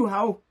 but you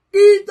how?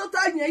 Eat the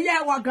time,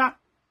 yeah, waga.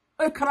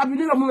 A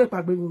carabiner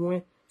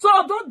moment. So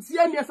don't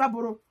hear me,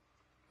 Asaboro.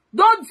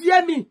 Don't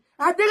hear me.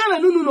 I think I'm a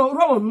no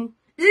wrong.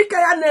 You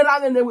can't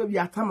run and they will be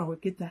a time of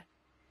kita.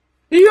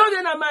 You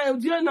didn't my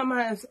dear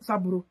Nama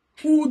Saboro.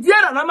 Who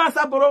dear Nama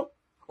Saboro?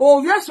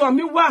 Oh, yes, or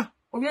me wa.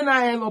 Oh, then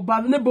I am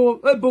about nebo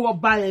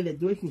of buying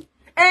it.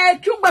 Eh,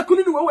 Cuba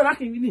couldn't do what I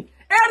can really.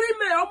 Every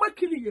man, I'm a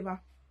killing you.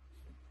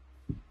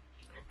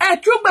 Eh,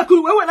 Cuba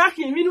could when I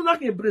can mean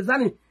like a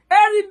Brezani.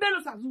 Every man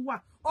as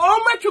what?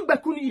 Oh, my Cuba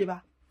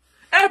Kuniva.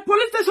 A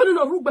police station in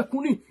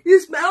Rubakuni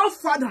is my own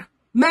father,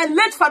 my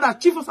late father,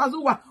 Chief of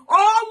Azua.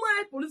 All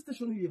my police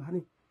station here,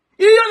 honey.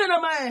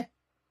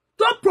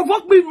 Don't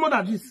provoke me more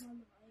than this. And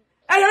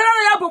I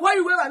don't know why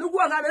you were and look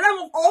at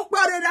the all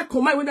that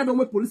command when I don't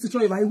make police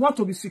station if I want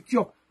to be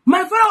secure.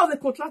 My father was a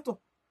contractor.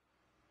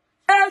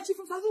 Chief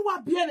of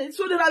Azua bien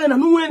so that I don't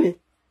know any.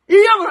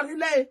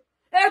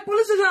 A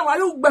police station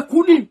while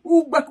Bakuni,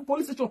 who back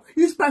police station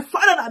is my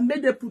father that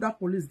made them put that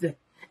police there.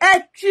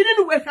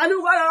 Children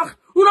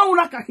were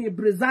una kake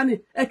brezani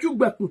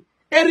ekugbeku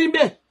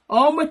erime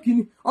o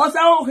makini o sa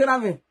o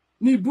herame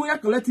ni bu ya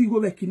koleti go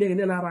mekini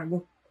ne na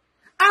rago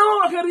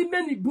awon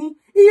herime ni bu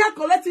iya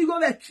koleti go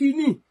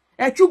mekini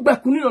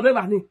ekugbeku ni no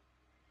beba ni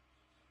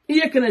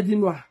iye kenedi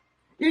noa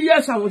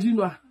iye sawoji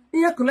noa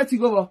iye koleti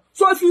go.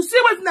 So if you see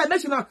what I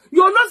mention now, you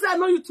know say I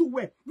know you too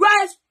well. You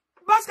are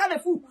basket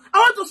of fool. I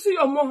want to see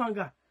your more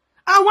hunger.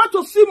 I want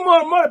to see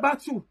more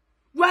about you.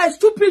 You are a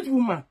stupid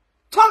woman.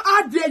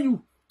 How dare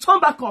you turn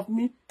back of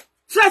me?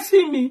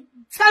 Threaten me,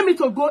 tell me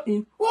to go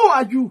in. Who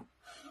are you?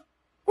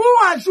 Who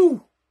are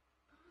you?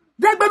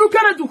 Degberu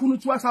kere tu kunu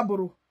tu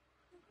Asaboro.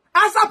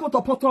 Asa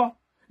poto poto.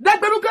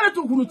 Degberu kere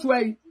tu kunu tu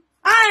ai.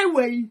 Ai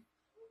wei.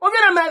 Obi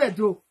na mele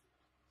do.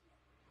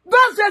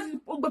 Don't say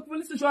the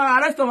police station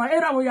arrest me.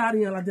 Era mo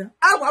yari yan lade.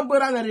 Awa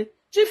gbera nere.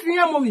 Chief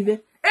yan mo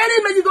wive.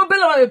 Any me you go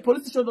belo a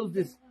police station those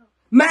days.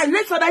 My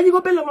next father you go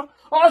belo ma.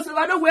 Or se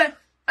vado where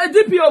a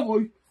DPO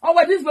boy. Or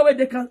what this way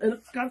they cut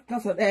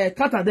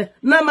there.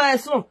 Na my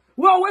son.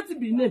 Well, what to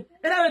be named?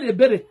 And I will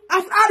bury.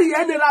 As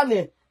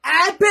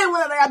I pay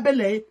when I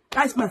belay.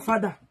 That's my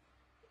father.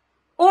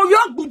 Oh,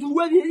 you're good to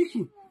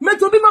wedding. Meant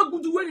to be more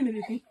good to wedding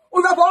anything.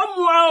 Oh, the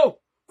bomb.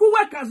 Who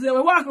work as they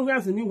were walking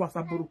as a new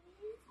Asaboro?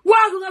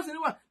 Walking as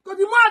anyone. Because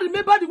the more I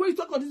remember the way you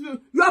talk on this,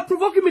 you are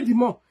provoking me the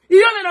more.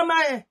 You know,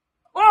 my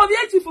oh, the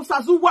 80 for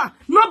Sazua.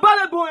 No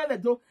ballable in the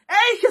door.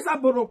 Eh,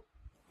 Asaboro.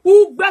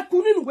 Who back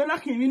in when I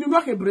came in, you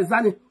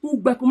Brezani. Who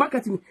back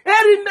marketing.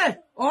 Every man.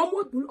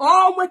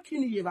 All my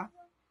kineva.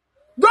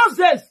 Those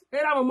days,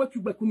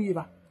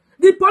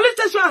 the police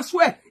station, I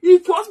swear,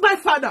 it was my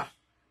father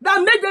that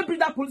made them bring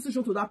that police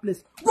station to that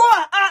place. Go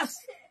and ask.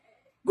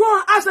 Go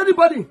and ask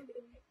anybody.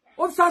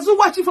 Oh,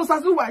 Sazuwa, Chief of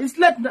Sazuwa, he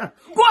slept now.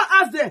 Go and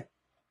ask them.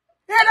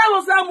 Yeah, that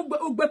was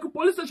the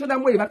police station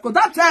that way. Because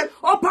that time,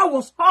 Opa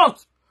was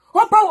hot.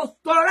 Opa was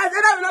tolerant.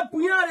 And I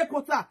was a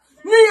quota.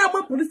 Near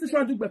my police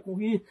station to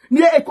Beku here.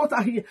 Near a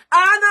quota here.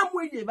 And I'm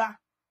with you.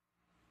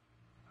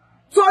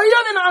 So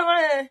you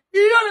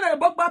know,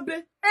 Bob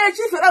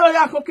chief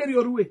ya kokeri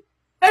oruwe.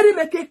 Eri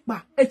me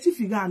kekpa, chief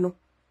igano.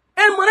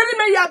 Money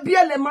me ya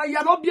biele, ma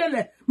ya no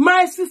biele.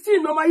 My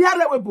 16 no ma ya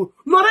rewebo.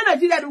 No re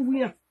Nigeria du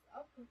huya.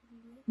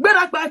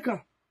 Bera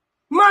kpaka.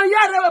 Ma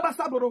ya rewe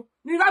Asaboro.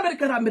 Ni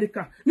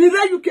America. Ni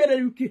re UK.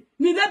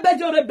 Ni re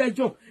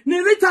Belgium.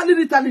 Ni re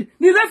Italy.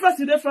 Ni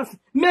re France.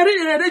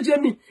 Meri re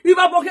Jemi.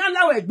 Iba bokan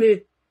la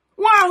wegbe.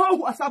 Wa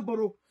ho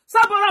Asaboro.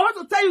 Saboro, I want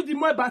to tell you the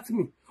more about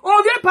me.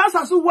 Oh, ye pass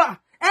as wa.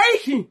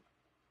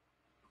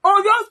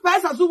 Oh, your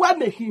spice as well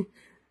making.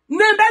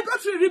 Never go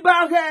to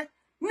rebound here.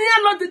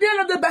 Near not the day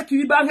of the back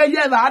rebound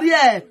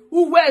here.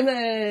 Who went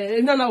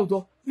in an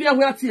outdoor. We are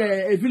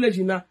a village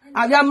in a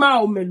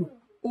Yama melu.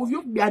 Oh,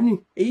 you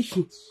Biani,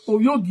 Asian. Oh,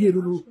 your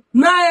Giru.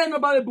 Nay,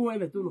 nobody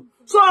born.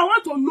 So I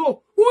want to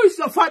know who is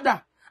your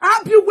father.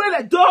 Have you well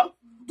a dog?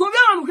 To be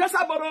on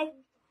Asaboro.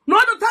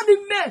 Not the time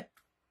in May.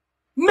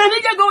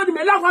 Many go in the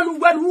Melawan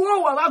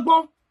who are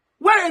gone.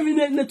 Where I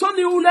mean, the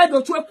Tony who led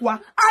the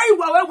Twekwa.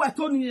 I were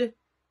Tony.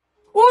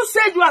 Who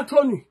said you are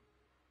Tony?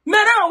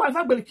 Mera wa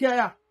fa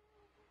gbelikia.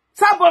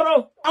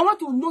 Saboro, I want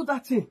to know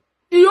that thing.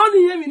 He only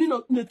hear me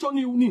no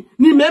Tony ni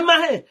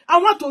mema he. I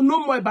want to know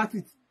more about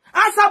it.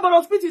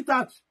 Asaboro, spit it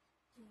out.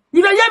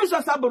 You know hear me so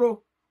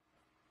Asaboro.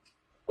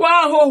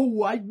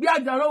 Wow, I be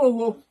agaro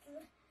ho.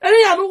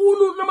 Any anu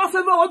unu no ma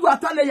favor what you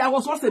atale ya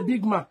was once a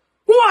big man.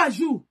 Who are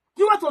you?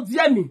 You want to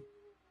hear me?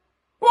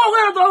 Who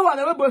are you to who are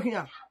the way broken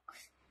here?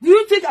 Do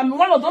you think I'm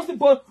one of those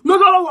people? No,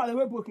 who are the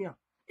way broken here?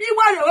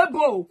 Iwa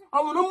webo,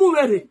 omono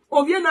muwere,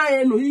 ovie na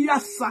eno,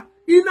 iyasa,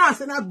 ina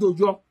asena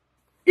dojo.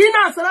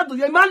 Ina asena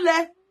dojo,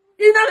 imale,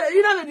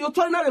 ina le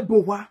yoto, ina le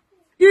bowa.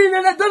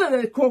 Ina le dole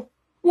le ko.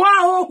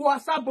 Wow,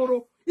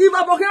 Asaboro.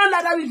 Iba bokena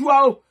la da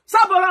visual.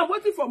 Saboro, I'm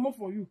waiting for more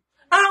for you.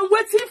 I'm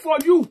waiting for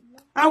you.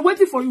 I'm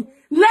waiting for you.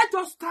 Let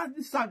us start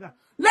this saga.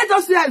 Let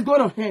us see how it's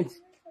going to end.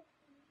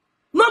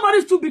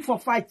 Nobody's too big for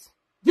fight.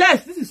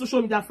 Yes, this is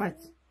social media fight.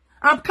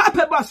 I'm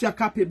capable as you are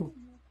capable.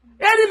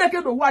 Any make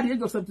it over the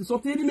age of 70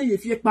 something, any me ye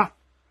fie pa.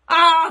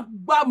 Ah,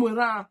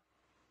 bamura.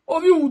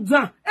 Ovi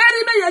udan.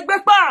 Any me ye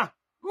gbe pa.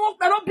 Mo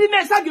pero bi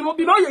me sagi mo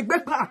bi no ye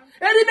gbe pa.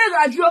 Any me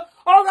rajo,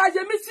 o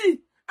raje mi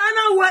si.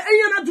 Ana we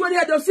eyan na do any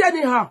ado see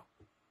anyhow.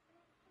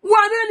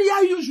 One any ya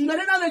usual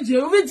na je,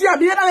 ovi dia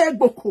bi na ye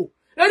gboko.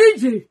 Any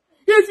je.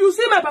 If you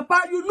see my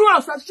papa, you know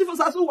how Chief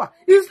Sasuwa.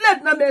 He's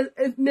left na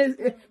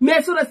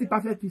me so that's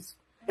perfect peace.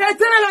 E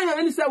tell you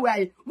any say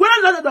why. When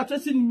I not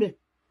trusting me.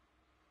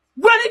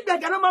 When it be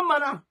gana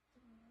mama.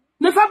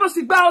 Ne fa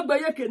bosi gba ogbe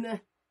yekene.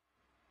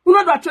 You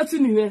not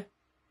trusting me.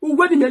 Who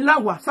when me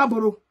lawa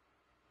Saboro.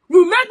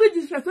 You make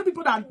me disrespect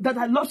people that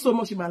I love so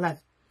much in my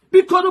life.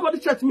 Because nobody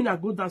treats me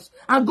like good dance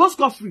and go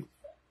scot free.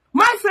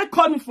 My friend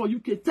called me for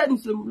UK, tell me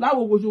some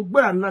lawa was your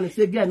brother and nanny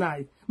say again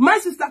I. My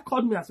sister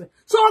called me and said,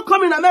 someone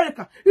come in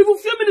America. Even a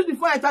few minutes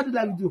before I started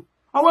that video.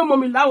 I went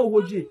mommy lawa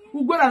woje.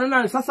 Who go and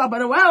nanny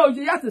Asaboro. Why would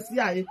you have to see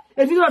I?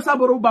 If you know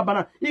Asaboro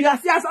babana, you can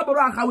see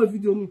Asaboro and how a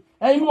video me.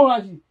 And you know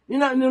haji.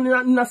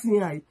 Ina see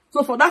I.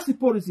 So for that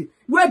policy,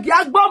 we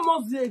giagba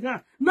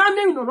mozega. Na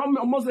me no rom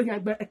mozega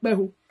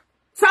ekpeho.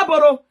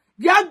 Saboro,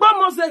 giagba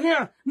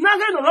mozega. Na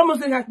ge no rom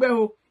mozega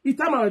ekpeho.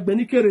 Itama egbe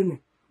ni kerene.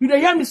 You dey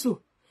hear me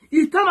so?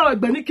 Itama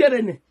egbe ni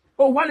kerene.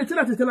 O wale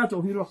tena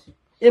to hero.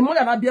 E mo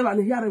ya na bia na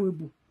hiare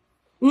webu.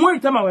 Nwo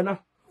itama we na.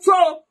 So,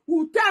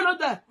 u tell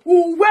that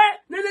u we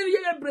ne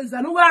ye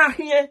breza no wa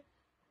here.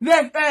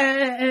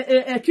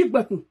 The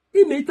kickback.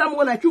 I me itama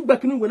wona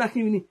kickback ni we na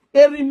kini.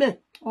 Every man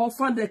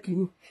orphan the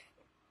kini.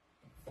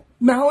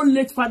 My own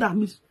late father,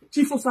 Miss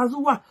Chief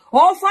Sasuwa,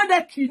 orphan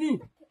the kini.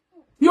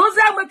 You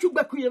say I'm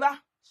kickback yeba.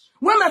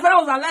 When my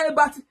father was alive,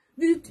 but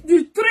the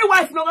three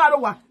wives no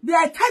got they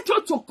are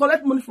entitled to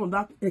collect money from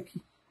that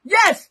eki.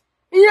 Yes.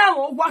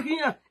 Working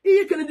here.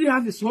 He can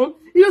have his own.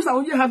 He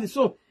also have his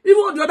own.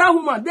 Even the other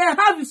woman, they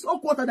have his own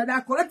quarter that they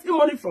are collecting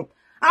money from.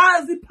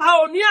 As the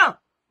pioneer,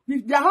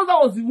 their husband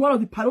was one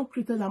of the pioneers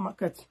created that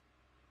market.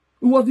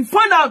 It was the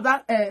founder of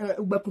that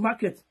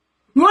market.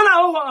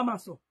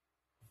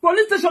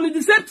 Police station is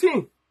the same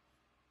thing.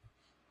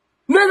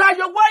 Mena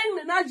your wine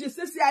menage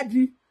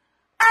CCID.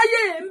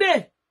 Aye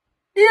me.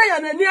 Here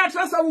and near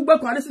transfer will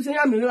back on this say a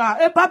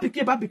papi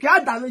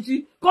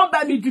adaleji come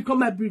by me drink come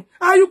my breed.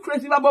 Are you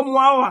crazy about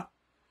moi?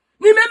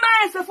 Ni me ma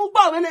ese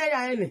football when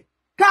ya ene.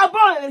 Ka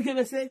ball e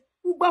ke say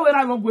ugba we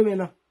ra no gwe me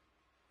na.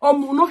 O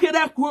no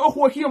kere ku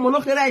o hi o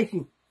no kere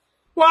iki.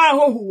 Wa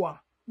ho ho wa.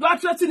 Do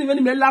atwati ni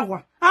me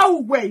lawa. How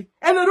we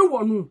e me ru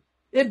wonu.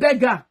 E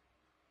beggar.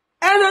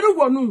 E me ru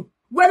wonu.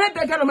 When e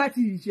beggar no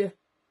mati ije.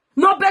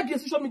 No beg your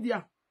social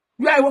media.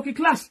 You are a working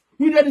class.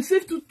 You dey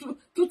receive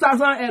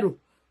 2,000 euro.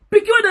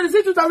 Because they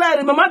receive 2,000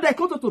 euro, mama they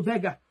come to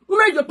beggar.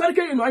 Una you perke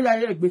you know ya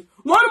egbe.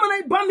 One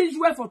man ban me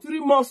jwe for 3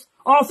 months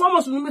or 4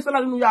 months no me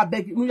salary no ya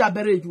beg, no ya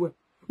bere jwe.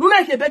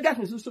 Una ke beggar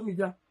for social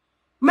media.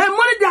 My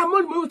money dey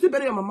money me to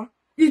bere your mama.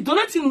 He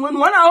donating when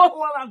one hour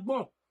all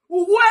agbon.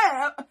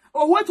 Uwe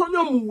owe to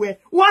no muwe.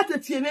 What a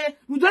tiene,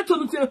 you don't to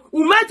no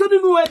ume to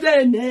no we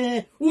dey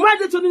ne. Ume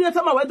dey to no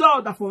tama we do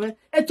order for me.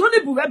 E to ni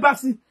buwe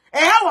basi. E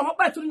ha wa mo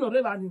pa to no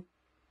reva ni.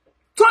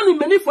 Tony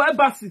many for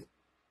embassy.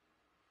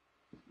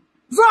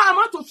 So I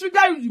want to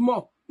trigger you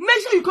more.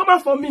 Make sure you come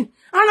out for me.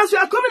 And as you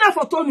are coming out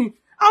for Tony,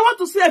 I want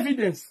to see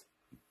evidence.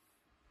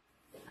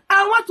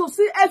 I want to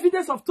see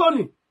evidence of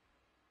Tony.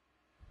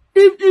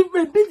 If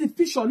maybe the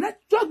picture,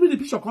 just be the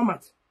picture come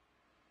out.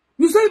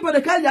 You say for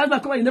the kind of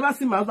husband come out, you never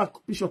see my husband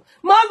picture.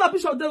 My husband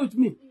picture there with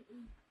me.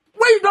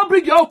 When you don't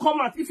bring your own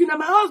come out, if you know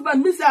my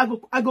husband, me say I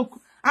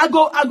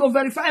go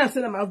verify and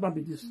say that my husband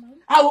be this.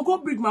 I will go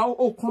bring my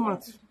own come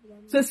out.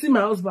 Say see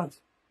my husband.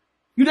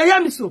 You don't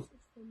hear me so?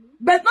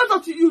 But not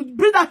until you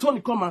bring that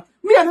Tony come out.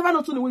 Me, I never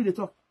know Tony when they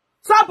talk.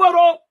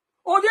 Saboro,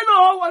 oh, you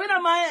know, what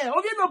in my hair,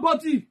 oh, you know,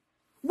 body.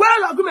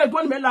 Well, I'm going to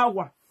go to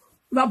Melawa.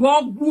 The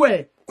bog,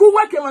 where? Who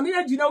work on the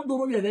engine of the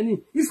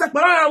woman? It's a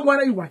parallel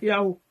one you were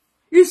here.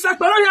 It's a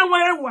parallel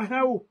one you were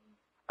here.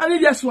 And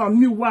it just one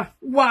new wa.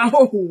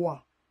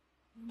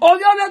 Oh,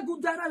 you're a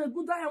good dad, a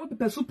good dad with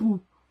the soup.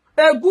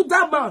 A good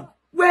dad man.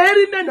 Where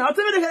any men, I'll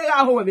tell you the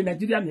hell in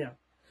Nigeria.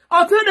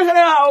 I'll tell you the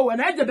hell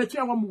when I get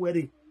better one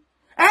wedding.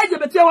 I get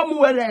better one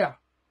more there.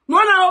 No,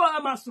 no,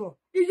 Maso.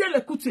 He yell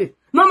a cutie.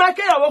 No, my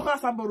care, walk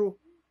Asaboro.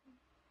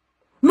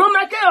 No,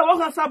 my care,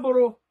 walk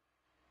Asaboro.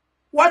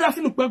 What does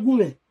it look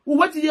like?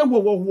 What ye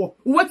wo?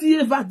 What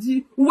ye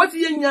vadi? What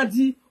ye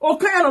nyadi?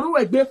 Okay, I don't know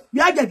a bit.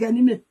 Yaga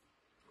ganime.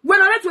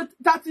 When I went to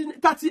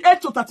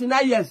 38 to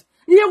 39 years,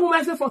 here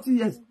woman say 40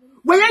 years.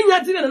 When you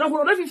nyadi and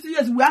another 50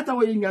 years, we are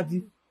away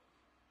nyadi.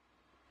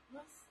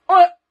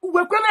 Oh,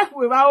 we come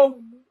with our.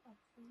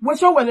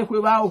 What's your way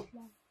with our?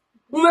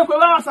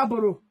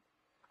 Asaboro.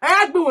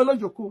 I agree with no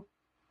joko.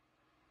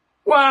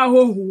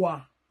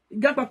 Wow, you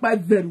got papa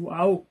very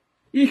wow.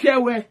 You hear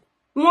where?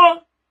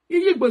 No,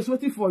 he was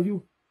waiting for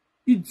you.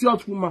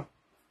 Idiot woman.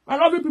 I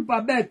love you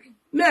people back.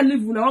 May I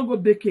leave when I want to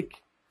go bake cake.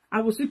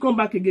 I will still come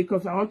back again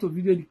because I want to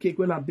video the cake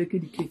when I bake the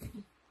cake.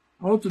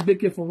 I want to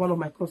bake it for one of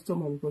my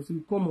customers because he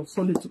will come on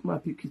Sunday to come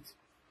and pick it.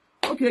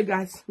 Okay,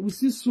 guys, we'll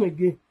see you soon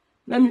again.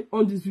 Let me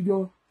on this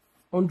video,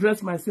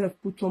 undress myself,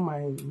 put on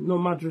my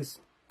normal dress,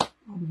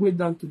 go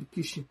down to the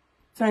kitchen.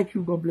 Thank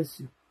you. God bless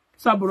you.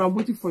 Asaboro, I'm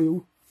waiting for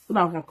you so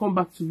that I can come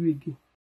back to you again.